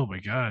before. Oh my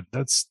god,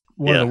 that's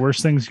one of the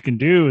worst things you can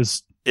do.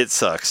 Is it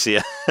sucks?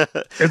 Yeah,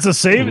 it's a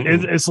save.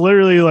 It's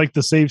literally like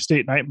the save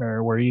state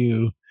nightmare where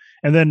you,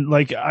 and then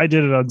like I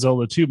did it on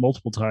Zelda 2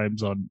 multiple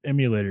times on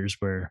emulators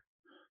where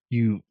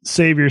you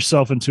save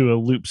yourself into a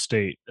loop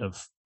state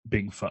of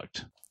being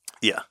fucked.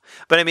 Yeah,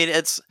 but I mean,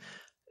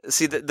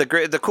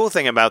 the cool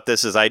thing about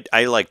this is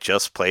I like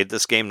just played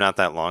this game not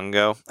that long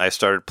ago. I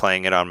started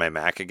playing it on my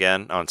Mac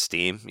again on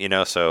Steam, you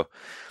know, so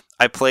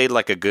I played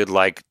like a good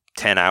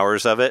 10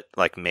 hours of it,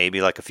 like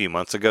maybe like a few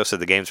months ago, so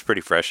the game's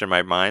pretty fresh in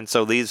my mind.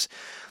 So this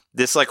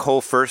like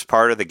whole first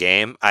part of the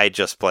game, I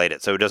just played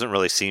it, so it doesn't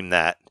really seem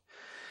that,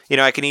 you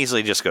know, I can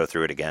easily just go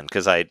through it again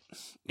because I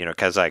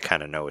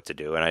kind of know what to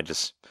do, and I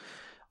just,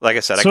 like I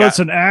said, it's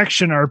an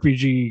action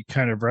RPG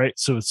kind of, right?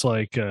 So it's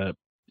like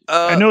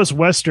I know it's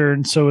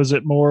Western, so is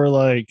it more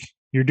like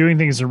you're doing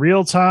things in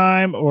real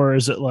time, or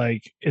is it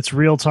like it's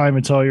real time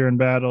until you're in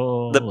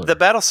battle? The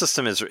battle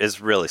system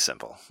is really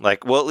simple.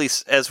 Like, well, at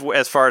least as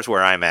far as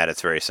where I'm at,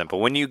 it's very simple.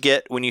 When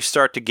you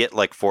start to get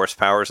like force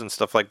powers and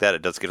stuff like that,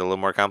 it does get a little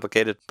more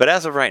complicated. But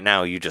as of right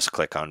now, you just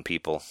click on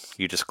people.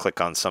 You just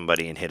click on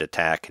somebody and hit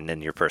attack, and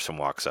then your person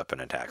walks up and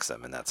attacks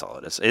them, and that's all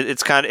it is.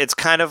 It's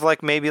kind of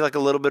like maybe like a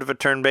little bit of a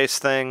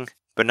turn-based thing,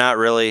 but not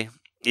really.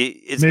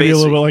 It's maybe a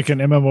little bit like an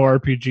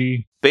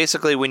MMORPG.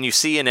 Basically, when you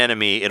see an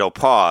enemy, it'll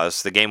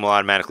pause. The game will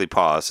automatically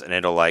pause, and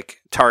it'll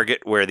like target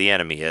where the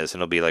enemy is, and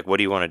it'll be like, "What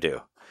do you want to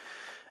do?"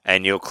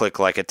 And you'll click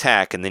like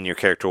attack, and then your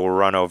character will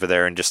run over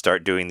there and just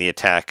start doing the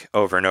attack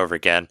over and over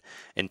again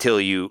until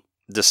you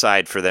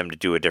decide for them to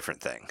do a different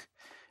thing.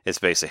 It's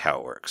basically how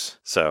it works.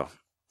 So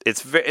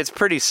it's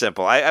pretty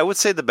simple. I would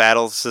say the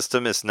battle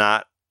system is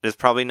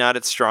probably not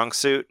its strong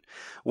suit.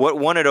 What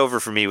won it over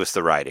for me was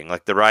the writing,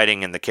 like the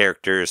writing and the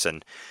characters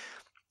and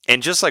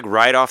just like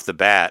right off the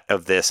bat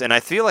of this, and I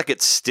feel like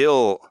it's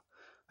still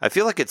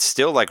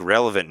like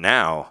relevant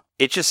now.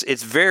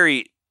 It's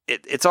very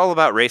it's all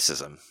about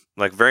racism,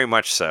 like very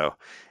much so.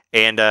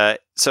 And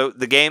so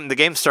the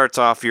game starts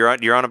off. You're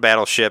on a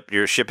battleship.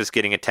 Your ship is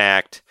getting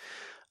attacked.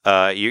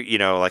 You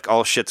know, like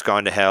all shit's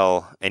gone to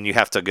hell, and you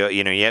have to go.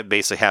 You know, you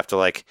basically have to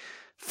like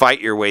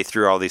fight your way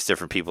through all these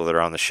different people that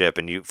are on the ship,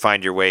 and you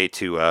find your way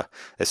to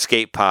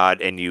escape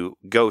pod, and you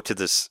go to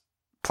this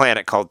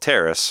planet called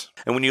Terrace.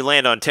 And when you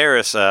land on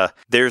Terrace,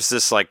 there's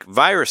this like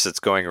virus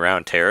that's going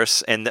around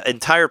Terrace, and the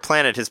entire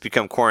planet has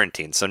become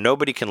quarantined, so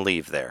nobody can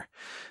leave there.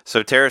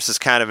 So Terrace is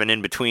kind of an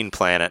in-between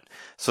planet.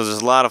 So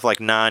there's a lot of like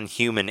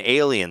non-human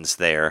aliens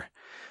there.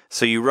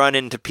 So you run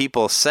into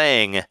people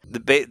saying,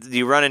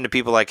 you run into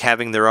people like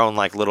having their own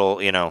like little,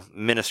 you know,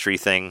 ministry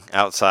thing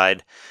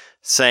outside,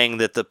 saying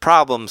that the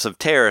problems of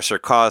Terrace are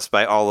caused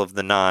by all of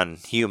the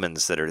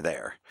non-humans that are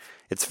there.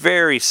 It's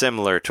very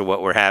similar to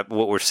what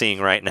we're seeing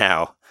right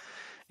now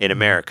in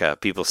America.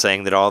 People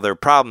saying that all their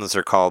problems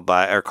are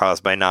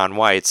caused by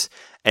non-whites,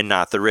 and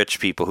not the rich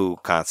people who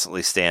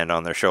constantly stand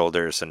on their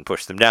shoulders and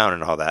push them down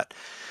and all that.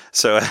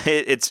 So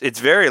it's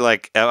very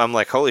like, I'm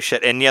like, holy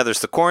shit. And yeah,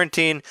 there's the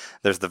quarantine,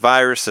 there's the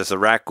virus, there's the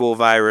rat ghoul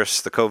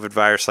virus, the COVID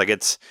virus. Like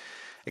it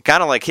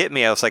kind of like hit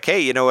me. I was like, hey,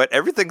 you know what?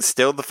 Everything's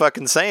still the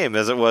fucking same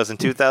as it was in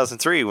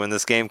 2003 when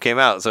this game came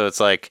out. So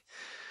it's like,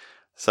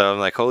 so I'm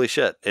like, holy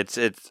shit. It's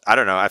I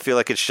don't know. I feel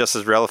like it's just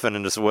as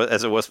relevant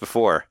as it was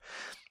before.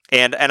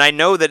 And I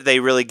know that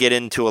they really get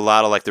into a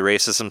lot of like the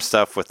racism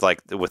stuff with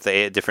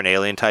the different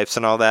alien types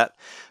and all that,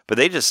 but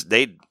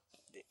they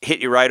hit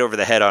you right over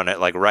the head on it,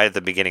 like right at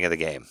the beginning of the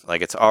game.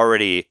 Like it's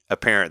already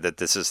apparent that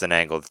this is an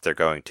angle that they're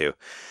going to.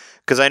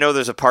 Because I know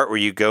there's a part where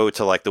you go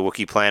to like the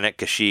Wookiee planet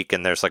Kashyyyk,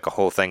 and there's like a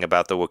whole thing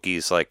about the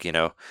Wookiees, like, you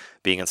know,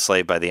 being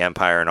enslaved by the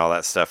Empire and all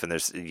that stuff. And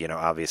there's, you know,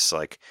 obvious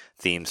like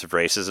themes of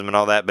racism and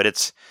all that, but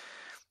it's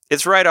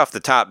right off the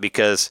top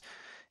because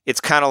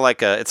it's kind of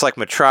like it's like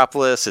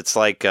Metropolis. It's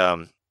like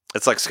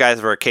Skies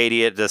of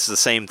Arcadia. This is the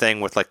same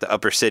thing with like the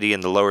upper city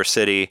and the lower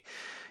city,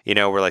 you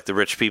know, where like the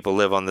rich people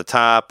live on the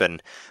top,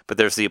 but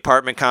there's the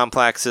apartment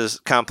complexes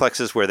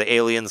where the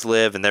aliens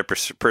live, and they're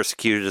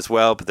persecuted as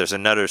well. But there's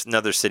another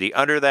city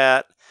under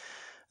that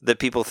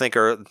people think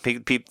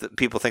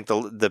people think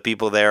the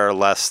people there are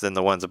less than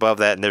the ones above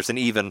that, and there's an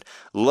even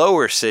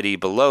lower city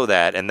below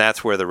that, and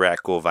that's where the rat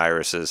ghoul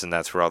virus is, and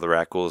that's where all the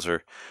rat ghouls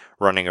are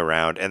running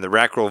around, and the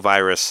rat ghoul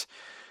virus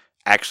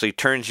actually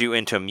turns you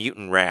into a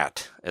mutant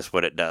rat is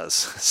what it does.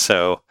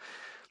 So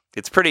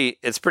it's pretty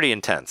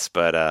intense,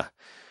 but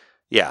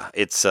yeah,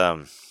 it's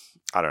I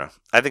don't know.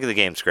 I think the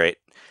game's great.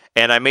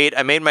 And I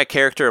made my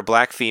character a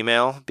black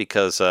female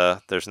because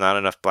there's not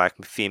enough black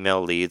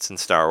female leads in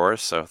Star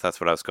Wars, so that's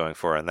what I was going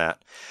for on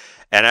that.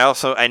 And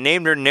I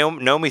named her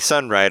Nomi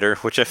Sunrider,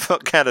 which I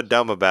felt kind of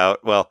dumb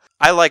about. Well,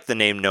 I like the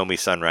name Nomi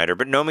Sunrider,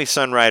 but Nomi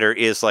Sunrider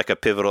is like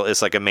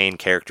a main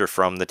character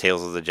from the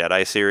Tales of the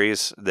Jedi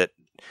series that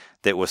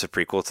was a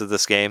prequel to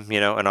this game, you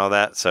know, and all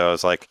that. So I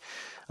was like,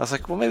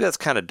 well, maybe that's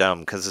kind of dumb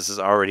because this is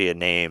already a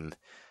name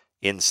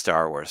in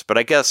Star Wars. But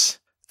I guess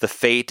the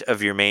fate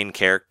of your main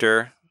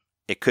character,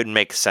 it could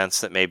make sense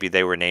that maybe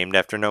they were named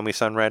after Nomi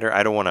Sunrider.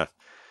 I don't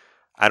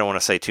want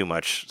to say too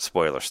much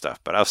spoiler stuff,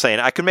 but I was saying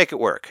I could make it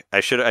work.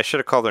 I should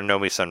have called her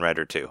Nomi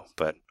Sunrider too,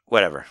 but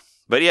whatever.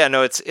 But yeah,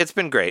 no, it's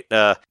been great.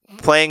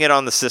 Playing it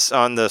on the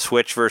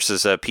Switch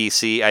versus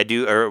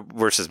PC,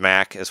 versus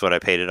Mac is what I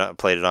played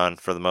it on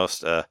for the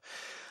most.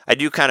 I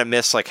do kind of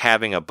miss like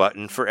having a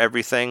button for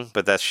everything,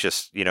 but that's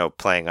just, you know,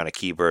 playing on a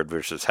keyboard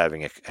versus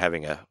having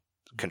a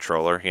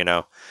controller, you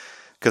know,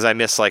 because I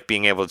miss like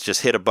being able to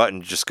just hit a button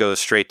to just go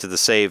straight to the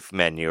save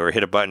menu, or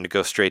hit a button to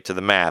go straight to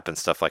the map and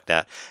stuff like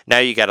that. Now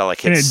you got to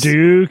like hit. Can it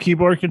do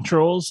keyboard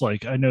controls?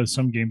 Like I know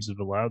some games have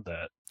allowed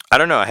that. I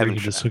don't know. I haven't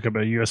just hook up a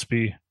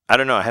USB. I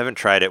don't know. I haven't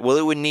tried it. Well,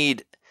 it would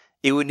need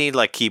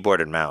like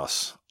keyboard and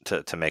mouse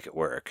to make it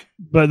work.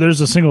 But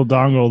there's a single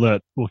dongle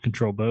that will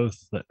control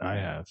both that I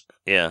have.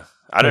 Yeah.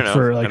 I don't know.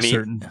 For like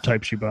certain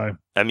types you buy.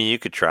 I mean, you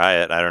could try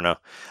it. I don't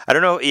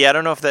know. Yeah, I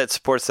don't know if that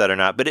supports that or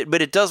not. But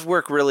it does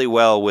work really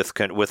well with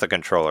a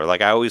controller.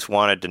 Like I always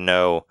wanted to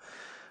know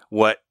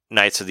what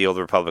Knights of the Old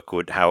Republic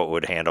how it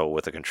would handle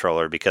with a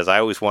controller, because I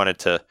always wanted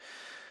to.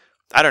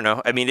 I don't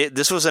know. I mean,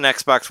 this was an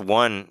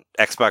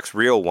Xbox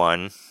Real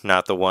one,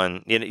 not the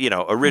one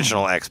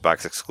original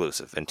Xbox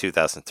exclusive in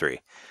 2003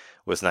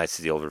 was Knights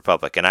of the Old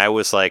Republic, and I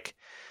was like.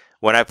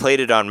 When I played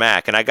it on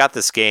Mac, and I got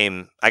this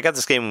game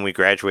when we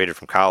graduated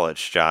from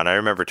college, John. I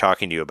remember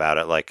talking to you about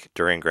it like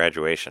during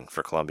graduation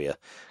for Columbia,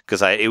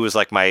 because it was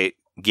like my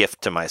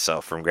gift to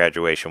myself from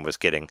graduation was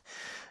getting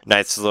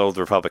Knights of the Old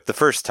Republic the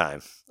first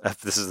time.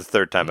 This is the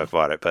third time I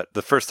bought it, but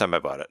the first time I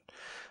bought it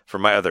for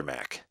my other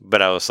Mac.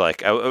 But I was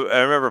like, I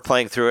remember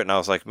playing through it, and I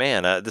was like,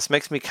 man, this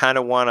makes me kind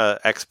of want a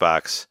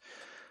Xbox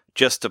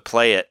just to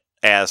play it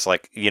as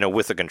like, you know,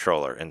 with a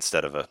controller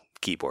instead of a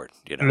keyboard.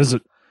 You know,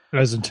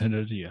 as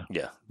intended, yeah.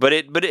 Yeah, but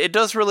it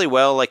does really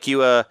well. Like you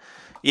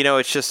know,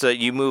 it's just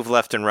you move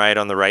left and right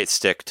on the right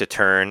stick to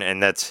turn,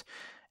 and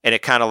and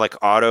it kind of like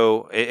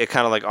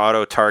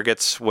auto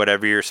targets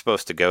whatever you're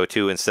supposed to go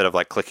to instead of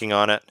like clicking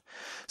on it.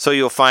 So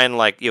you'll find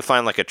like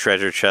a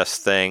treasure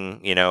chest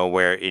thing, you know,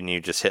 and you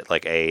just hit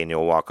like A and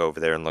you'll walk over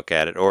there and look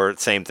at it. Or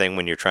same thing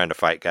when you're trying to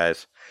fight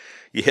guys.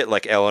 You hit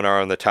like L and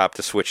R on the top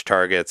to switch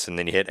targets, and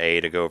then you hit A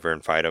to go over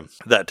and fight them.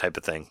 That type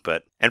of thing.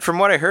 And from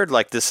what I heard,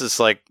 like this is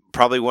like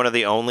probably one of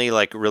the only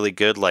like really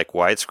good like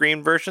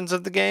widescreen versions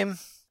of the game.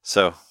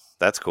 So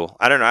that's cool.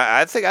 I don't know.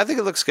 I think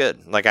it looks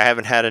good. Like I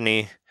haven't had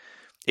any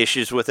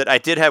issues with it. I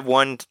did have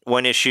one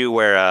issue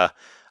where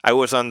I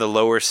was on the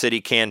lower city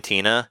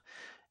cantina,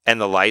 and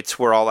the lights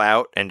were all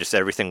out, and just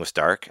everything was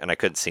dark, and I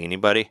couldn't see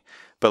anybody.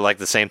 But like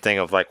the same thing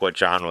of like what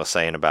John was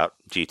saying about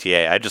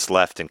GTA, I just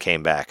left and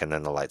came back, and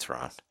then the lights were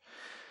on.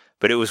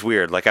 But it was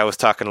weird. Like I was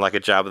talking to like a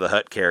Jabba the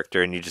Hutt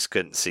character, and you just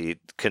couldn't see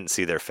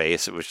their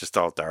face. It was just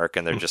all dark,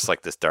 and they're just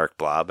like this dark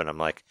blob. And I'm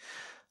like,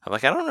 I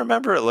don't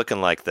remember it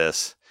looking like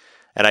this.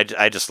 And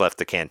I just left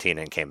the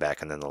cantina and came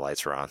back, and then the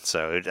lights were on.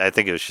 So I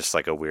think it was just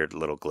like a weird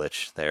little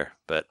glitch there.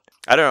 But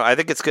I don't know. I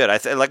think it's good.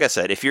 Like I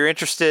said, if you're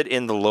interested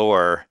in the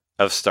lore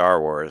of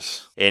Star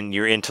Wars and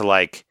you're into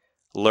like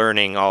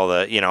learning all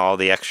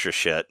the extra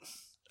shit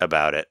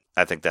about it,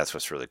 I think that's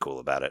what's really cool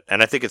about it.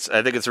 And I think it's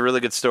a really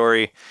good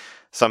story.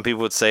 Some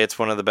people would say it's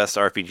one of the best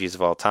RPGs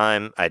of all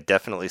time. I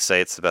definitely say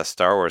it's the best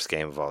Star Wars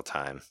game of all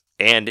time.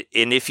 And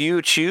if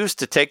you choose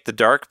to take the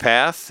dark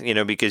path, you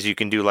know, because you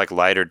can do like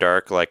light or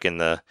dark, like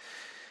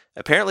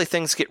apparently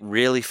things get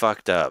really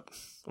fucked up.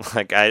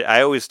 Like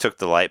I always took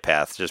the light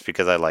path just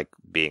because I like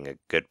being a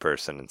good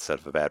person instead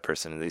of a bad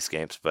person in these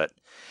games. But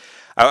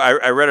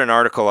I read an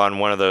article on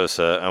one of those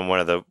on one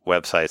of the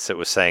websites that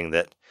was saying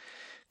that,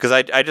 because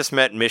I just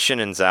met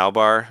Mission and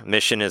Zalbar.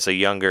 Mission is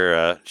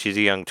she's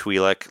a young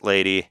Twi'lek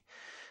lady,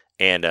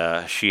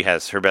 and she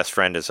has her best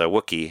friend is a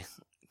Wookiee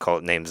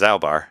named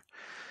Zalbar.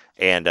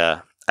 And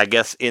I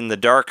guess in the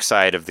dark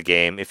side of the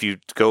game, if you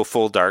go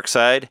full dark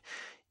side,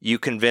 you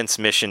convince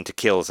Mission to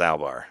kill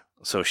Zalbar.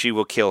 So she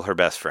will kill her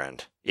best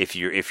friend if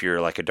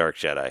you're like a dark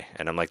Jedi.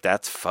 And I'm like,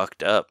 that's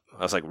fucked up.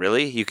 I was like,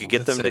 really? You could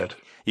get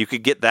you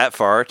could get that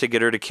far to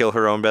get her to kill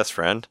her own best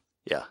friend?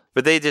 Yeah.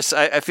 But they just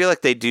I feel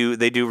like they do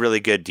really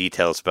good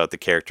details about the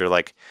character.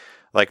 Like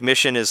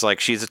Mission is like,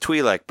 she's a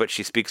Twi'lek, but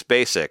she speaks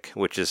Basic,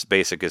 which is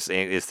Basic is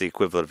the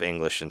equivalent of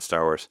English in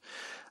Star Wars.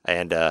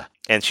 And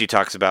she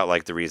talks about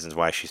like the reasons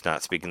why she's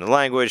not speaking the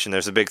language, and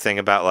there's a big thing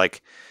about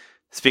like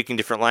speaking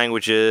different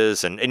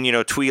languages, and you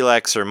know,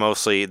 Twi'leks are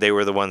mostly, they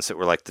were the ones that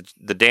were like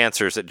the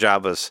dancers at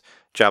Jabba's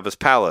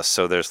palace.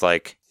 So there's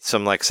like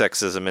some like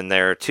sexism in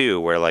there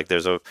too, where like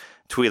there's a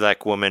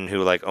Twi'lek woman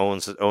who like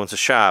owns a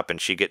shop, and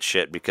she gets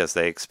shit because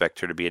they expect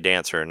her to be a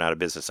dancer and not a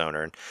business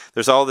owner. And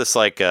there's all this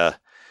like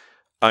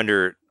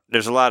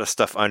there's a lot of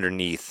stuff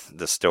underneath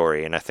the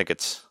story, and I think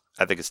it's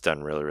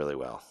done really, really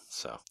well.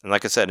 So, and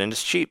like I said, and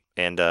it's cheap,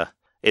 and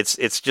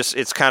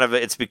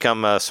it's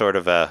become a sort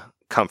of a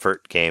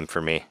comfort game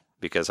for me,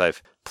 because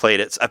I've played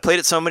it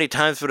so many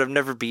times, but I've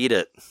never beat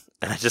it,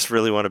 and I just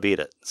really want to beat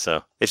it.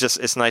 So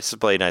it's nice to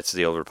play Knights of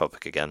the Old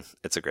Republic again.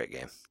 It's a great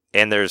game,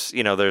 and there's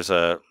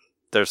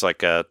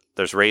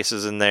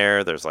races in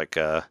there. There's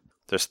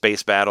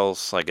space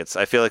battles.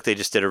 I feel like they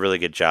just did a really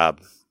good job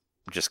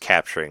just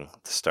capturing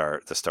the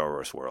Star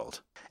Wars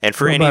world. And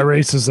for by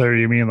races there,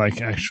 you mean like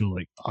actual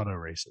like auto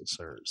races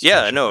or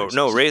races?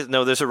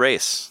 No, there's a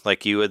race.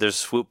 Like there's a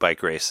swoop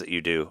bike race that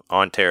you do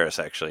on Terrace,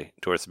 actually,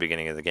 towards the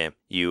beginning of the game.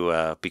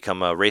 You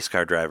become a race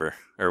car driver,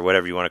 or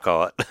whatever you want to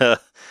call it.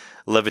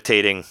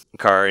 Levitating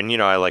car.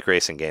 And I like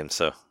racing games,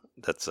 so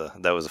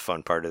that was a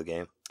fun part of the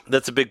game.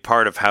 That's a big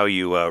part of how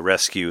you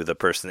rescue the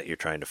person that you're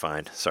trying to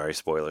find. Sorry,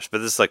 spoilers, but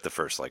this is like the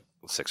first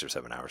 6 or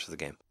 7 hours of the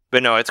game.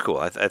 But no, it's cool.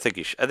 I think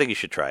you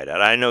should try it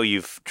out. I know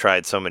you've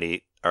tried so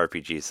many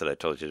RPGs that I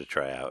told you to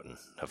try out and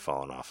have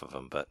fallen off of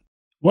them. But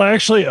I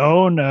actually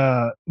own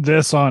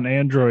this on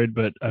Android,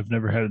 but I've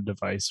never had a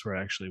device where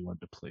I actually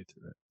wanted to play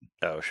through it.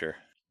 Oh, sure.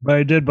 But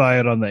I did buy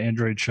it on the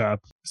Android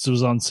shop. So it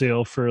was on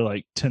sale for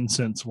like 10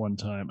 cents one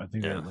time. I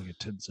think I had like a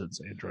 10 cents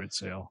Android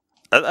sale.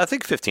 I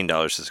think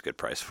 $15 is a good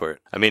price for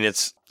it. I mean,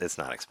 it's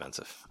not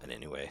expensive in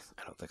any way.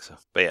 I don't think so.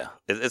 But yeah,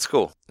 it's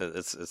cool.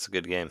 It's a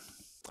good game.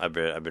 I've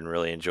been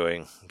really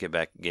enjoying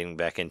getting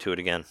back into it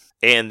again.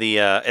 And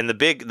the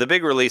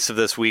big release of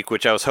this week,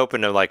 which I was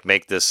hoping to like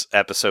make this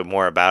episode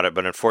more about it,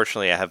 but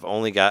unfortunately I've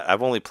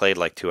only played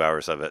like 2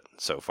 hours of it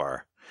so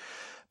far.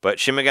 But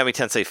Shin Megami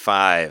Tensei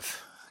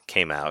 5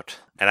 came out,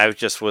 and I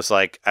just was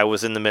like, I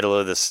was in the middle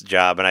of this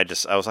job, and I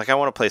was like, I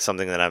want to play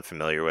something that I'm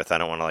familiar with. I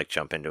don't want to like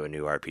jump into a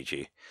new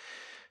RPG.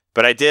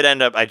 But I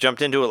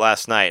jumped into it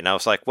last night, and I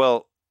was like,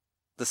 well,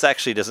 this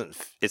actually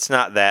it's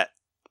not that.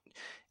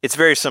 It's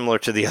very similar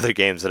to the other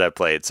games that I've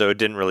played, so it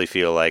didn't really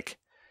feel like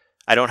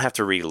I don't have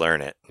to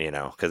relearn it,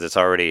 because it's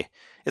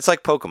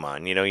like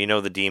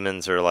Pokemon, the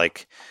demons are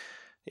like,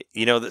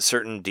 that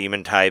certain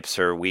demon types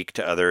are weak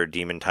to other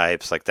demon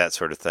types, like that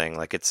sort of thing.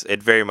 Like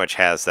it very much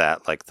has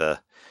that, like the,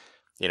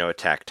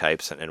 attack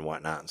types and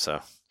whatnot.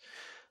 So,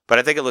 but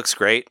I think it looks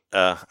great.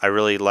 I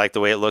really like the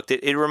way it looked.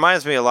 It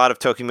reminds me a lot of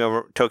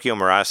Tokyo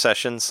Mirage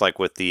Sessions, like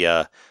with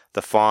the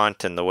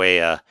font and the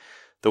way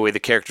the way the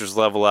characters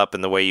level up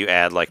and the way you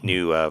add like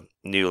new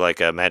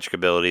magic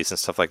abilities and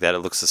stuff like that. It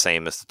looks the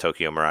same as the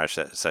Tokyo Mirage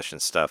Session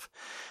stuff.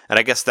 And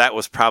I guess that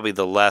was probably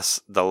the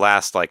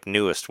last like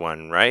newest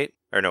one, right?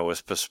 Or no,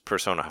 it was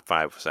Persona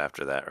 5 was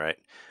after that, right?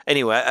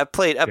 Anyway, I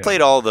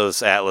played all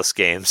those Atlas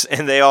games,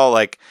 and they all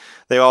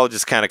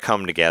just kind of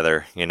come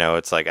together. You know,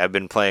 it's like I've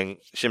been playing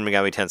Shin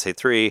Megami Tensei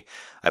 3.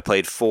 I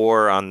played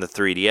 4 on the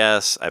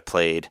 3DS. I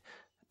played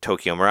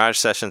Tokyo Mirage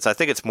Sessions. I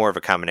think it's more of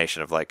a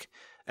combination of like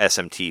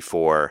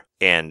SMT4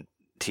 and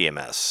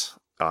TMS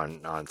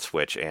on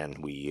Switch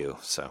and Wii U.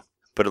 So,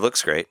 but it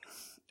looks great.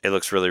 It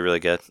looks really, really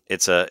good.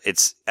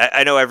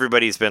 I know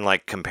everybody's been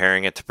like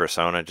comparing it to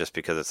Persona just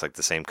because it's like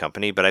the same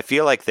company, but I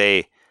feel like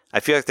they're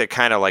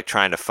kind of like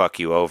trying to fuck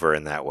you over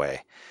in that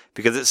way,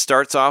 because it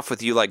starts off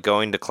with you like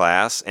going to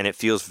class and it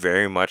feels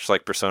very much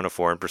like Persona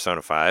 4 and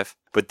Persona 5.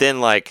 But then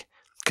like,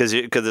 cause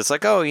it's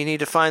like, oh, you need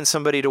to find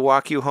somebody to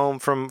walk you home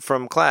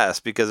from class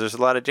because there's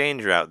a lot of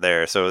danger out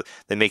there. So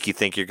they make you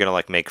think you're going to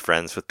like make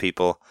friends with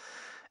people,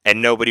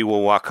 and nobody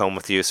will walk home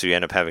with you. So you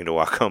end up having to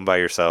walk home by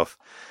yourself.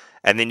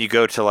 And then you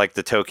go to like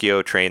the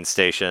Tokyo train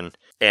station,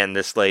 and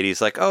this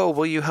lady's like, oh,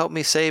 will you help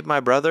me save my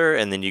brother?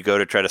 And then you go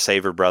to try to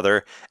save her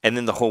brother, and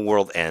then the whole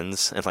world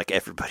ends, and like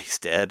everybody's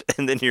dead.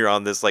 And then you're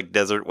on this like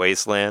desert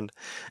wasteland,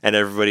 and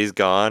everybody's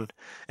gone.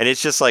 And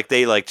it's just like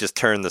they like just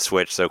turn the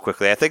switch so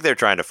quickly. I think they're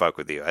trying to fuck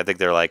with you. I think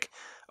they're like,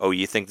 oh,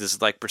 you think this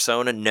is like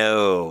Persona?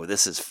 No,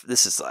 this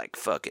is like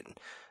fucking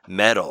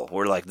metal.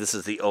 We're like, this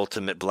is the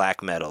ultimate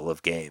black metal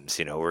of games.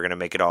 You know, we're gonna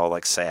make it all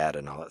like sad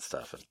and all that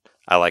stuff. And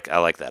I like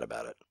that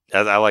about it.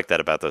 I like that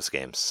about those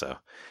games. So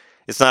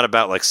it's not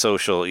about like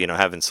social, you know,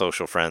 having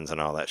social friends and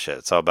all that shit.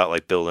 It's all about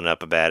like building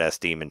up a badass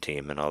demon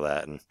team and all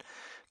that, and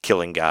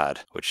killing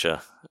God, which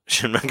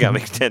Shin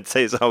Megami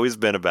Tensei has always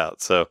been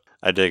about. So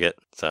I dig it.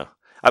 So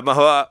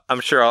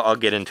I'm sure I'll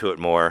get into it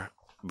more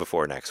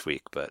before next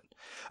week. But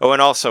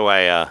and also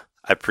I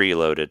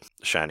preloaded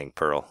Shining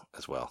Pearl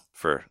as well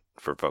for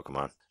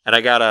Pokemon, and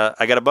I got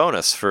a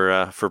bonus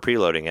for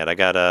preloading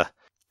it.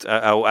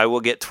 I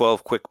will get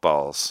 12 quick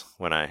balls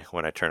when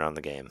I turn on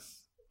the game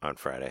on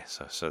Friday.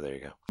 So there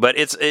you go. But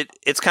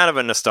it's kind of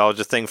a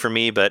nostalgia thing for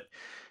me. But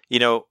you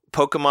know,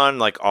 Pokemon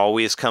like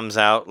always comes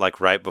out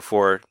like right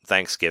before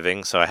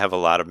Thanksgiving, so I have a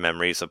lot of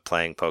memories of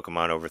playing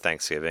Pokemon over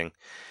Thanksgiving.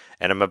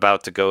 And I'm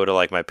about to go to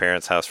like my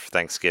parents' house for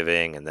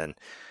Thanksgiving, and then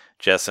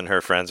Jess and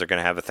her friends are going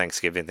to have a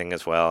Thanksgiving thing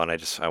as well. And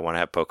I want to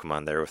have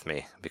Pokemon there with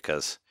me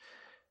because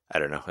I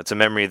don't know. It's a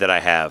memory that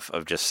I have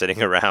of just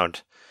sitting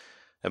around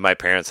at my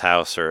parents'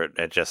 house or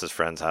at Jess's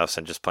friend's house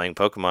and just playing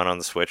Pokemon on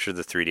the Switch or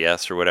the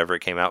 3DS or whatever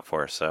it came out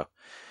for. So,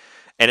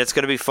 and it's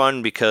going to be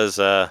fun because,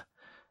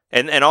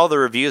 and all the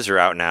reviews are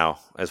out now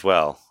as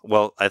well.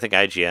 Well, I think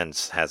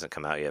IGN's hasn't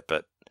come out yet,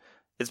 but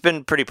it's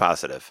been pretty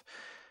positive.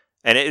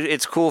 And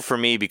it's cool for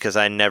me because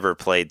I never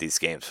played these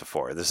games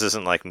before. This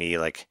isn't like me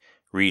like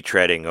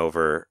retreading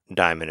over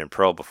Diamond and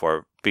Pearl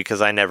before,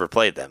 because I never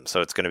played them.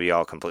 So it's going to be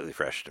all completely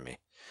fresh to me.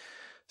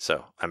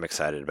 So I'm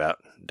excited about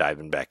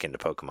diving back into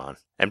Pokemon.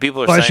 And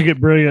people are saying, I should get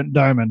Brilliant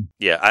Diamond.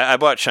 Yeah, I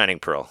bought Shining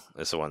Pearl.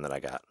 Is the one that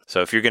I got.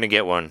 So if you're going to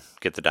get one,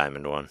 get the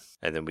Diamond one,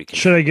 and then we can.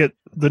 Should I get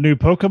the new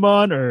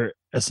Pokemon or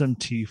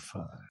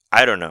SMT5?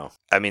 I don't know.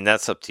 I mean,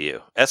 that's up to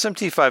you.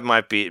 SMT5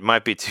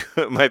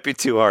 might be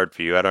too hard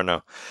for you. I don't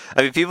know.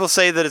 I mean, people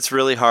say that it's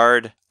really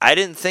hard. I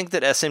didn't think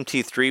that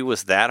SMT3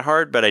 was that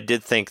hard, but I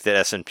did think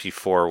that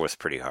SMT4 was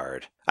pretty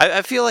hard.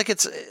 I feel like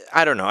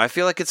I don't know. I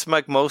feel like it's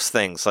like most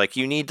things. Like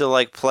you need to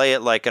like play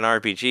it like an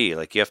RPG.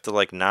 Like you have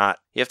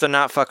to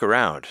not fuck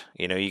around.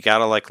 You know, you got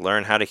to like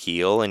learn how to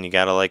heal, and you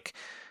got to like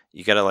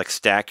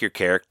stack your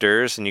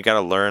characters, and you got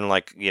to learn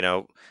like, you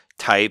know,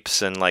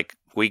 types and like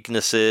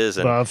weaknesses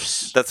and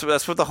buffs. That's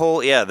what the whole,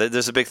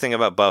 there's a big thing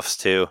about buffs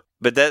too.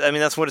 But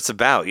that's what it's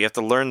about. You have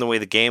to learn the way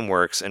the game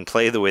works and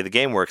play the way the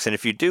game works. And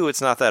if you do,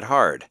 it's not that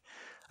hard.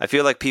 I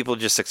feel like people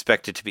just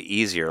expect it to be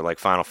easier, like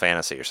Final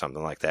Fantasy or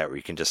something like that, where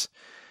you can just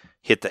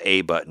hit the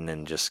A button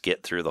and just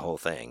get through the whole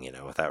thing, you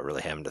know, without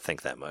really having to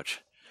think that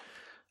much.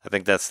 I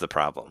think that's the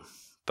problem.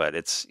 But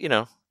it's, you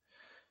know,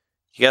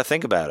 you got to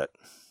think about it.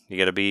 You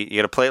got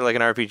to play it like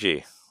an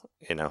RPG,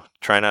 you know,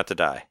 try not to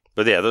die.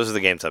 But yeah, those are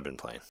the games I've been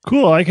playing.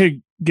 Cool. I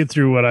could get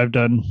through what I've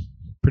done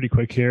pretty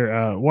quick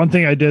here. One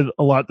thing I did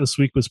a lot this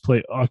week was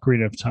play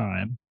Ocarina of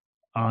Time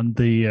on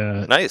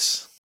the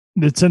nice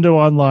Nintendo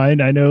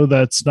Online. I know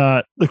that's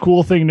not the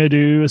cool thing to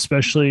do,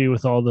 especially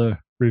with all the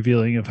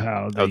revealing of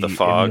how the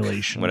fog,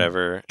 emulation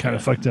whatever, kind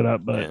of fucked it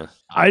up. But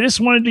I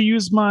just wanted to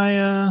use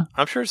my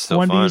I'm sure it's still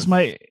fun. To use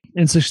my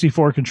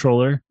N64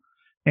 controller,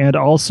 and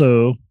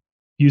also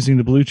using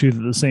the Bluetooth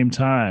at the same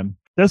time.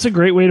 That's a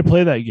great way to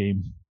play that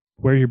game.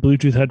 Wear your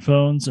Bluetooth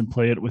headphones and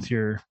play it with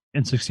your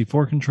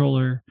N64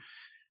 controller,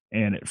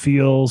 and it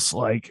feels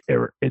like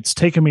it's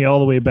taken me all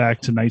the way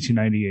back to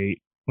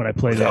 1998 when I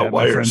played it at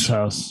my friend's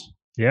house.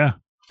 Yeah.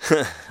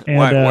 And,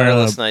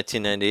 wireless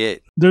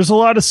 1998. There's a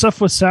lot of stuff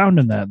with sound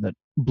in that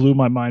blew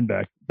my mind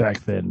back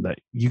then, that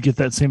you get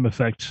that same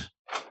effect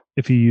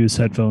if you use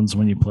headphones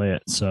when you play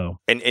it. So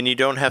And you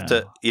don't have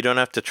to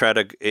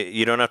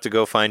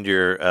go find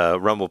your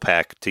Rumble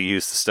Pack to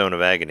use the Stone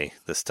of Agony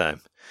this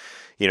time.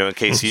 In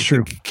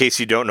case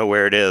you don't know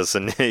where it is.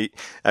 And I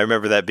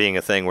remember that being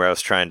a thing where I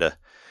was trying to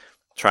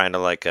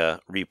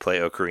replay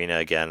Ocarina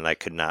again, and I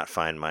could not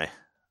find my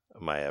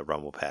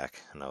Rumble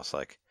Pack, and I was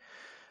like,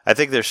 I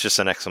think there's just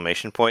an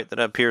exclamation point that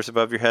appears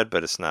above your head,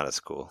 but it's not as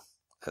cool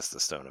as the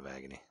Stone of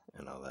Agony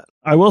and all that.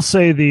 I will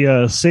say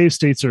the save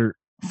states are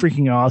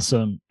freaking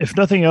awesome. If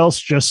nothing else,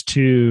 just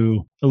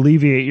to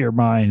alleviate your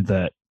mind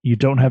that you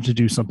don't have to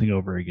do something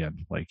over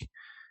again. Like,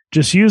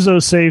 just use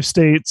those save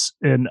states,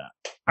 and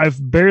I've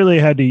barely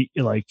had to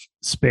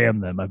spam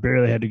them. I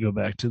barely had to go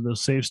back to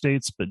those save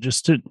states, but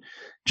just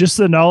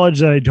the knowledge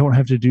that I don't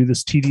have to do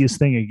this tedious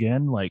thing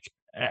again,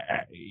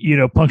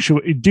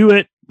 punctuate, do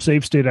it,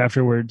 save state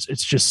afterwards.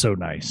 It's just so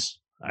nice.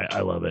 I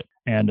love it.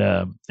 And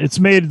it's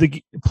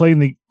made playing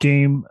the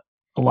game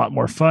a lot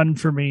more fun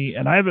for me.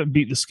 And I haven't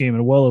beat this game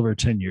in well over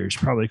 10 years,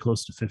 probably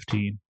close to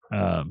 15.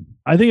 I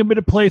think I'm going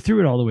to play through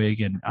it all the way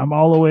again. I'm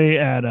all the way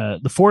at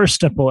the Forest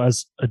Temple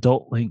as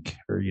adult Link,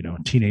 or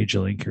teenage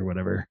Link or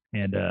whatever,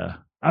 and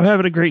I'm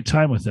having a great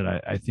time with it.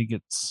 I think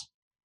it's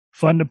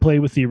fun to play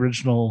with the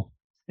original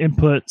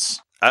inputs.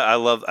 I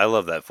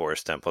love that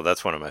Forest Temple.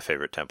 That's one of my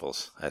favorite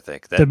temples. I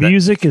think the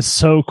music is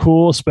so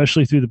cool,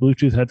 especially through the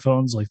Bluetooth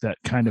headphones, like that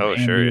kind of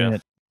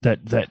ambient.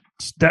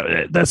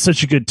 That's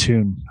such a good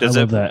tune. I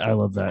love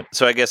that.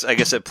 So I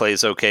guess it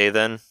plays okay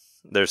then.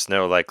 There's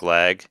no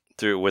lag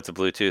through with the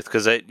Bluetooth,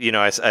 because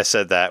I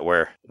said that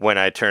where when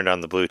I turned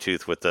on the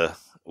Bluetooth with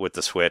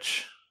the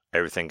Switch,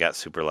 everything got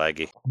super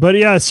laggy. But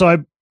yeah, so I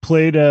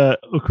played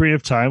Ocarina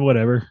of Time,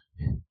 whatever.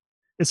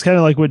 It's kind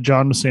of like what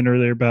John was saying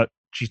earlier about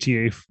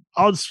GTA.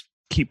 I'll just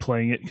keep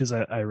playing it because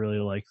I really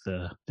like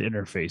the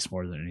interface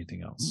more than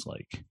anything else.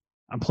 Like,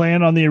 I'm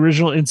playing on the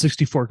original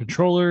N64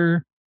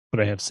 controller, but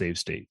I have save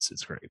states.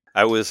 It's great.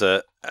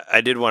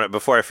 I did want to,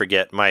 before I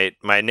forget, my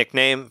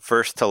nickname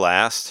First to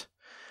Last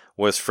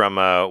was from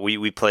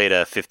we played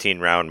a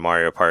 15-round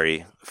Mario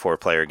Party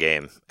 4-player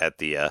game at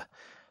the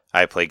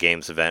iPlay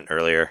Games event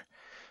earlier,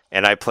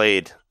 and I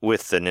played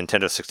with the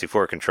Nintendo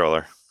 64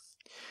 controller,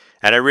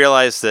 and I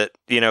realized that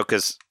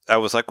because I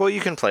was like, well,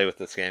 you can play with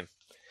this game.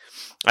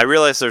 I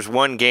realized there's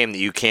one game that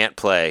you can't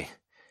play,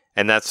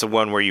 and that's the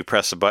one where you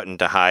press a button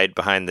to hide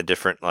behind the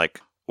different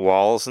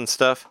walls and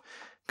stuff,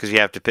 because you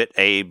have to put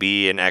A,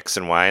 B, and X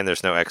and Y, and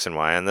there's no X and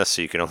Y on this,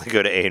 so you can only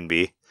go to A and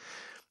B.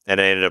 And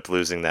I ended up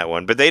losing that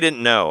one. But they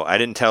didn't know. I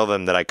didn't tell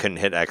them that I couldn't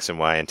hit X and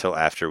Y until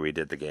after we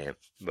did the game.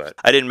 But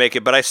I didn't make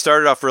it. But I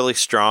started off really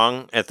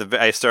strong.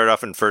 I started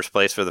off in first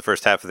place for the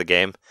first half of the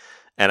game,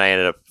 and I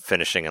ended up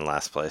finishing in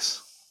last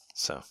place.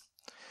 So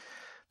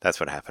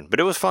that's what happened. But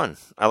it was fun.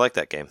 I like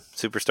that game.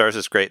 Superstars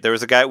is great. There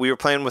was we were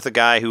playing with a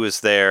guy who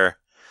was there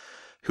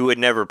who had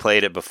never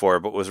played it before,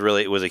 but was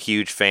a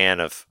huge fan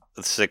of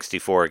the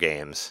 64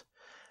 games.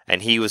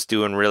 And he was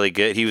doing really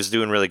good. He was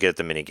doing really good at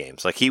the mini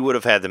games. He would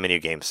have had the mini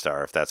game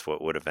star if that's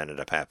what would have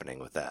ended up happening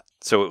with that.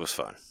 So it was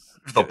fun.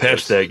 They'll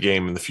patch that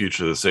game in the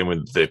future the same way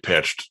that they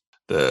patched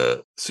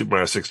the Super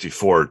Mario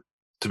 64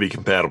 to be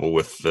compatible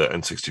with the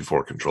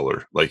N64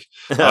 controller.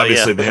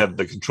 Obviously they had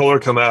the controller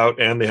come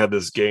out, and they had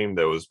this game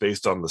that was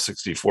based on the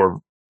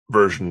 64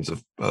 versions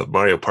of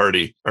Mario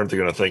Party. Aren't they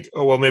going to think,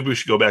 oh, well, maybe we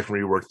should go back and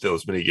rework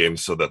those mini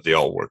games so that they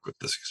all work with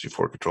the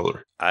 64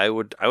 controller? I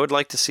would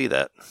like to see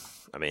that.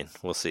 I mean,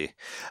 we'll see.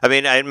 I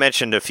mean, I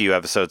mentioned a few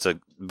episodes ago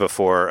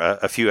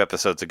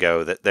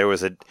that there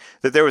was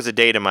a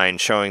data mine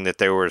showing that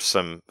there were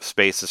some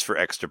spaces for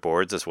extra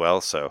boards as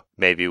well. So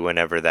maybe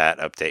whenever that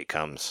update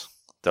comes,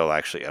 they'll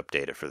actually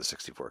update it for the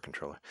 64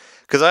 controller.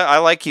 Because I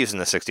like using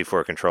the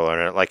 64 controller,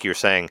 and like you were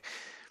saying,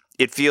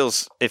 it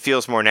feels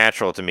more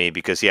natural to me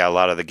because a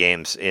lot of the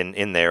games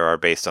in there are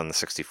based on the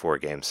 64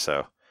 games,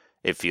 so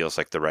it feels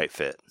like the right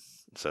fit.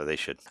 So they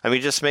should. I mean,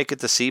 just make it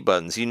the C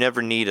buttons. You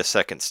never need a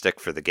second stick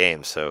for the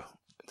game, so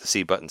the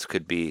C buttons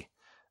could be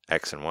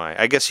X and Y.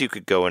 I guess you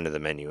could go into the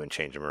menu and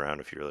change them around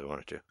if you really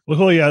wanted to.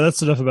 Well, yeah,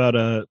 that's enough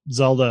about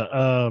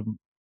Zelda.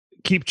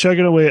 Keep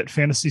chugging away at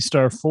Phantasy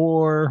Star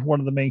 4, one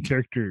of the main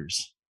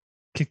characters.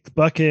 Kick the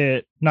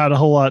bucket. Not a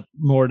whole lot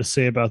more to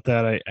say about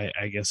that.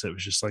 I guess it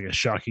was just a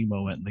shocking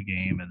moment in the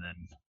game, and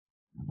then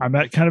I'm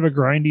at kind of a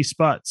grindy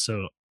spot,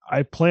 so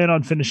I plan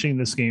on finishing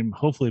this game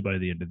hopefully by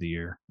the end of the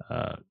year.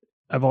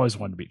 I've always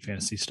wanted to beat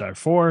Phantasy Star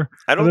 4.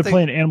 I've been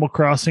playing Animal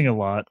Crossing a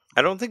lot.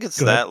 I don't think it's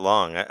that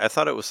long. I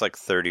thought it was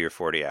 30 or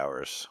 40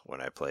 hours when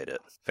I played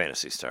it.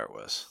 Phantasy Star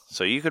was.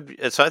 So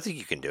I think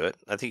you can do it.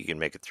 I think you can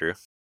make it through.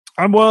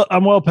 I'm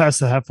well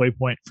past the halfway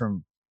point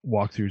from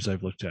walkthroughs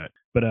I've looked at.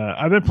 But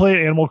I've been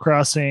playing Animal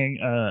Crossing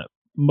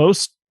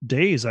most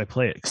days I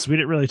play it, because we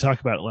didn't really talk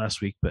about it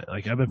last week, but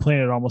I've been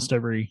playing it almost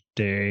every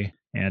day.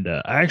 And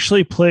I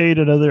actually played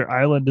another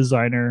Island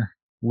Designer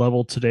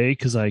level today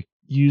because I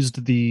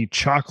used the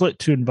chocolate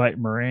to invite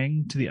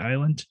meringue to the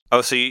island.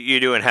 Oh, so you're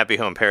doing Happy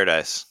Home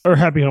Paradise. Or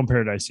Happy Home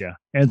Paradise, yeah.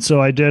 And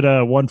so I did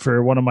one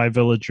for one of my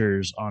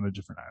villagers on a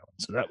different island.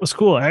 So that was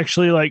cool. I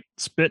actually like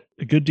spent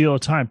a good deal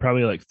of time,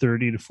 probably like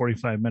 30 to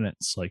 45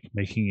 minutes, like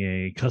making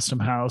a custom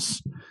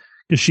house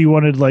because she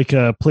wanted like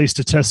a place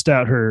to test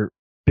out her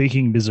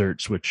baking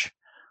desserts, which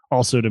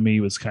also to me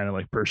was kind of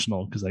like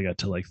personal because I got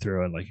to like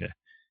throw in like a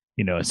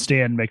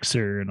stand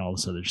mixer and all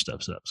this other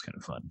stuff. So that was kind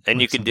of fun. And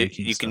Like you can some do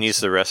baking you can stuff, use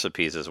so- the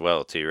recipes as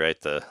well too, right?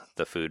 The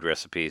food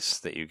recipes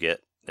that you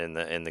get in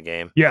the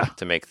game Yeah.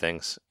 to make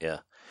things. Yeah.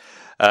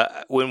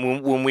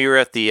 When we were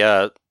at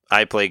the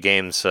I Play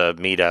Games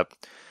meetup,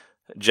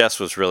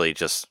 Jess was really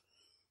just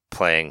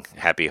playing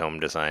Happy Home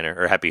Designer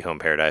or Happy Home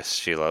Paradise.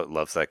 She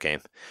loves that game.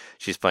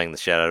 She's playing the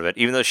shit out of it.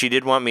 Even though she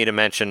did want me to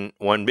mention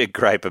one big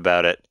gripe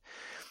about it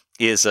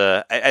is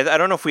I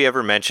don't know if we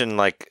ever mentioned,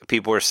 like,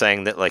 people were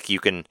saying that like you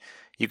can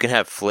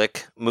have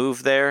Flick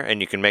move there and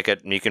you can make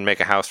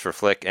a house for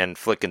Flick, and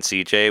Flick and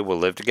CJ will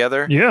live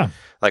together. Yeah.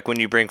 Like when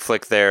you bring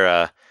Flick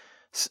there,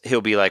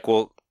 he'll be like,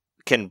 well,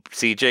 can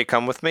CJ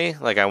come with me?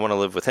 Like, I want to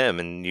live with him.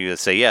 And you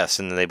say yes,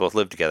 and then they both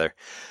live together.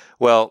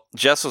 Well,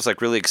 Jess was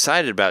like really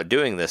excited about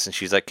doing this, and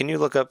she's like, can you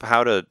look up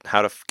how to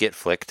get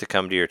Flick to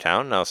come to your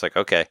town? And I was like,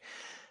 okay.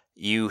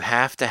 You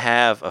have to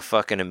have a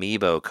fucking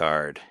amiibo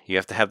card. You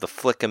have to have the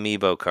Flick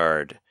amiibo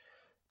card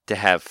to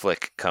have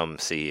Flick come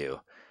see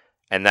you.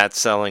 And that's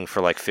selling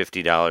for like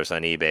 $50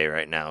 on eBay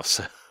right now.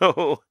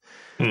 So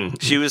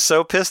she was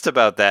so pissed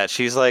about that.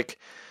 She's like,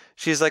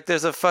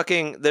 there's a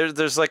fucking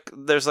there's like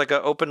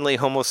a openly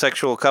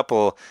homosexual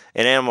couple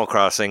in Animal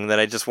Crossing that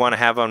I just want to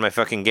have on my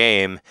fucking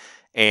game,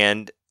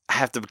 and I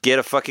have to get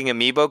a fucking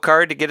amiibo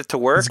card to get it to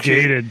work. It's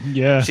gated.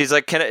 Yeah. She's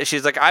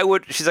like, I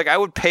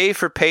would pay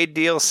for paid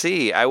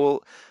DLC.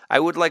 I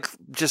would like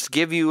just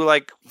give you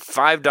like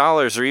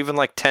 $5 or even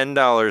like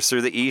 $10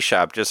 through the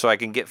eShop just so I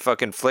can get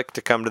fucking Flick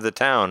to come to the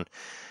town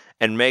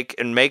and make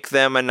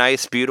them a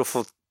nice,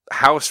 beautiful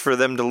house for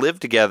them to live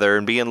together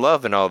and be in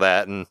love and all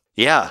that. And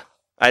yeah,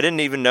 I didn't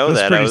even know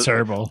that. Pretty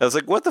terrible. I was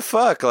like, what the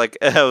fuck? Like,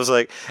 I was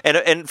like,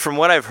 and from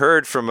what I've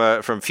heard from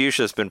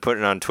Fuchsia's been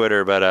putting on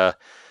Twitter, but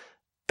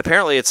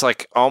apparently it's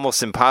like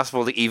almost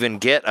impossible to even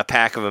get a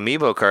pack of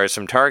amiibo cards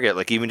from Target.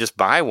 Like, even just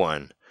buy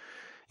one.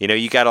 You know,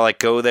 you got to like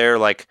go there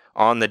like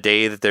on the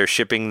day that they're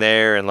shipping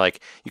there, and like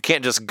you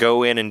can't just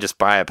go in and just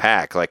buy a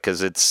pack, like,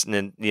 because it's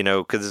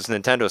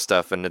Nintendo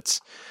stuff and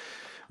it's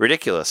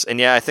ridiculous. And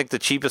yeah, I think the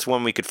cheapest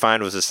one we could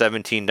find was a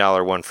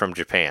 $17 one from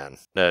Japan,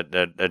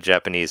 a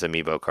Japanese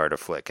amiibo card of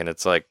Flick, and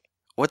it's like,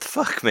 what the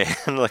fuck, man?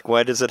 Like,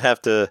 why does it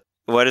have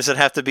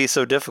to be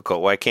so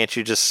difficult? Why can't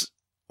you just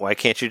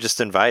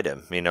invite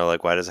him? You know,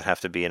 like, why does it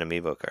have to be an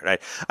amiibo card?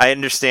 I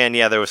understand,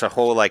 yeah, there was a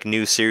whole, like,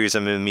 new series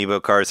of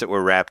amiibo cards that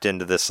were wrapped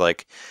into this,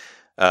 like,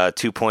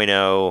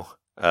 2.0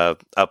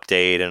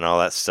 update and all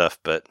that stuff,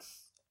 but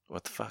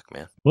what the fuck,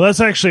 man? Well, that's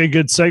actually a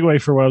good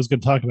segue for what I was going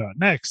to talk about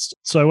next.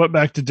 So I went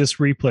back to Disc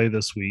Replay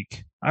this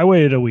week. I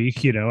waited a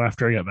week,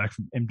 after I got back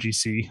from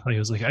MGC. Like, I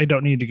was like, I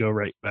don't need to go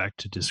right back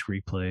to Disc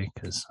Replay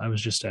because I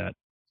was just at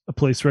a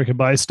place where I could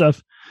buy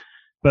stuff.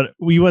 But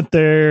we went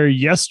there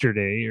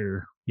yesterday,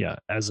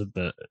 as of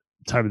the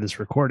time of this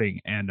recording,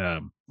 and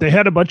they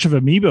had a bunch of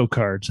amiibo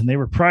cards, and they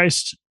were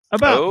priced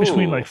about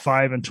between like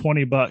 $5 and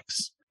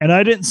 $20. And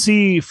I didn't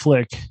see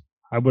Flick.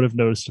 I would have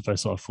noticed if I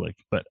saw Flick,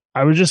 but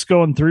I was just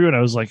going through, and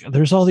I was like,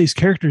 "There's all these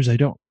characters I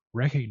don't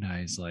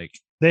recognize." Like,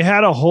 they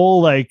had a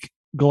whole like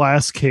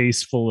glass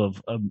case full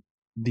of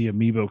the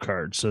amiibo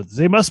cards, so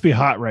they must be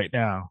hot right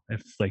now.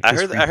 If like I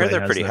heard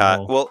they're pretty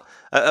hot. Well,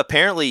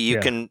 apparently you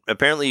can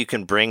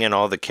bring in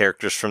all the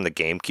characters from the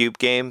GameCube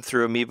game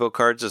through amiibo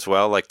cards as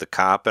well, like the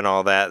cop and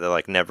all that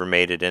like never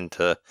made it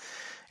into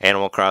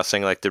Animal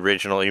Crossing, like the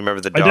original. You remember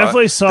the dog? I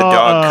definitely saw the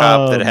dog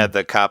cop that had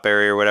the cop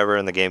area or whatever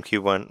in the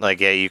GameCube one. Like,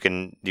 yeah, you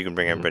can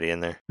bring everybody in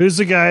there. Who's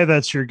the guy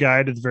that's your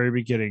guide at the very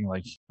beginning,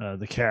 like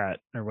the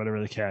cat or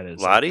whatever the cat is?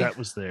 Lottie? That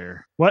was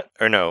there. What?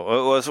 Or no?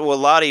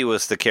 Lottie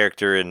was the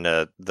character in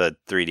the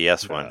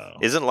 3DS one.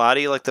 Isn't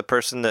Lottie like the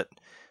person that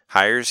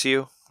hires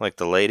you, like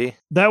the lady?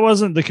 That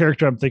wasn't the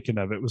character I'm thinking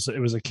of. It was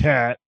a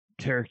cat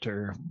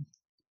character.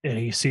 And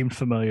he seemed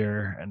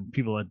familiar, and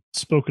people had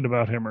spoken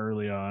about him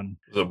early on.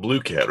 The blue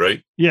cat,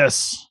 right?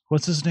 Yes.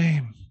 What's his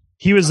name?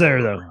 He was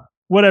there, though.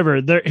 Whatever.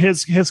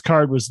 His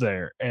card was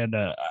there, and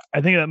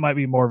I think that might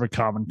be more of a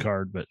common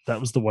card, but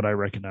that was the one I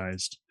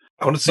recognized.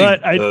 I want to see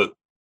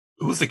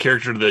who was the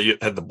character that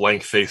had the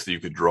blank face that you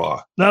could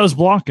draw? That was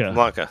Blanca.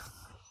 Blanca.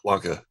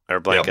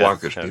 Or Blanca. Yeah,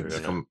 Blanca should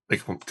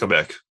come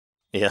back.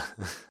 Yeah.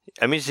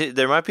 I mean,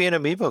 there might be an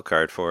amiibo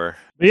card for her.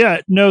 But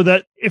yeah, no,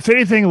 that if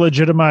anything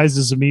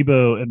legitimizes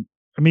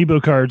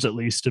amiibo cards, at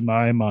least in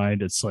my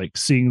mind, it's like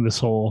seeing this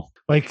whole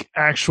like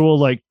actual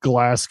like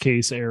glass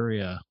case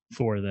area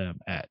for them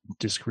at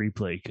Disc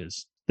Replay,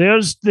 because they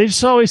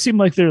just always seem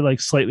like they're like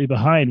slightly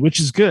behind, which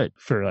is good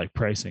for like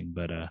pricing.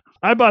 But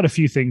I bought a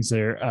few things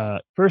there.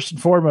 First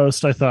and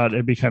foremost, I thought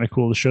it'd be kind of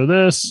cool to show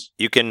this.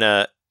 You can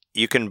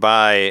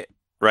buy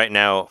right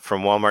now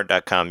from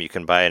Walmart.com. You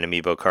can buy an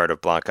amiibo card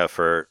of Blanca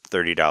for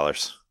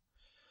 $30.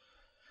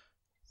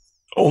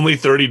 Only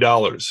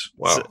 $30.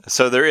 Wow.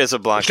 So there is a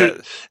Blanca.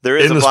 Should- There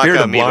is in a the spirit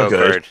Blanca of amiibo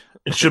Blanca, card.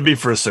 It should be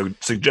for a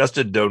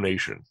suggested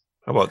donation.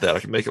 How about that? I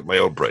can make it my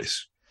own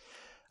price.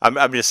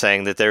 I'm just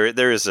saying that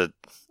there is a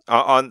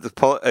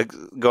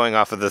going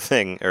off of the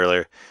thing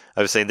earlier.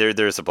 I was saying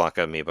there's a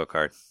Blanca amiibo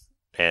card,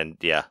 and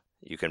yeah,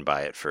 you can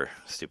buy it for a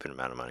stupid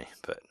amount of money.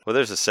 But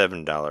there's a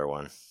 $7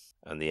 one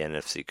on the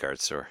NFC card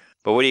store.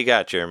 But what do you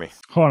got, Jeremy?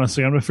 Hold on a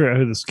second. I'm gonna figure out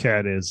who this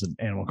cat is in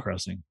Animal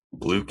Crossing.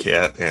 Blue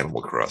Cat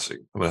Animal Crossing.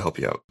 I'm gonna help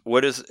you out.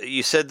 What is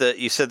you said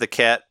the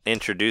cat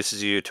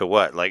introduces you to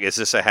what? Like, is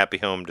this a Happy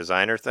Home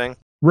Designer thing?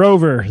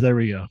 Rover. There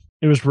we go.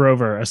 It was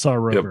Rover. I saw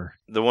Rover.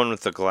 The one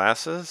with the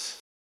glasses?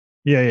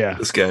 Yeah.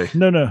 This guy.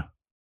 No.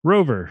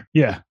 Rover.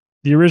 Yeah.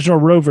 The original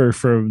Rover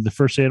from the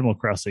first Animal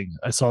Crossing.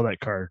 I saw that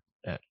card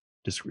at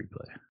Disc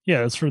Replay.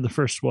 Yeah, that's for the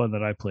first one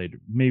that I played.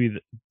 Maybe the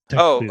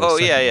Oh,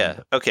 technically the second yeah.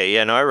 one. Okay,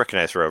 yeah, no, I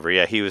recognize Rover.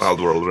 Yeah, he was.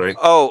 Wild World, right?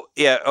 Oh,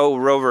 yeah. Oh,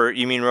 Rover.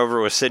 You mean Rover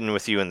was sitting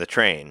with you in the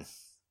train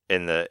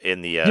in the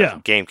Yeah.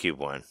 GameCube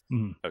one?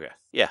 Mhm. Okay.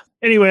 Yeah.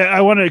 Anyway,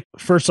 I want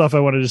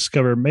to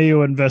discover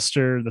Mayo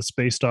Investor. That's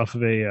based off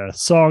of a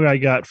song I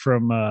got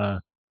from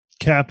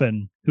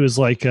Cap'n, who is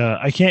like,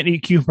 I can't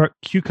eat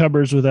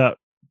cucumbers without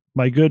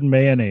my good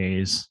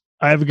mayonnaise.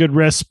 I have a good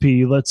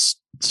recipe. Let's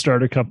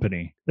start a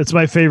company. That's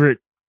my favorite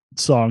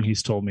song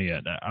he's told me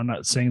yet. I'm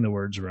not saying the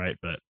words right,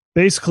 but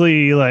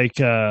basically, like,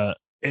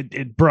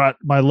 it brought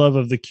my love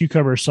of the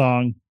cucumber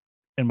song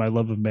and my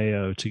love of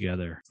mayo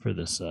together for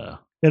this.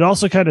 It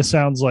also kind of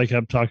sounds like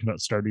I'm talking about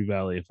Stardew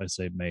Valley if I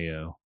say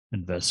Mayo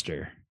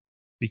Investor,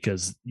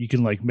 because you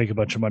can like make a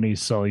bunch of money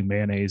selling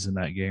mayonnaise in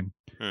that game.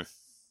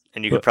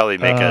 And you could But, probably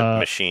make a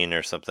machine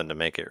or something to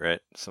make it, right?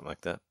 Something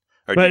like that.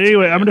 Or But do you-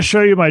 anyway, I'm going to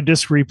show you my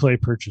Disc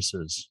Replay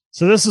purchases.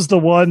 So this is the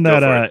one Go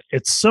that for it.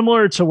 it's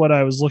similar to what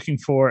I was looking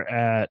for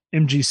at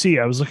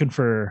MGC. I was looking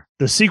for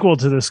the sequel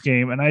to this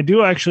game, and I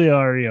do actually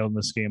already own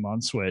this game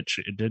on Switch.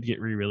 It did get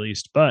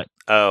re-released, but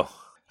Oh,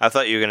 I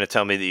thought you were going to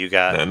tell me that you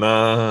got.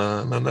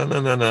 Na na na na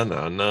na na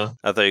na na.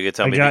 I thought you could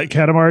tell I me got that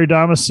Katamari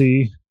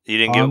Damacy. you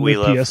didn't get on We the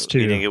Love. PS2.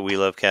 You didn't get We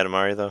Love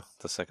Katamari though.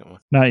 The second one.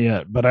 Not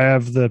yet, but I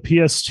have the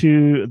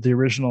PS2, the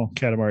original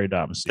Katamari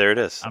Damacy. There it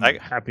is. I'm I,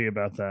 happy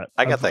about that.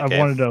 I got that I've game.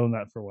 wanted to own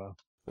that for a while.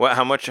 what?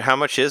 How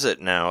much is it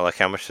now? Like,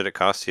 how much did it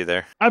cost you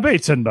there? I paid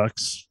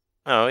 $10.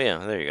 Oh yeah,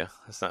 there you go.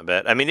 That's not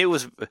bad. I mean,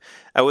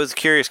 I was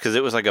curious because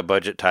it was like a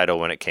budget title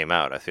when it came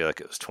out. I feel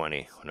like it was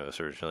 20 when it was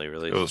originally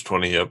released. It was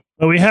 20. Yep.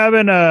 But we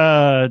haven't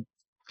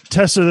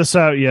tested this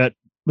out yet,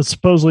 but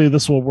supposedly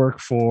this will work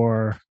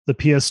for the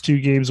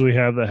PS2 games we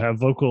have that have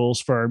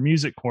vocals for our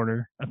music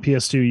corner, a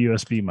PS2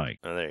 USB mic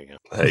Oh, there you go.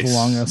 with Nice. a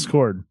long ass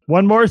cord.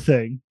 One more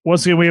thing.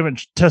 Once again, we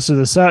haven't tested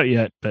this out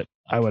yet, but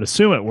I would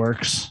assume it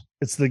works.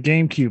 It's the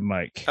GameCube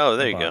mic. Oh,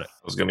 there you I go. bought it.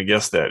 I was gonna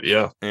guess that.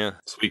 Yeah. Yeah.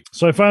 Sweet.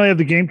 So I finally have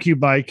the GameCube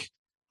mic,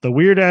 the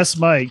weird ass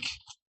mic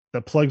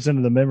that plugs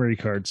into the memory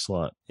card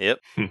slot. Yep.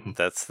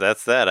 That's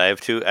that. I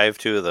have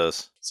two of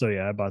those. So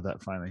yeah, I bought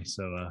that finally.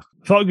 So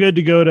felt good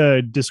to go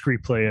to Disc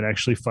Replay and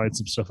actually find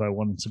some stuff I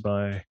wanted to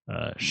buy.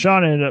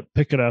 Sean ended up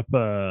picking up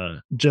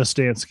a Just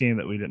Dance game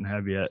that we didn't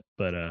have yet,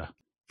 but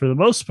for the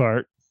most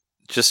part,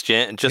 Just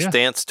Yeah.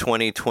 Dance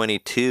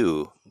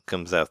 2022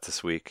 comes out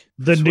this week.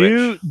 the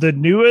Switch.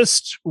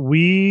 newest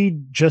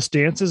Wii Just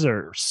Dances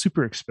are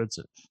super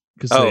expensive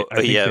because Oh,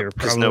 yeah,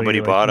 'cause nobody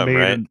bought 'em,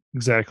 right?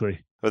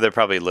 Exactly. Well, they're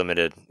probably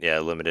limited. Yeah,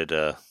 limited.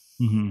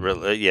 Mhm.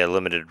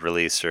 Limited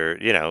release, or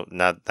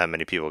not that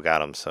many people got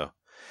them. So,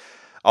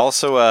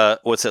 also,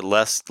 what's it?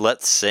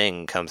 Let's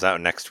Sing comes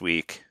out next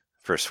week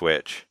for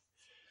Switch.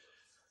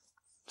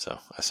 So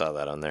I saw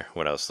that on there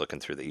when I was looking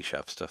through the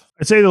eShop stuff.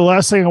 I'd say the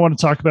last thing I want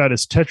to talk about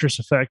is Tetris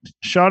Effect.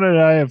 Sean and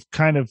I have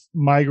kind of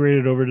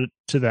migrated over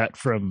to that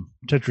from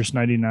Tetris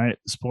 99 at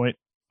this point.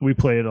 We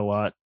play it a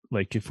lot,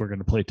 like if we're going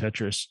to play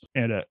Tetris.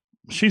 And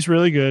she's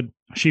really good.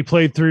 She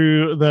played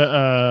through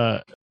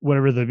the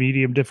whatever the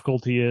medium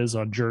difficulty is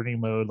on journey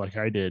mode like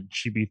I did.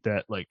 She beat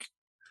that, like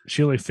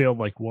she only failed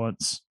like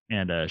once.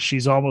 And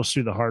she's almost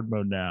through the hard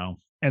mode now.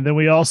 And then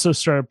we also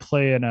started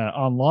playing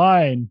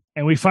online,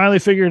 and we finally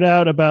figured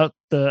out about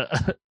the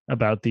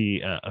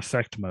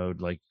effect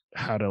mode, like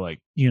how to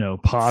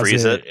pause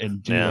Freeze it.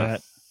 and do Yeah.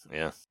 that.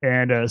 Yeah.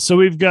 And so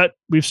we've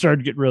started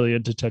to get really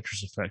into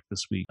Tetris Effect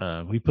this week.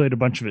 We played a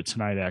bunch of it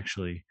tonight.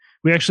 Actually,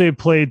 we actually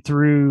played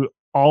through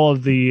all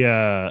of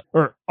the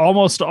or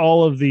almost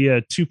all of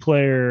the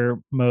 2-player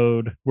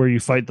mode where you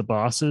fight the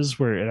bosses,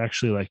 where it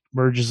actually like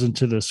merges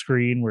into the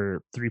screen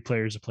where 3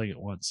 players are playing at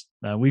once.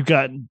 We've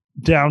gotten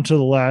down to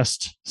the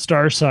last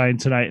star sign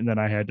tonight, and then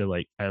I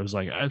was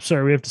like, I'm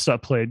sorry, we have to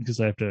stop playing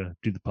because I have to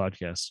do the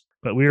podcast.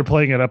 But we were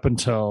playing it up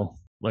until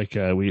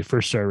we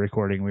first started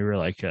recording. We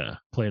were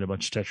playing a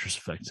bunch of Tetris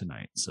Effect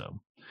tonight. So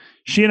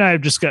she and I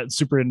have just gotten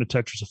super into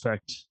Tetris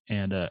Effect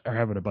and are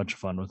having a bunch of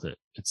fun with it.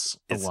 It's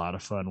a lot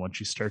of fun once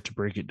you start to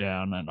break it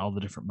down and all the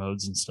different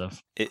modes and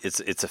stuff.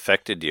 It's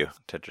affected you.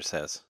 Tetris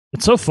has.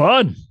 It's so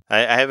fun.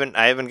 I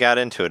haven't got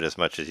into it as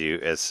much as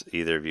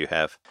either of you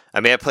have.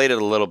 I mean, I played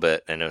it a little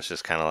bit, and it was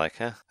just kind of like,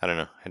 I don't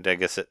know. I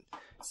guess it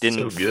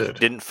didn't So good.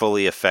 didn't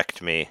fully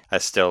affect me. I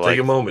still Take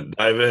a moment.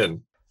 Dive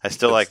in. I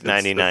still like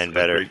That's 99 a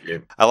better. great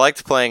game. I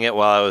liked playing it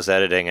while I was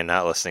editing and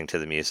not listening to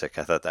the music.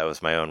 I thought that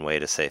was my own way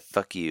to say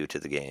fuck you to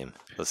the game.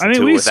 Listen I mean,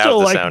 to it we without still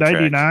the like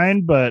soundtrack.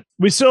 99,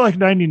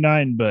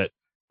 but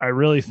I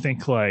really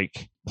think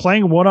like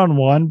playing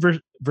one-on-one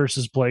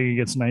versus playing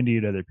against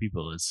 98 other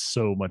people is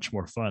so much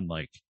more fun.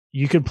 Like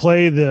you can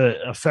play the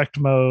effect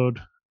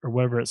mode or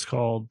whatever it's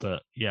called.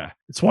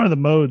 It's one of the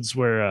modes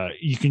where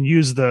you can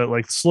use the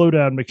like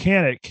slowdown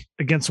mechanic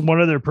against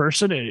one other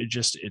person, and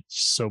it's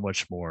so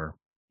much more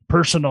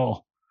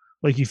personal.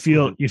 Like you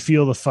feel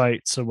the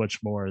fight so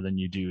much more than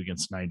you do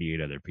against 98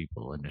 other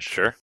people initially.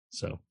 Sure.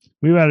 So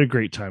we've had a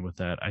great time with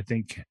that. I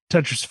think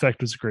Tetris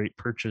Effect was a great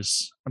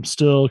purchase. I'm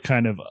still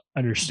kind of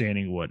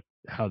understanding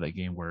how that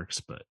game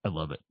works, but I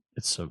love it.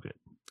 It's so good.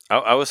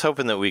 I was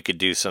hoping that we could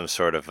do some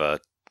sort of a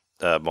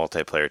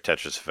multiplayer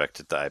Tetris Effect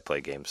at the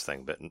iPlay Games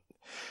thing,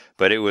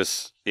 but it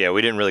was we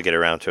didn't really get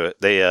around to it.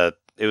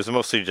 It was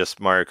mostly just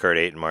Mario Kart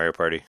 8 and Mario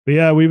Party. But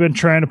yeah, we've been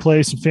trying to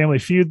play some Family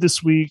Feud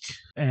this week,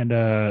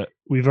 and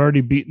we've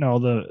already beaten all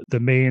the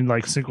main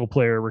like single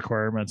player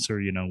requirements,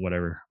 or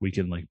whatever. We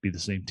can like be the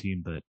same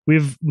team, but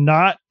we've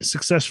not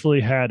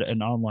successfully had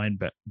an online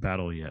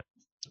battle yet.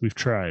 We've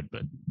tried,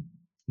 but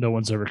no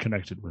one's ever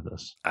connected with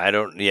us. I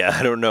don't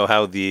know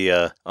how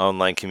the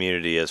online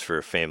community is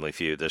for Family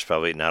Feud. There's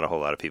probably not a whole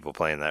lot of people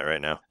playing that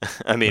right now.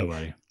 I mean,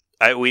 Nobody.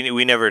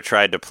 we never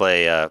tried to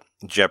play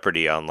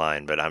Jeopardy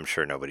online, but I'm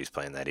sure nobody's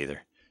playing that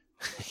either.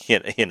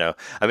 I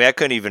mean, I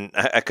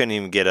couldn't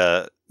even get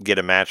a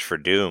match for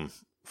Doom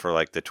for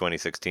like the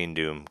 2016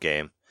 Doom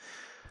game,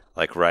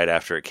 like right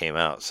after it came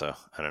out. So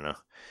I don't know.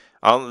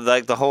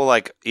 Like the whole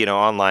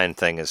online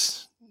thing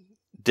is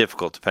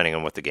difficult depending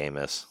on what the game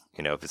is.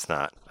 If it's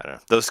not, I don't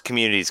know. Those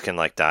communities can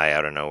like die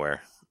out of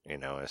nowhere.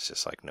 It's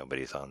just like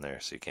nobody's on there,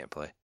 so you can't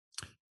play.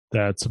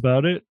 That's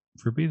about it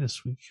for me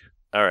this week.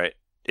 All right.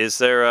 Is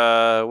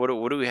there what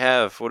do we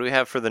have? What do we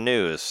have for the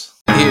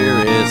news? Here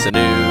is the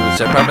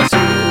news. I promise you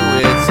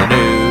it's the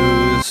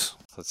news.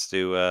 Let's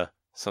do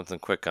something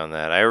quick on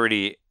that. I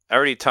pretty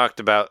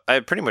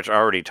much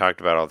already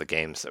talked about all the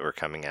games that were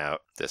coming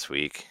out this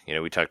week.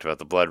 We talked about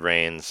the Blood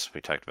Rains,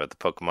 we talked about the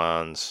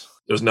Pokemons.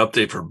 There's an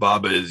update for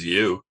Baba Is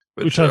You.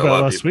 We talked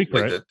about last week,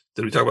 right?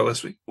 Did we talk about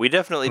last week? We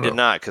definitely did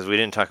not, because we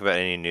didn't talk about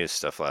any news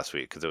stuff last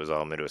week, because it was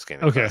all Midwest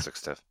Gaming Classic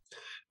stuff.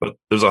 But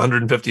there's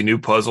 150 new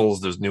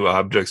puzzles, there's new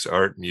objects,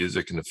 art,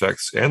 music, and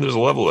effects, and there's a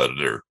level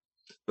editor,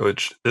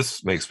 which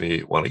this makes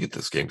me want to get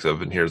this game because I've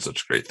been hearing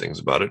such great things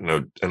about it.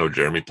 I know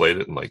Jeremy played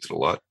it and liked it a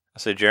lot.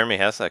 So Jeremy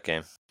has that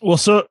game. Well,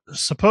 so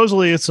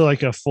supposedly it's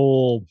like a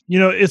full,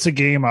 it's a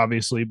game,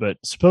 obviously, but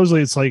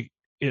supposedly it's like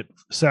it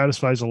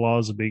satisfies the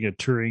laws of being a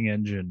Turing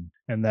engine,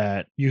 and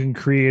that you can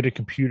create a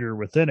computer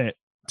within it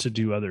to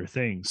do other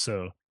things.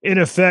 So in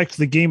effect,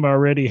 the game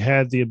already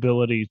had the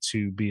ability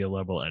to be a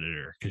level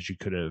editor because you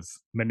could have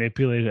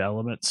manipulated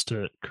elements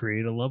to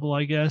create a level,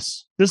 I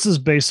guess. This is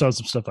based on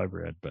some stuff I've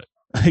read, but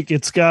like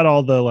it's got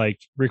all the like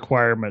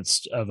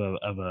requirements of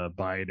a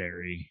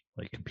binary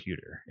like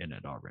computer in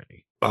it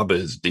already. Baba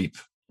is deep.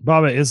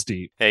 Baba is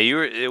deep.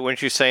 Hey,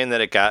 weren't you saying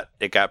that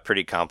it got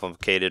pretty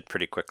complicated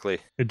pretty quickly?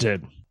 It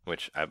did.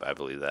 Which I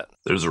believe that.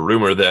 There's a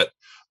rumor that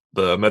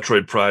the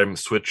Metroid Prime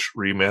Switch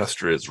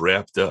remaster is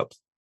wrapped up,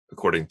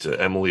 according to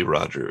Emily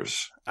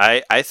Rogers.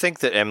 I think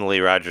that Emily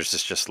Rogers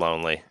is just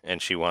lonely,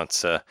 and she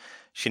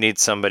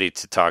needs somebody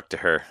to talk to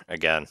her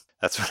again.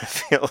 That's what I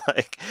feel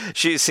like.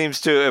 She seems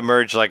to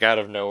emerge like out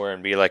of nowhere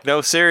and be like,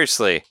 "No,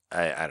 seriously."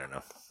 I don't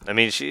know. I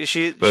mean,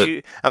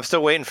 I'm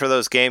still waiting for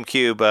those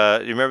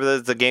GameCube. You remember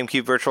the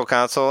GameCube Virtual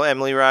Console,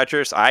 Emily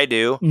Rogers? I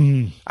do.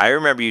 Mm. I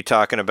remember you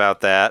talking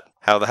about that.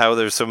 How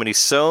there's so many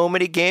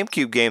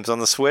GameCube games on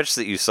the Switch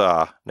that you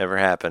saw. Never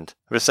happened.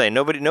 I'm just saying,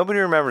 nobody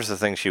remembers the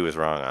things she was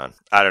wrong on.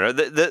 I don't know.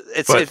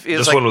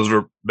 This one was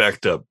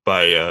backed up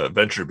by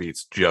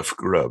VentureBeat's Jeff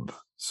Grubb.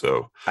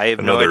 So I have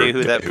no idea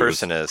who that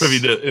person is. Privy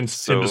to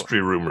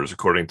industry rumors,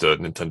 according to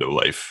Nintendo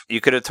Life. You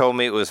could have told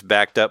me it was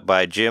backed up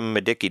by Jim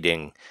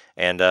Medickiding,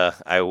 and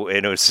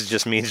it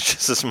just means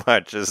just as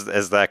much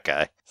as that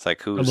guy. It's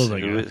like who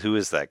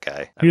is that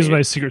guy? He was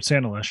my Secret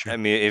Santa last year. I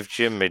mean, if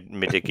Jim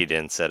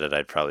Medickiding said it,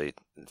 I'd probably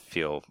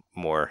feel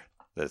more.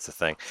 That's the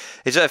thing.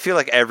 I feel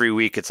like every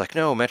week it's like,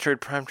 no,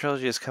 Metroid Prime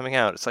Trilogy is coming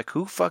out. It's like,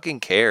 who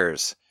fucking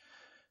cares?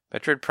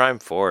 Metroid Prime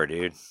 4,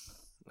 dude.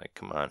 Like,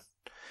 come on.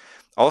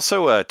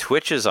 Also,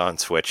 Twitch is on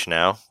Switch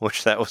now,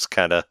 which that was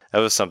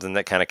something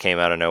that kind of came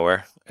out of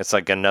nowhere. It's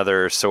like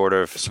another sort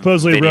of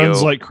supposedly video.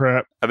 Runs like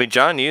crap. I mean,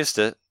 John used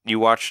it. You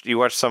watched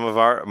some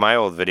of my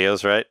old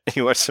videos, right?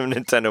 You watched some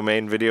Nintendo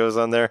main videos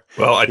on there.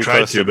 Well, I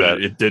tried to,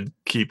 but it did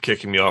keep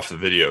kicking me off the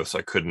video, so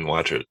I couldn't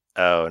watch it.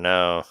 Oh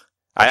no!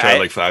 I tried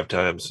like 5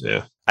 times.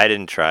 Yeah, I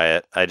didn't try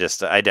it. I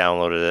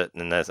downloaded it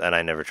and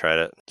I never tried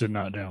it. Did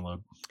not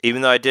download.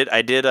 Even though I did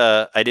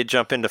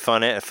jump into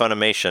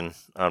Funimation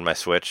on my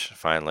Switch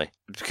finally,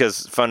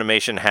 because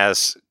Funimation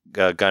has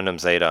Gundam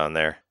Zeta on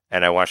there,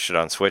 and I watched it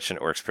on Switch and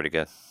it works pretty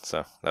good.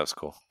 So that was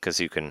cool because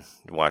you can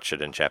watch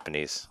it in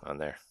Japanese on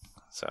there.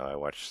 So I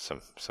watched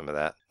some of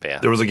that. But yeah.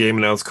 There was a game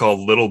announced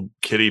called Little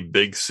Kitty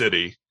Big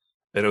City,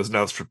 and it was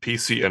announced for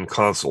PC and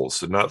consoles.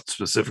 So not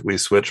specifically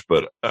Switch,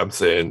 but I'm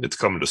saying it's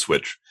coming to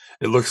Switch.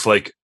 It looks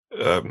like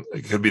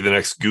it could be the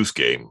next Goose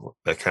Game,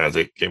 that kind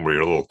of game where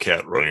you're a little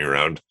cat running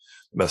around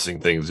messing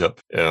things up,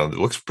 and it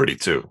looks pretty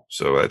too.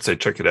 So I'd say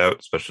check it out,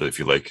 especially if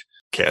you like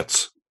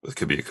cats. It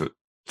could be a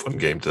fun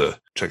game to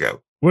check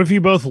out. What if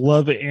you both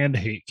love and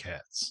hate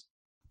cats?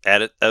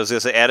 Add it. I was gonna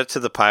say add it to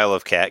the pile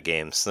of cat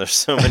games. There's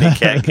so many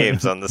cat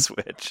games on the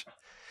Switch.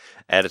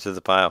 Add it to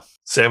the pile.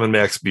 Sam &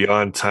 Max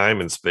Beyond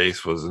Time and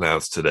Space was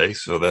announced today.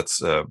 So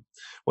that's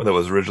one that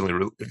was originally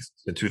released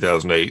in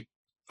 2008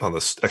 on the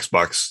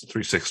Xbox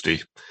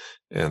 360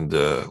 and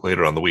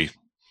later on the Wii.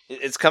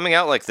 It's coming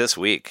out like this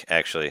week,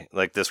 actually,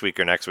 like this week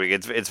or next week.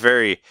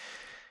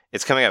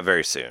 It's coming out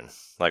very soon.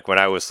 Like when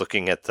I was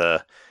looking at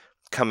the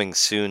coming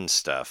soon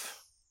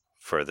stuff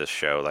for this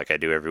show, like I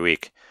do every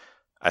week,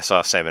 I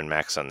saw Sam &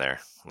 Max on there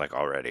like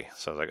already.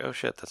 So I was like, oh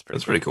shit, that's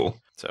pretty cool.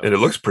 So, and it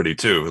looks pretty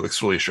too. It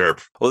looks really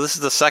sharp. Well, this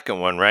is the second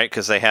one, right?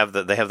 Because they have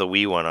the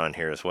Wii one on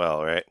here as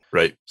well, right?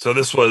 Right. So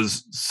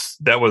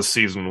that was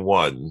season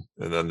 1,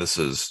 and then this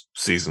is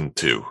season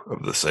 2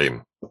 of the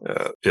same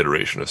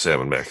iteration of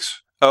Sam &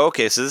 Max. Oh,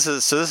 okay. So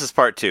this is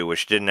part 2,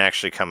 which didn't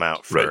actually come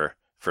out for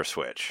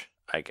Switch.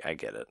 I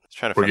get it.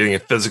 We're getting a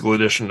physical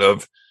edition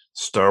of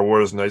Star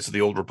Wars: Knights of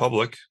the Old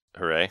Republic.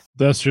 Hooray!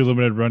 That's your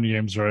limited run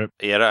games, right?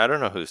 Yeah, I don't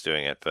know who's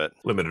doing it, but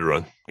limited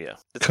run. Yeah,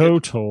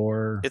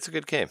 KOTOR. It's a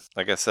good game.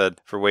 Like I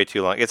said, for way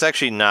too long. It's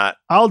actually not.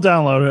 I'll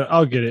download it.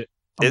 I'll get it.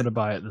 I'm gonna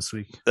buy it this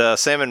week.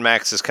 Sam &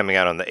 Max is coming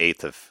out on the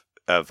 8th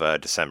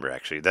of December.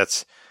 Actually,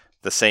 that's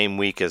the same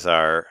week as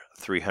our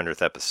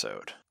 300th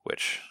episode,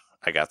 which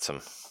I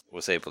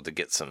was able to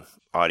get some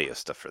audio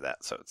stuff for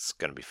that, so it's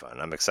going to be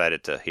fun. I'm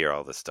excited to hear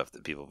all this stuff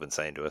that people have been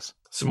saying to us.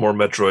 Some more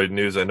Metroid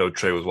news. I know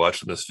Trey was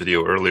watching this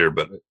video earlier,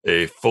 but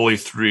a fully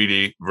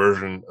 3D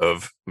version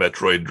of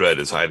Metroid Dread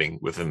is hiding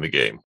within the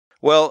game.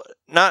 Well,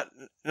 not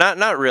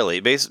really.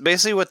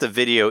 Basically, what the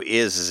video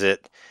is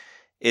it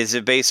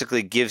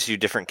basically gives you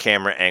different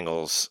camera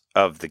angles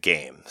of the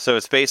game. So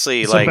it's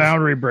basically it's like a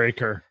boundary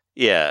breaker.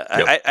 Yeah,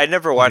 yep. I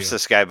never watched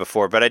this guy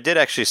before, but I did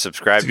actually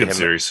subscribe to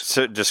him.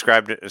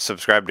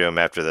 Subscribe to him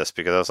after this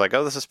because I was like,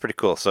 oh, this is pretty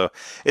cool. So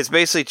it's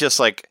basically just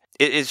like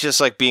it's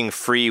just like being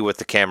free with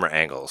the camera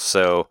angles.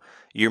 So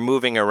you're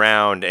moving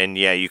around, and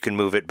yeah, you can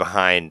move it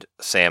behind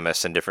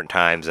Samus in different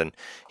times. And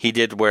he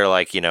did where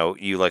like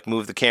you like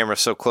move the camera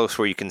so close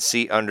where you can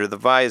see under the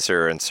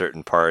visor in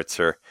certain parts,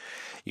 or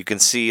you can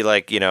see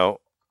like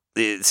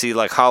see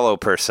like Hollow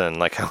Person,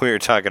 like how we were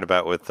talking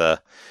about with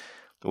the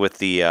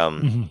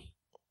Mm-hmm.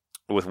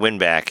 with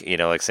Winback,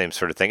 like same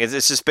sort of thing.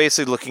 It's just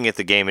basically looking at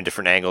the game in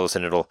different angles,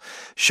 and it'll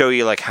show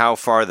you like how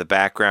far the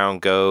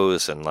background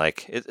goes, and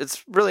like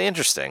it's really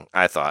interesting.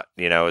 I thought,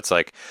 it's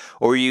like,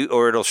 or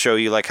it'll show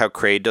you like how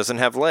Kraid doesn't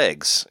have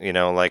legs,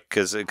 like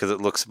because it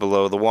looks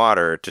below the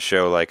water to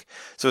show like.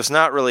 So it's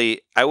not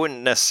really. I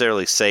wouldn't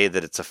necessarily say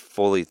that it's a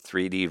fully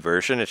 3D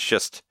version. It's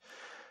just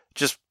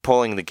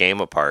pulling the game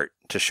apart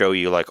to show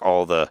you like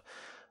all the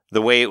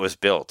way it was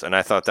built, and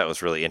I thought that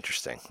was really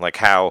interesting, like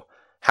how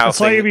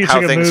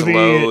things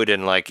load,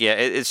 and like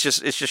it's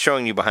just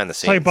showing you behind the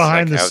scenes, like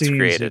behind the how scenes, it's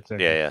created.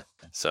 Yeah.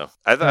 So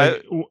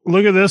I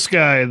look at this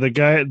guy. The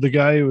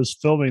guy who was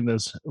filming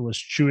this was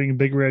chewing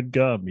big red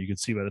gum. You could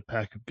see by the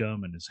pack of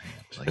gum in his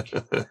hand.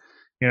 Like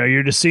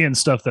you're just seeing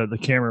stuff that the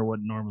camera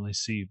wouldn't normally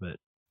see. But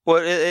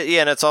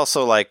and it's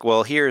also like,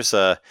 well, here's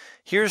the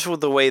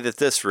way that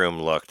this room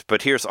looked,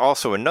 but here's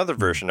also another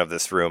version of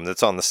this room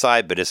that's on the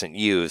side but isn't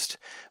used.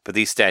 But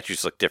these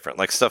statues look different,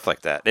 like stuff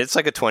like that. It's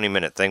like a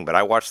 20-minute thing, but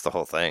I watched the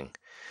whole thing,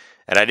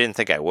 and I didn't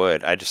think I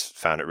would. I just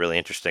found it really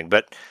interesting.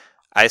 But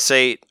I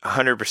say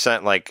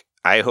 100%, like,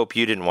 I hope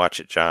you didn't watch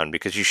it, John,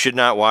 because you should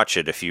not watch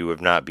it if you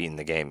have not beaten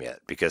the game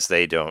yet, because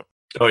they don't.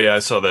 Oh yeah, I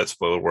saw that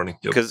spoiler warning.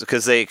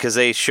 Because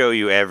they show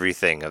you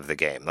everything of the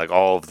game, like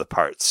all of the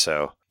parts.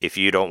 So if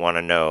you don't want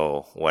to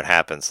know what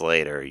happens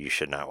later, you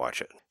should not watch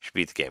it. You should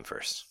beat the game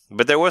first.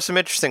 But there was some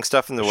interesting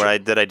stuff in the where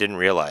that I didn't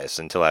realize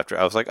until after.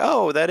 I was like,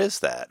 oh, that is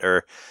that,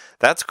 or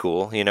that's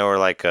cool, or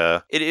like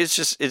it is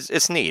just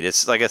it's neat.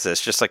 It's like I said,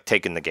 it's just like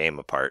taking the game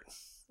apart.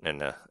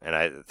 And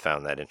I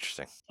found that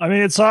interesting. I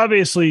mean, it's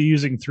obviously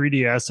using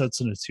 3D assets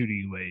in a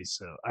 2D way,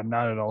 so I'm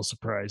not at all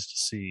surprised to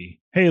see,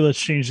 hey, let's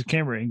change the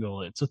camera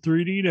angle. It's a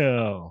 3D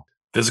now.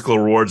 Physical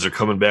rewards are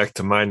coming back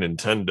to my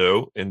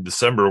Nintendo. In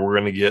December, we're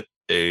going to get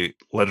a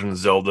Legend of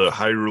Zelda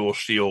Hyrule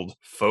Shield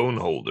phone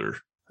holder.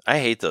 I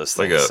hate those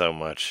things so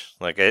much.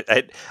 Like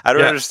I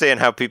don't understand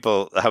how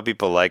people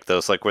like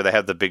those, like where they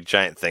have the big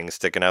giant thing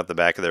sticking out the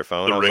back of their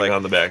phone. The ring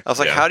on the back. I was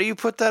like, how do you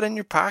put that in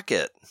your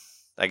pocket?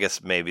 I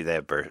guess maybe they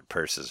have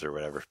purses or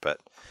whatever,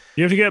 but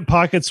you have to get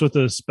pockets with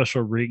a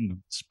special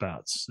ring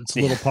spouts. It's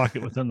a little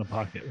pocket within the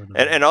pocket.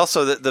 And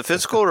also the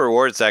physical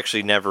rewards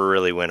actually never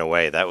really went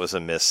away. That was a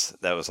miss.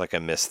 That was like a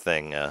miss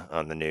thing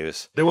on the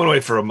news. They went away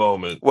for a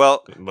moment.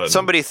 Well,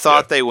 somebody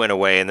thought they went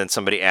away, and then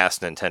somebody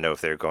asked Nintendo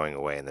if they were going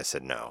away, and they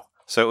said no.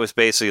 So it was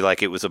basically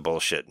like it was a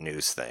bullshit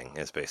news thing.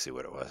 Is basically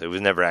what it was. It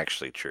was never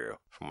actually true,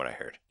 from what I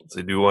heard. So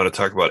I do want to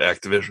talk about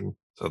Activision.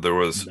 So there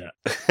was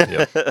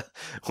Yeah.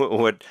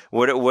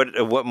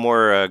 what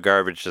more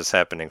garbage is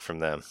happening from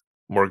them?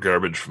 more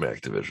garbage from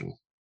Activision.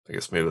 I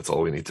guess maybe that's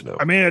all we need to know.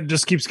 I mean, it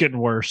just keeps getting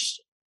worse,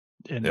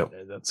 and Yep.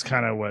 that's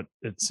kind of what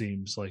it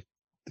seems like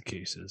the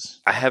case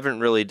is. I haven't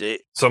really.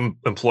 Some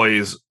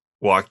employees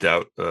walked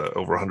out.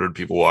 Over 100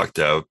 people walked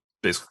out,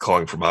 basically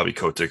calling for Bobby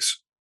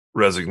Kotick's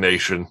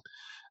resignation.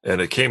 And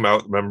it came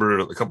out, remember,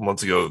 a couple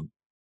months ago,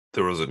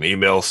 there was an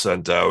email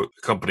sent out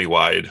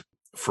company-wide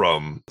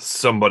from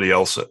somebody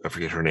else. I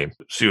forget her name.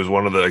 She was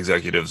one of the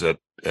executives at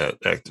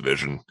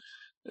Activision.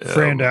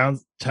 Fran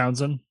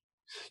Townsend.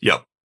 Yeah.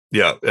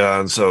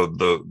 And so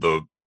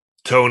the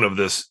tone of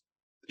this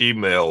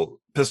email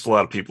pissed a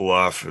lot of people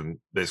off, and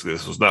basically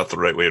this was not the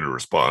right way to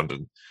respond,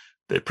 and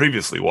they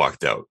previously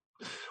walked out.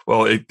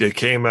 Well, it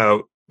came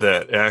out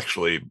that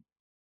actually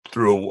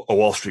through a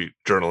Wall Street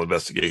Journal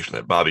investigation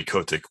that Bobby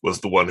Kotick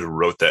was the one who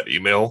wrote that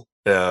email,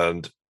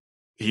 and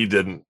he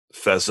didn't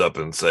fess up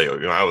and say, oh,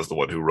 I was the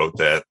one who wrote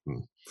that,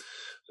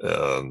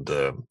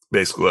 and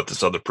basically let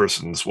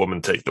this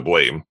woman take the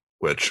blame,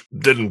 which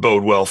didn't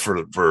bode well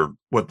for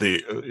what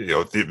the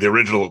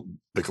original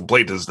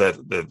complaint is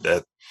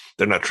that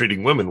they're not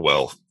treating women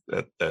well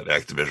at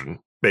Activision,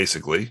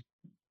 basically.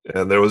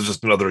 And there was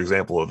just another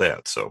example of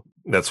that. So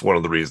that's one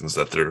of the reasons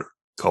that they're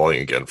calling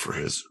again for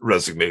his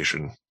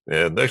resignation.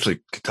 And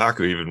actually,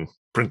 Kotaku even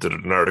printed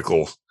an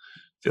article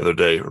the other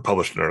day, or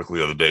published an article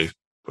the other day,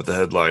 with the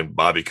headline,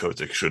 Bobby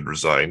Kotick should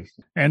resign.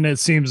 And it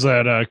seems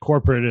that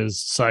corporate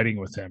is siding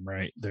with him,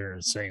 right?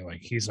 They're saying, like,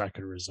 he's not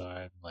going to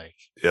resign. Like,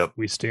 Yep.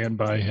 we stand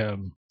by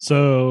him.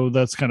 So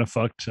that's kind of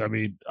fucked. I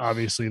mean,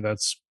 obviously,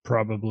 that's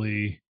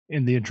probably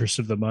in the interest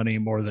of the money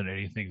more than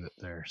anything that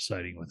they're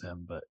siding with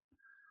him. But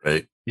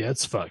Right. yeah,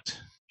 it's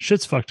fucked.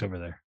 Shit's fucked over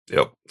there.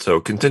 Yep. So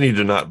continue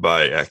to not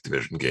buy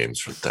Activision games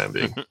for the time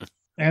being.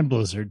 And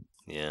Blizzard.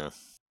 Yeah.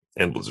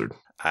 And Blizzard.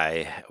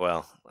 I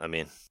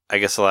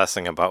guess the last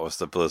thing I bought was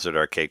the Blizzard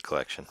Arcade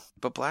Collection.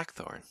 But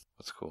Blackthorn,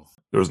 that's cool.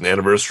 There was an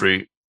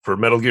anniversary for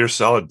Metal Gear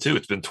Solid 2.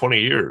 It's been 20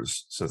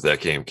 years since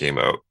that game came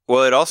out.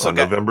 Well, it also on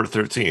got November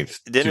 13th,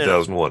 Didn't it-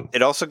 2001.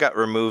 it also got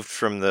removed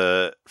from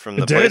the It did.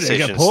 It got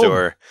PlayStation pulled.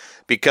 Store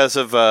because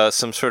of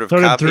some sort of So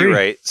did 3.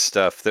 copyright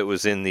stuff that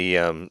was in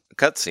the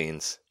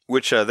cutscenes.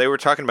 Which they were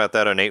talking about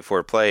that on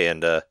 8.4 Play,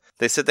 and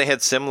they said they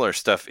had similar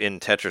stuff in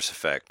Tetris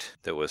Effect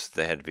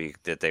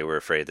that they were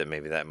afraid that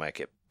maybe that might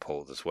get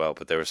pulled as well.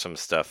 But there was some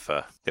stuff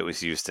that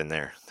was used in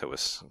there that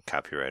was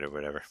copyright or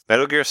whatever.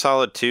 Metal Gear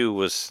Solid 2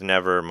 was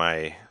never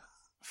my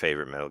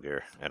favorite Metal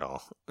Gear at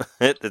all.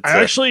 I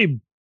actually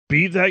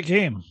beat that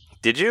game.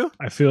 Did you?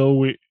 I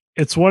feel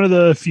it's one of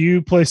the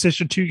few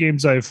PlayStation 2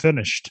 games I've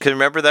finished. Because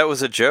remember, that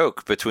was a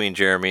joke between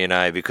Jeremy and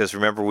I, because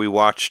remember we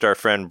watched our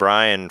friend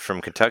Brian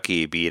from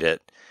Kentucky beat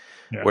it.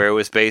 Yeah. Where it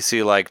was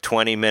basically like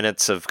 20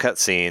 minutes of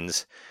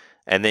cutscenes,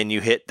 and then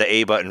you hit the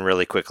A button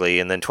really quickly,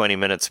 and then 20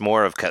 minutes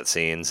more of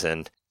cutscenes,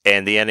 and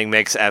the ending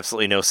makes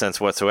absolutely no sense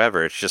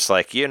whatsoever. It's just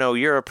like,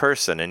 you're a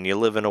person, and you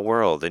live in a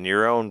world, and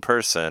you're your own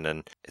person,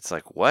 and it's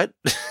like, what?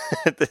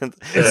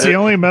 It's the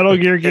only Metal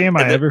Gear game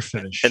I ever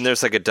finished. And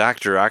there's like a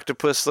Dr.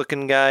 Octopus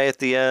looking guy at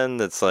the end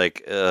that's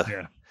like,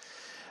 Yeah.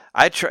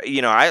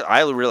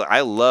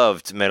 I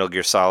loved Metal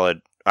Gear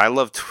Solid. I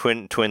loved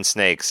Twin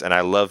Snakes, and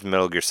I loved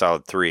Metal Gear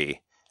Solid 3.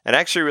 And I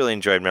actually really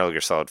enjoyed Metal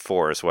Gear Solid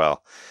 4 as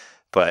well.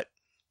 But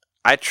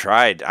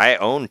I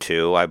owned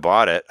 2, I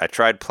bought it, I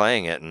tried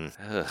playing it, and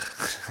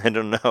I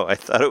don't know. I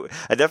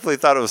definitely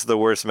thought it was the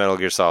worst Metal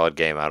Gear Solid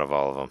game out of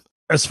all of them.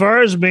 As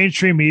far as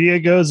mainstream media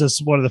goes,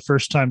 it's one of the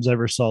first times I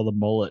ever saw the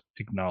mullet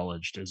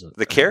acknowledged as a.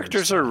 The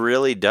characters are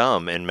really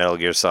dumb in Metal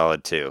Gear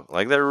Solid 2.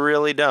 Like, they're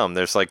really dumb.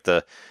 There's like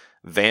the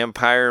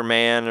Vampire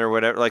Man or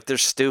whatever. Like, they're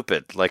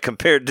stupid. Like,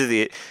 compared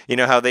to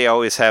how they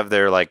always have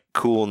their like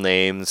cool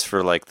names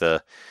for like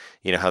the.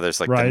 How there's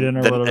like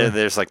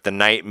there's like the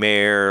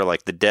Nightmare,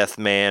 like the Death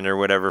Man or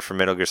whatever from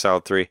Metal Gear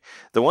Solid 3.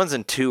 The ones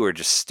in 2 are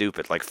just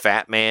stupid. Like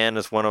Fat Man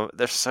is one of.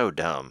 They're so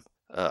dumb.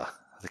 The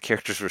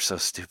characters were so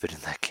stupid in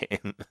that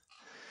game.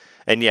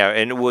 And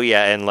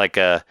like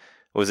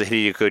was it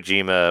Hideo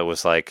Kojima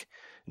was like,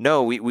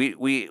 no, we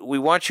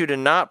want you to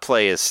not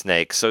play as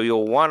Snake, so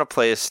you'll want to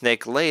play as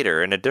Snake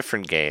later in a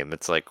different game.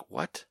 It's like,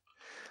 what?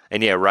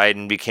 And yeah,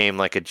 Raiden became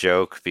like a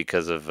joke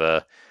because of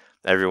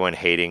everyone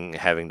hating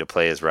having to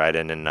play as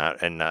Raiden and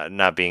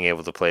not being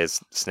able to play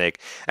as Snake.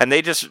 And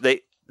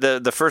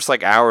the first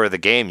like hour of the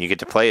game you get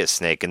to play as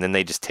Snake, and then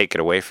they just take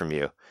it away from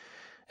you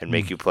and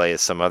make you play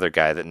as some other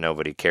guy that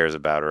nobody cares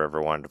about or ever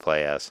wanted to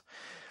play as.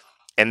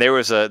 And there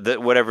was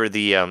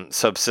the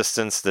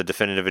Subsistence, the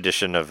definitive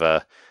edition of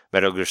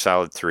Metal Gear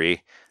Solid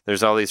 3.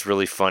 There's all these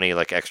really funny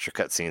like extra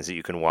cutscenes that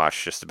you can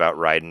watch just about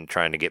Raiden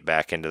trying to get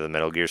back into the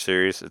Metal Gear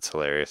series. It's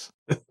hilarious.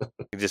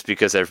 Just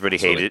because everybody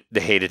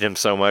hated him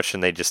so much,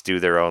 and they just do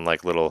their own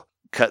like little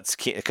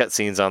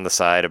cutscenes on the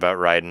side about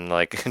Raiden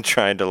like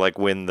trying to like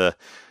win the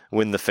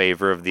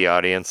favor of the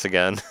audience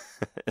again.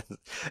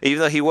 Even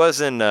though he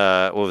was in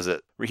what was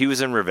it? He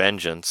was in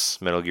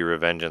Revengeance, Metal Gear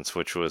Revengeance,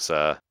 which was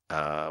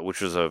what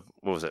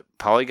was it?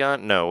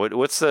 Polygon? No,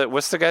 what's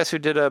the guys who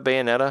did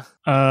Bayonetta?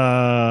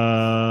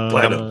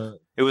 Platinum.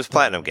 It was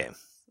Platinum game.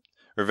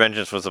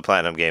 Revengeance was a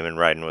Platinum game, and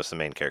Raiden was the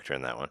main character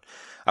in that one.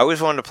 I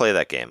always wanted to play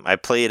that game. I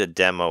played a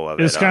demo of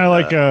it. It's kind of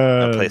like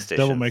on a PlayStation.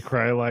 Devil May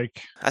Cry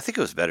like. I think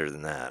it was better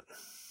than that.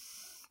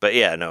 But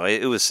yeah, no,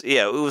 it was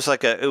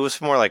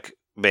more like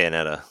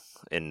Bayonetta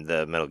in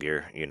the Metal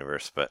Gear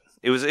universe, but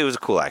it was a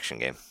cool action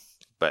game.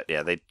 But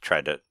yeah, they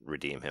tried to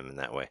redeem him in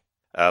that way.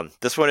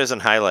 This one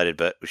isn't highlighted,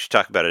 but we should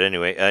talk about it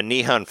anyway.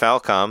 Nihon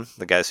Falcom,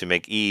 the guys who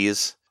make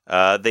Ys,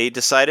 they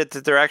decided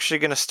that they're actually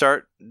going to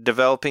start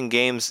developing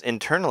games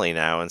internally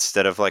now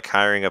instead of like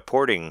hiring a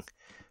porting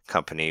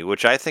company,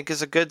 which I think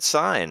is a good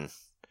sign.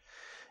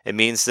 It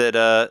means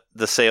that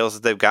the sales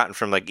that they've gotten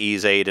from like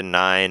Ys 8 and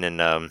 9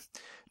 and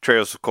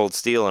Trails of Cold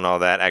Steel and all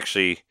that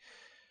actually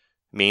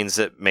means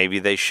that maybe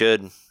they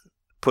should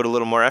put a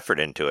little more effort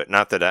into it.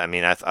 Not that, I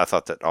mean, I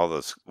thought that all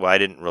those, well,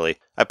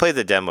 I played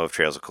the demo of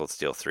Trails of Cold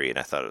Steel 3 and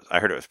I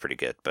heard it was pretty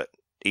good, but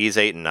Ys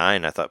 8 and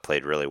 9 I thought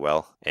played really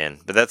well.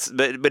 But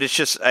it's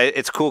just,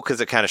 it's cool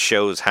because it kind of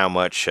shows how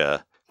much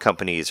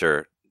companies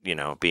are,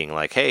 being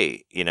like,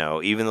 hey,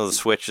 even though the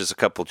Switch is a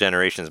couple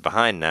generations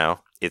behind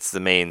now, it's the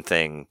main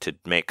thing to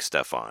make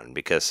stuff on,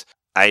 because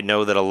I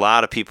know that a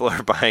lot of people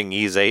are buying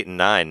Ys 8 and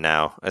 9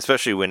 now,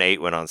 especially when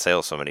 8 went on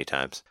sale so many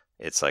times.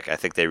 It's like, I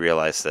think they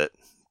realize that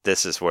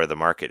this is where the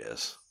market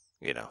is,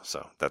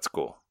 so that's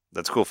cool.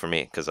 That's cool for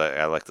me because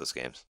I like those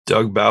games.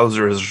 Doug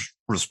Bowser has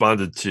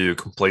responded to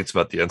complaints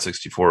about the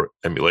N64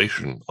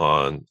 emulation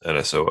on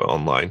NSO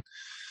Online.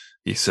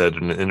 He said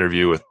in an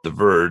interview with The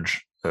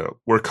Verge,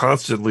 we're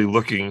constantly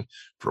looking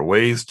for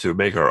ways to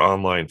make our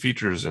online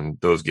features and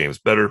those games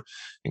better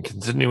and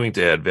continuing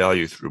to add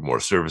value through more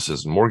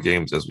services and more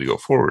games as we go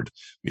forward.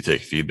 We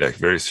take feedback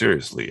very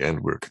seriously, and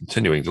we're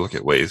continuing to look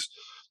at ways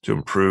to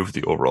improve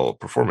the overall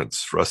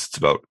performance. For us, it's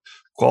about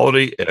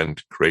quality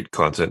and great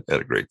content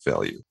at a great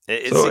value.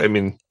 It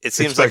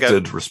seems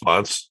expected like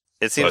response.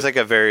 It seems like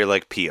a very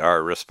like PR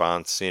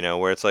response,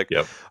 where it's like,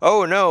 yep.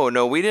 Oh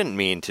no, we didn't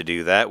mean to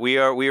do that. We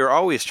are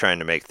always trying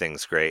to make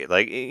things great.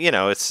 Like,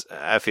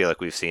 I feel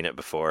like we've seen it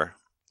before,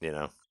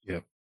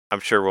 Yep. I'm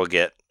sure we'll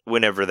get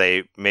whenever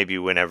they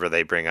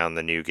bring on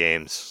the new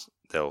games,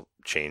 they'll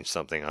change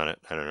something on it.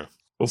 I don't know.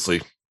 We'll see.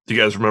 Do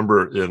you guys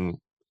remember in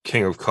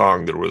King of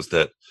Kong there was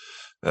that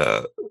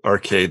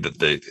arcade that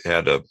they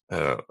had a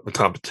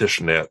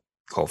competition at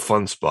called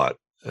Fun Spot.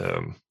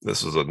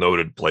 This is a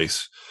noted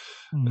place,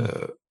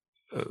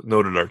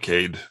 noted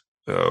arcade.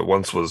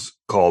 Once was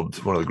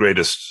called one of the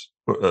greatest,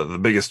 the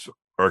biggest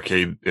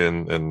arcade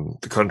in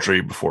the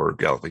country before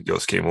Galactic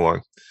Ghost came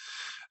along.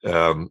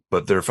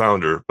 But their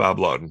founder, Bob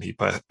Lawton, he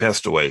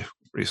passed away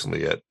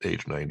recently at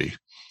age 90.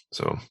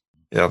 So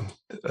yeah,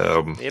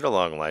 he had a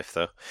long life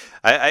though.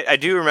 I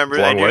do remember.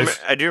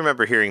 I do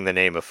remember hearing the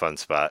name of Fun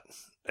Spot.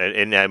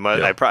 And I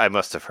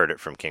must have heard it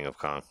from King of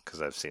Kong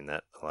because I've seen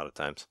that a lot of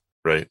times.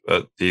 Right.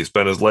 He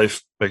spent his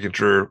life making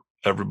sure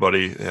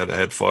everybody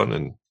had fun,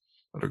 and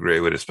what a great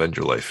way to spend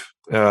your life.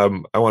 I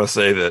want to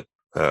say that,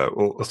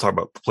 let's talk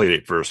about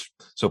Playdate first.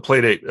 So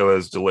Playdate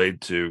was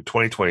delayed to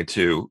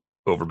 2022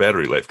 over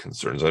battery life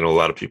concerns. I know a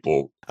lot of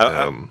people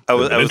have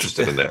been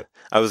interested in that.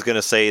 I was going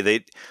to say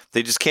they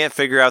just can't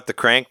figure out the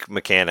crank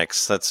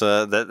mechanics. That's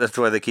why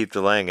they keep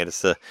delaying it.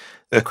 It's the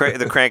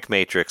crank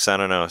matrix. I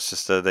don't know. It's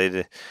just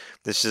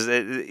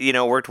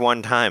it worked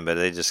one time, but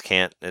they just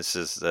can't. It's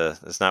just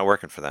it's not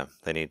working for them.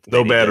 They need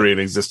battery in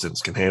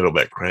existence can handle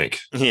that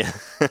crank. Yeah,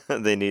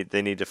 they need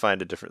to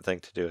find a different thing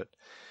to do it.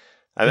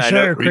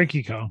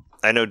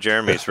 I know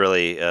Jeremy's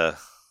really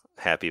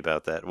happy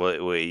about that.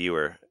 Well, you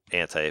were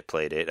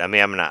anti-Playdate. I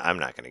mean, I'm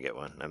not going to get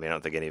one. I mean, I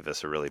don't think any of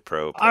us are really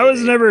pro Playdate. I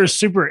was never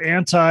super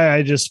anti.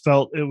 I just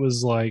felt it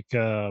was like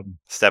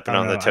stepping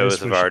on the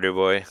toes of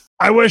Arduboy.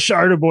 I wish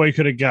Arduboy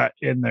could have got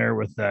in there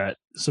with that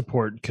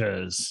support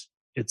because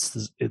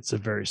it's a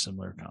very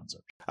similar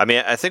concept. I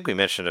mean, I think we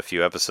mentioned a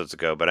few episodes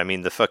ago, but I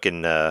mean, the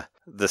fucking the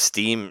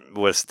Steam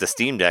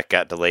Deck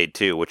got delayed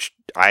too, which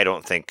I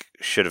don't think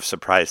should have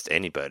surprised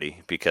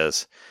anybody,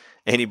 because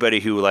anybody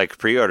who like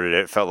pre-ordered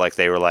it felt like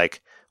they were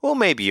like, well,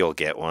 maybe you'll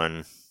get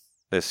one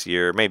this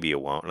year, maybe you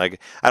won't. Like,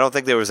 I don't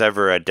think there was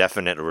ever a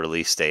definite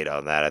release date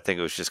on that. I think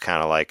it was just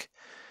kind of like,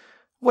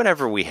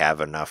 whenever we have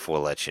enough,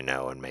 we'll let you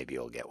know, and maybe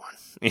you'll get one.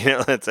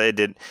 It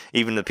did.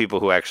 Even the people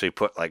who actually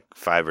put like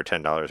 $5 or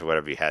 $10 or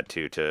whatever you had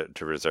to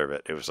reserve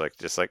it, it was like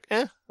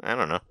I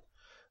don't know,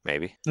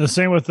 maybe. The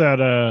same with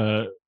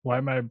that. Why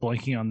am I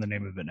blanking on the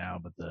name of it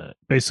now? But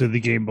basically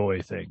the Game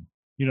Boy thing.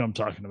 You know what I'm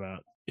talking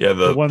about. Yeah,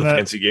 the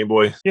fancy Game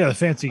Boy. Yeah, the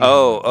fancy Game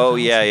Boy.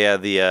 Yeah.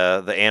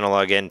 The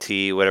Analog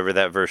NT, whatever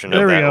that version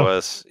of that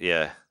was.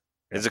 Yeah.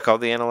 Is it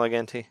called the Analog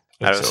NT?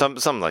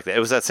 Something like that. It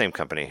was that same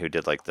company who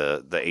did like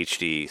the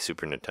HD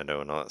Super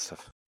Nintendo and all that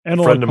stuff.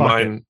 Analog friend of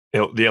Pocket. mine,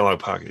 the Analog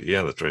Pocket.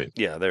 Yeah, that's right.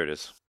 Yeah, there it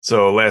is.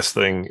 So last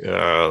thing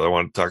I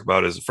want to talk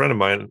about is a friend of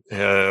mine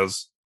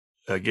has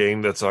a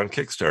game that's on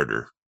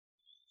Kickstarter,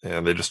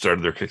 and they just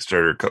started their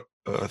Kickstarter.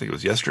 I think it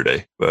was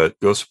yesterday, but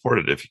go support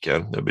it if you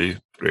can. That'd be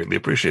greatly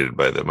appreciated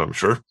by them, I'm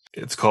sure.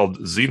 It's called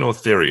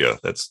Xenotheria.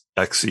 That's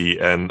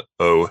Xenotheria,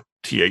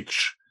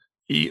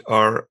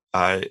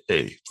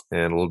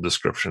 and a little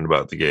description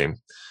about the game.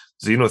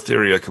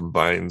 Xenotheria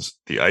combines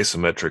the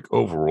isometric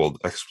overworld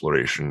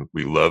exploration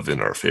we love in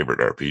our favorite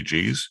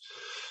RPGs,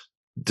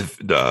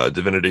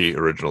 Divinity,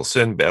 Original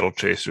Sin, Battle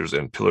Chasers,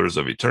 and Pillars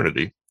of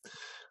Eternity,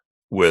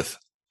 with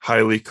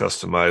highly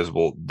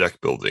customizable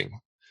deck building,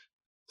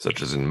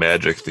 such as in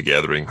Magic, The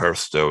Gathering,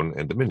 Hearthstone,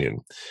 and Dominion,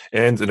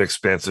 and an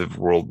expansive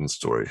world and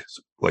story,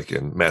 like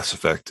in Mass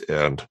Effect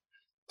and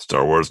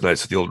Star Wars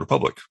Knights of the Old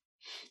Republic.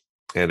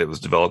 And it was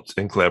developed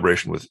in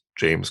collaboration with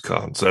James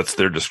Caan. So that's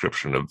their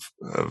description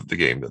of the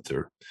game that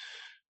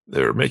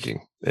they're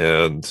making.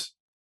 And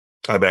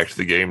I backed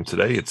the game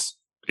today. It's,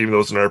 even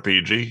though it's an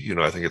RPG,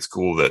 I think it's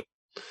cool that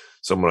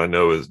someone I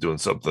know is doing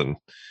something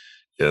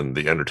in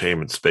the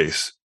entertainment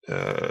space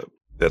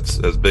that's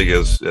as big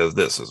as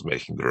this is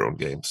making their own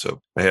game.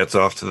 So my hat's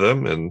off to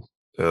them. And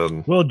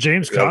well,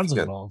 James yeah, Caan's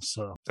yeah. involved,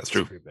 so That's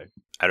true. pretty big.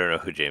 I don't know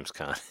who James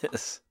Caan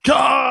is.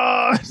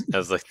 God! I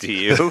was like, do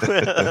you?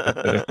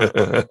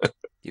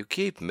 You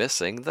keep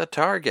missing the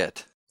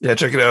target. Yeah,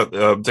 check it out.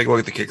 Take a look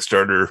at the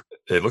Kickstarter.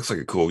 It looks like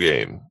a cool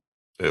game.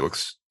 It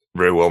looks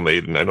very well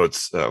made, and I know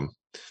it's the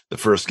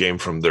first game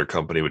from their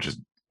company, which is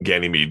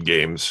Ganymede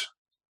Games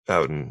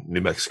out in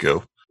New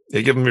Mexico.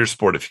 Yeah, give them your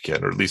support if you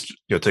can, or at least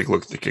take a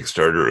look at the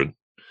Kickstarter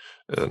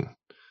and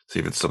see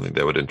if it's something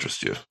that would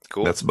interest you.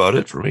 Cool. And that's about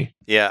it for me.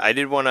 Yeah, I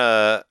did want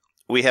to.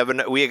 We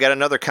got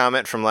another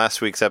comment from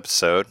last week's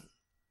episode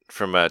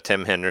from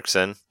Tim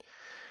Hendrickson.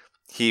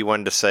 He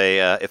wanted to say,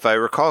 if I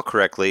recall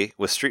correctly,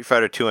 with Street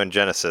Fighter II on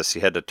Genesis,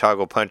 you had to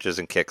toggle punches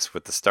and kicks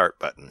with the start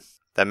button.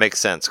 That makes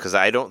sense, because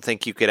I don't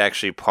think you could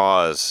actually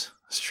pause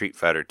Street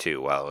Fighter II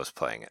while I was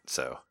playing it.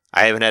 So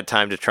I haven't had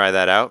time to try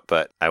that out,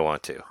 but I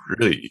want to.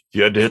 Really?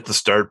 You had to hit the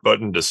start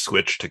button to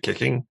switch to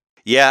kicking?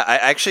 Yeah, I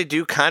actually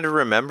do kind of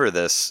remember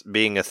this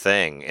being a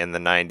thing in the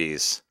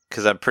 90s,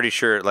 because I'm pretty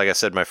sure, like I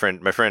said, my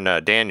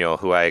friend Daniel,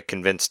 who I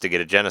convinced to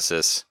get a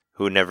Genesis,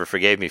 who never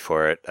forgave me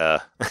for it,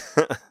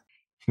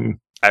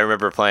 I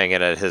remember playing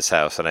it at his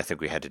house, and I think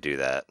we had to do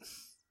that.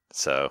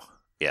 So,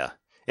 yeah.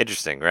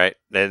 Interesting, right?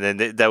 And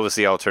then that was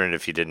the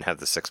alternative if you didn't have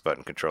the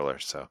 6-button controller,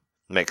 so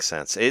makes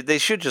sense. They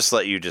should just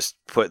let you just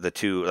put the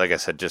two, like I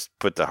said, just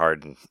put the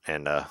hard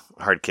and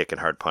hard kick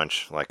and hard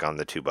punch like on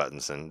the 2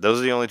 buttons, and those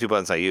are the only 2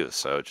 buttons I use.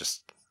 So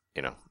just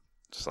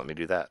let me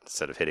do that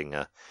instead of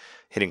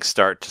hitting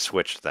start to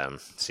switch them.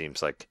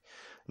 Seems like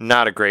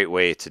not a great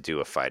way to do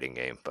a fighting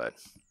game, but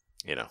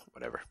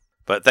whatever.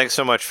 But thanks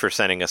so much for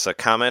sending us a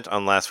comment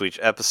on last week's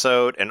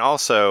episode, and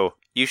also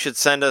you should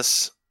send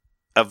us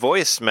a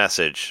voice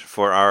message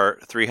for our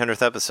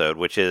 300th episode,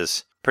 which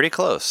is pretty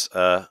close.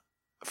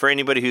 For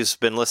anybody who's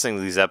been listening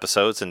to these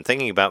episodes and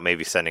thinking about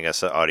maybe sending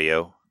us an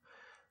audio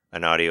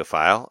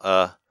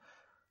file,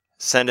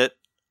 send it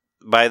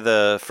by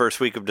the first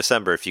week of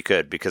December if you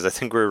could, because I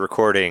think we're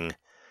recording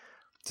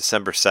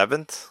December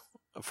 7th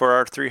for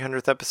our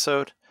 300th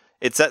episode.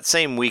 It's that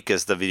same week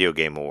as the Video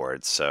Game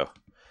Awards, so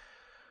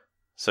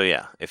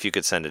yeah, if you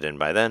could send it in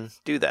by then,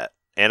 do that.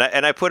 And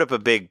I put up a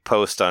big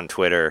post on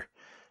Twitter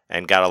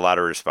and got a lot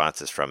of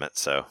responses from it.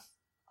 So,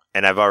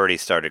 and I've already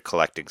started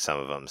collecting some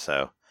of them.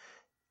 So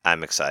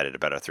I'm excited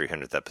about our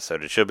 300th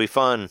episode. It should be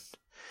fun.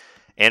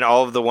 And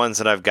all of the ones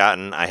that I've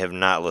gotten, I have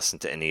not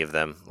listened to any of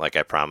them like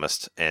I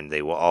promised. And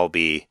they will all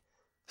be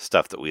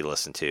stuff that we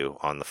listen to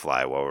on the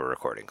fly while we're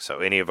recording. So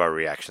any of our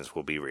reactions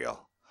will be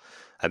real.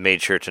 I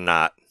made sure to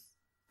not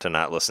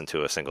listen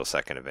to a single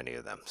second of any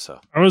of them.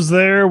 So I was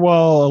there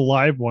while a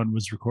live one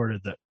was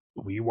recorded that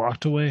we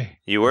walked away.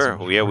 You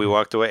were? Yeah, we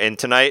walked away. And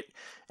tonight,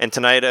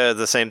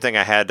 the same thing.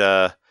 I had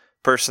a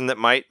person that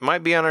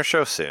might be on our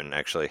show soon,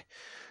 actually,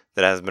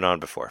 that hasn't been on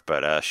before.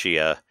 But she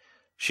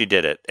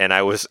did it, and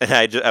I was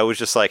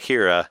just like,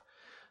 here's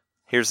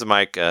the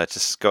mic.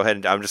 Just go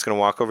ahead. I'm just gonna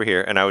walk over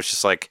here, and I was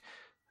just like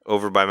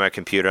over by my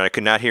computer, and I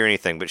could not hear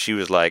anything. But she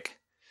was like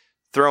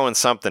throwing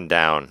something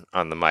down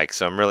on the mic,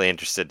 so I'm really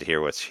interested to hear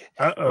what she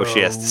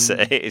has to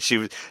say. She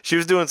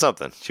was doing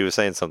something. She was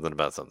saying something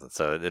about something.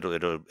 So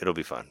it'll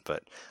be fun.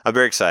 But I'm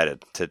very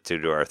excited to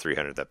do our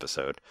 300th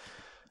episode.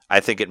 I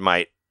think it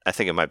might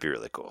be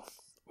really cool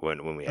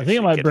when we. I think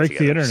it might break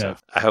the internet. So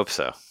I hope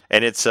so.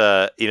 And it's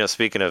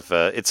speaking of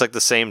it's like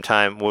the same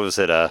time. What was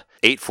it?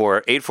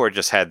 8-4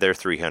 just had their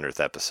 300th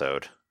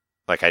episode.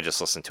 Like I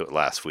just listened to it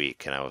last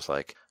week, and I was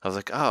like,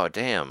 oh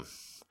damn.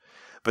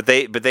 But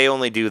they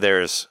only do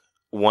theirs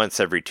once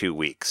every 2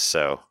 weeks,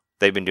 so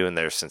they've been doing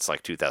theirs since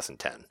like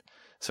 2010.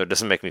 So it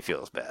doesn't make me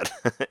feel as bad,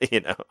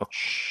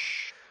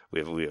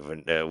 We've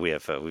done it. We're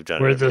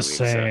the week,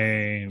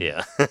 same. So,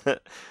 yeah,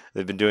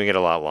 they've been doing it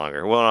a lot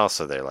longer. Well, and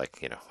also they're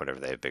like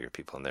whatever, they have bigger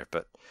people in there.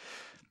 But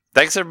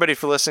thanks everybody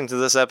for listening to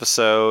this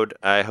episode.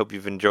 I hope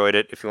you've enjoyed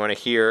it. If you want to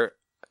hear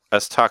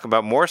us talk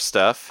about more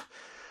stuff,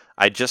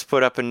 I just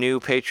put up a new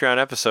Patreon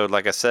episode.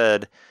 Like I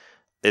said,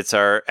 it's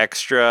our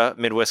extra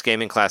Midwest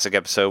Gaming Classic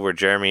episode where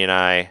Jeremy and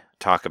I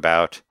talk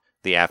about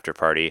the after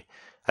party.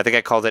 I think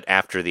I called it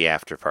After the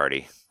After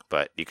Party,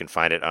 but you can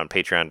find it on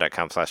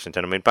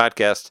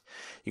patreon.com/NintendoMainPodcast.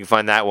 You can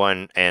find that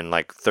one and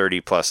like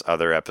 30 plus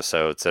other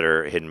episodes that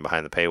are hidden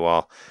behind the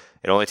paywall.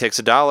 It only takes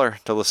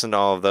 $1 to listen to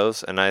all of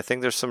those, and I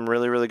think there's some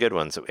really, really good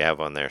ones that we have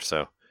on there.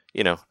 So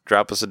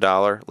drop us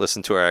 $1,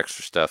 listen to our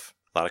extra stuff.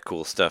 A lot of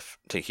cool stuff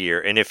to hear.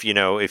 And if you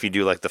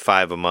do like the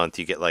 $5 a month,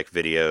 you get like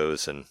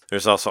videos, and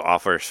there's also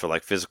offers for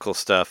like physical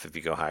stuff if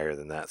you go higher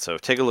than that. So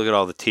take a look at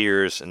all the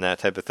tiers and that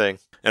type of thing.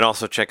 And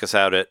also check us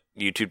out at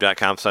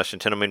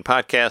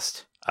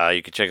youtube.com/NintendoMainPodcast.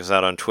 You can check us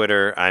out on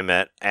Twitter. I'm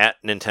at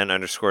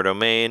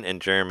Nintendo_domain, and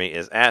Jeremy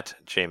is at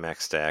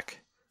JMaxStack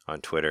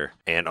on Twitter.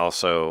 And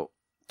also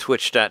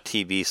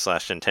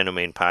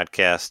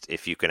twitch.tv/NintendoMainPodcast.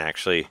 If you can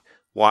actually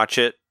watch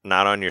it,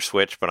 not on your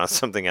Switch, but on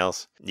something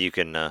else, you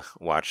can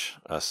watch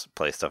us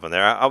play stuff on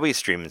there. I'll be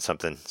streaming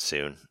something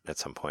soon at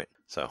some point.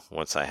 So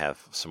once I have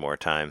some more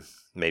time,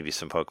 maybe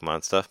some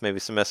Pokemon stuff, maybe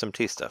some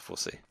SMT stuff. We'll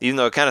see. Even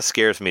though it kind of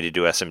scares me to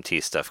do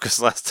SMT stuff, because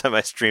last time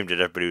I streamed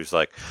it, everybody was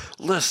like,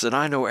 listen,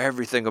 I know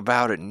everything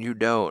about it and you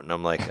don't. And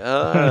I'm like,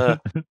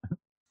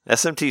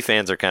 SMT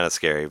fans are kind of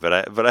scary, but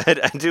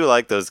I do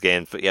like those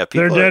games. But yeah,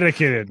 they're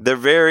dedicated. They're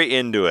very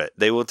into it.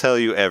 They will tell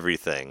you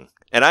everything.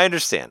 And I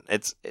understand.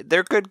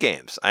 They're good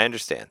games. I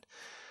understand.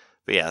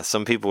 But yeah,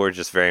 some people were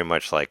just very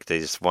much like, they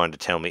just wanted to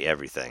tell me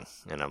everything.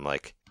 And I'm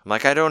like,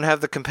 I don't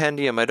have the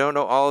compendium. I don't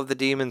know all of the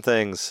demon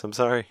things. I'm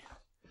sorry.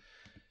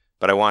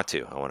 But I want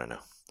to. I want to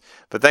know.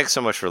 But thanks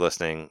so much for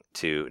listening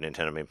to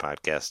Nintendo Main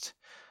Podcast.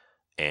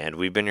 And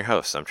we've been your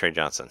hosts. I'm Trey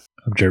Johnson.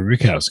 I'm Jeremy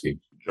Rukowski.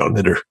 John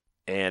Hitter.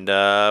 And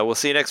we'll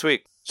see you next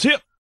week. See ya.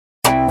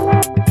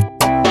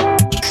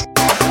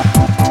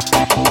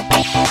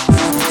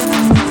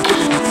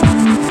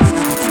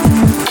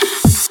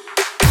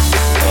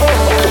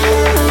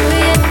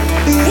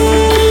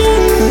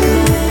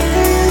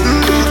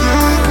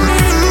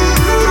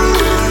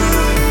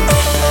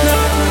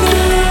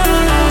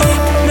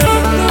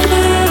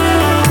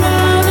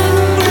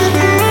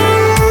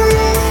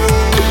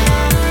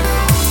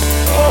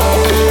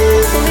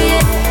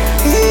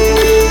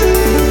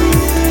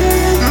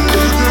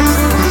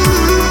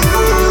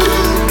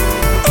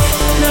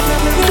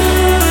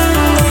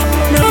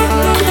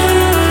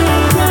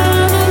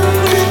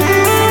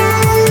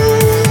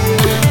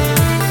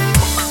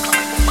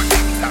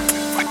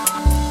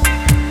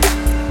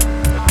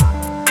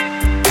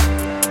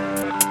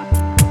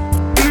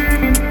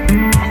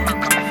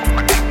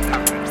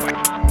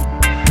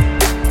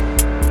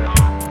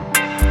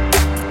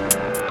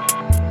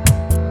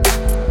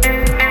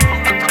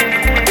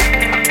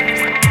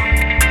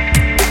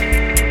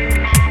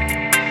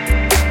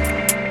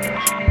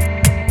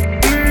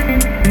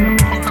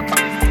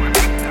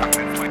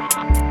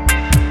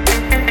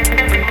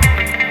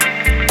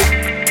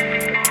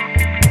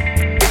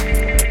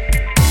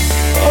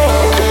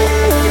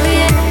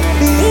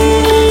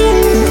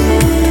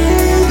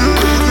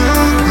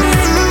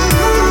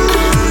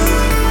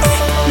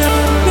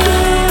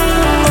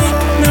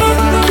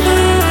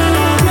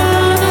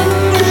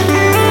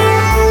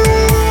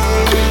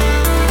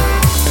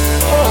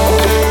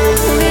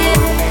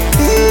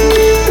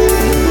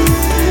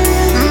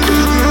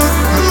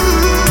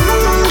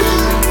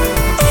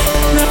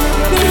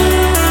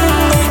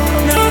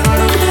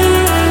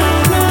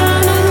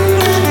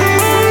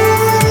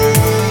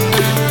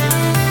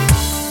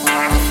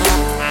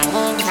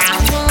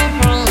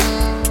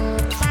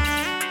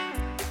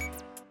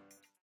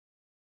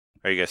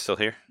 Are you guys still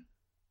here?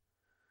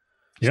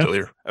 Yeah. Still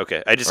here.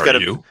 Okay. I just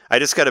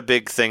got a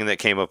big thing that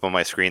came up on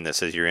my screen that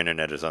says your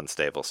internet is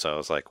unstable. So I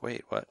was like,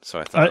 wait, what? So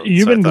I thought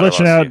you've been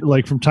glitching out you.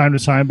 like from time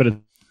to time, but it's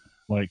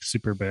like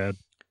super bad.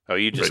 Oh,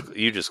 you just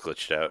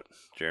glitched out.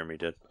 Jeremy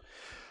did.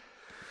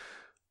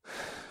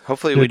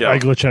 Hopefully we Did I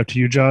don't. glitch out to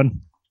you,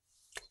 John?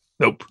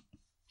 Nope.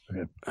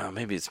 Oh,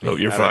 maybe it's me. No,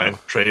 you're I don't fine. know.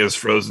 Trey is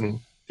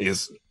frozen.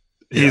 He's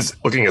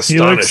looking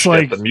astonished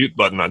like- at the mute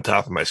button on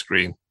top of my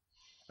screen.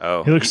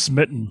 Oh, He looks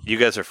smitten. you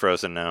guys are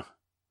frozen now.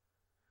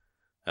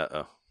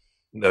 Uh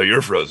No,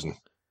 you're frozen.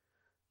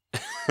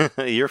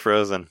 oh. You're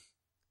frozen.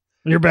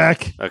 You're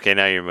back. Okay,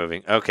 now you're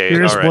moving. Okay,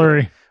 You're all right.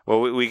 blurry.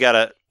 Well, we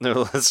gotta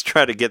let's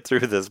try to get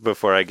through this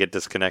before I get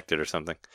disconnected or something.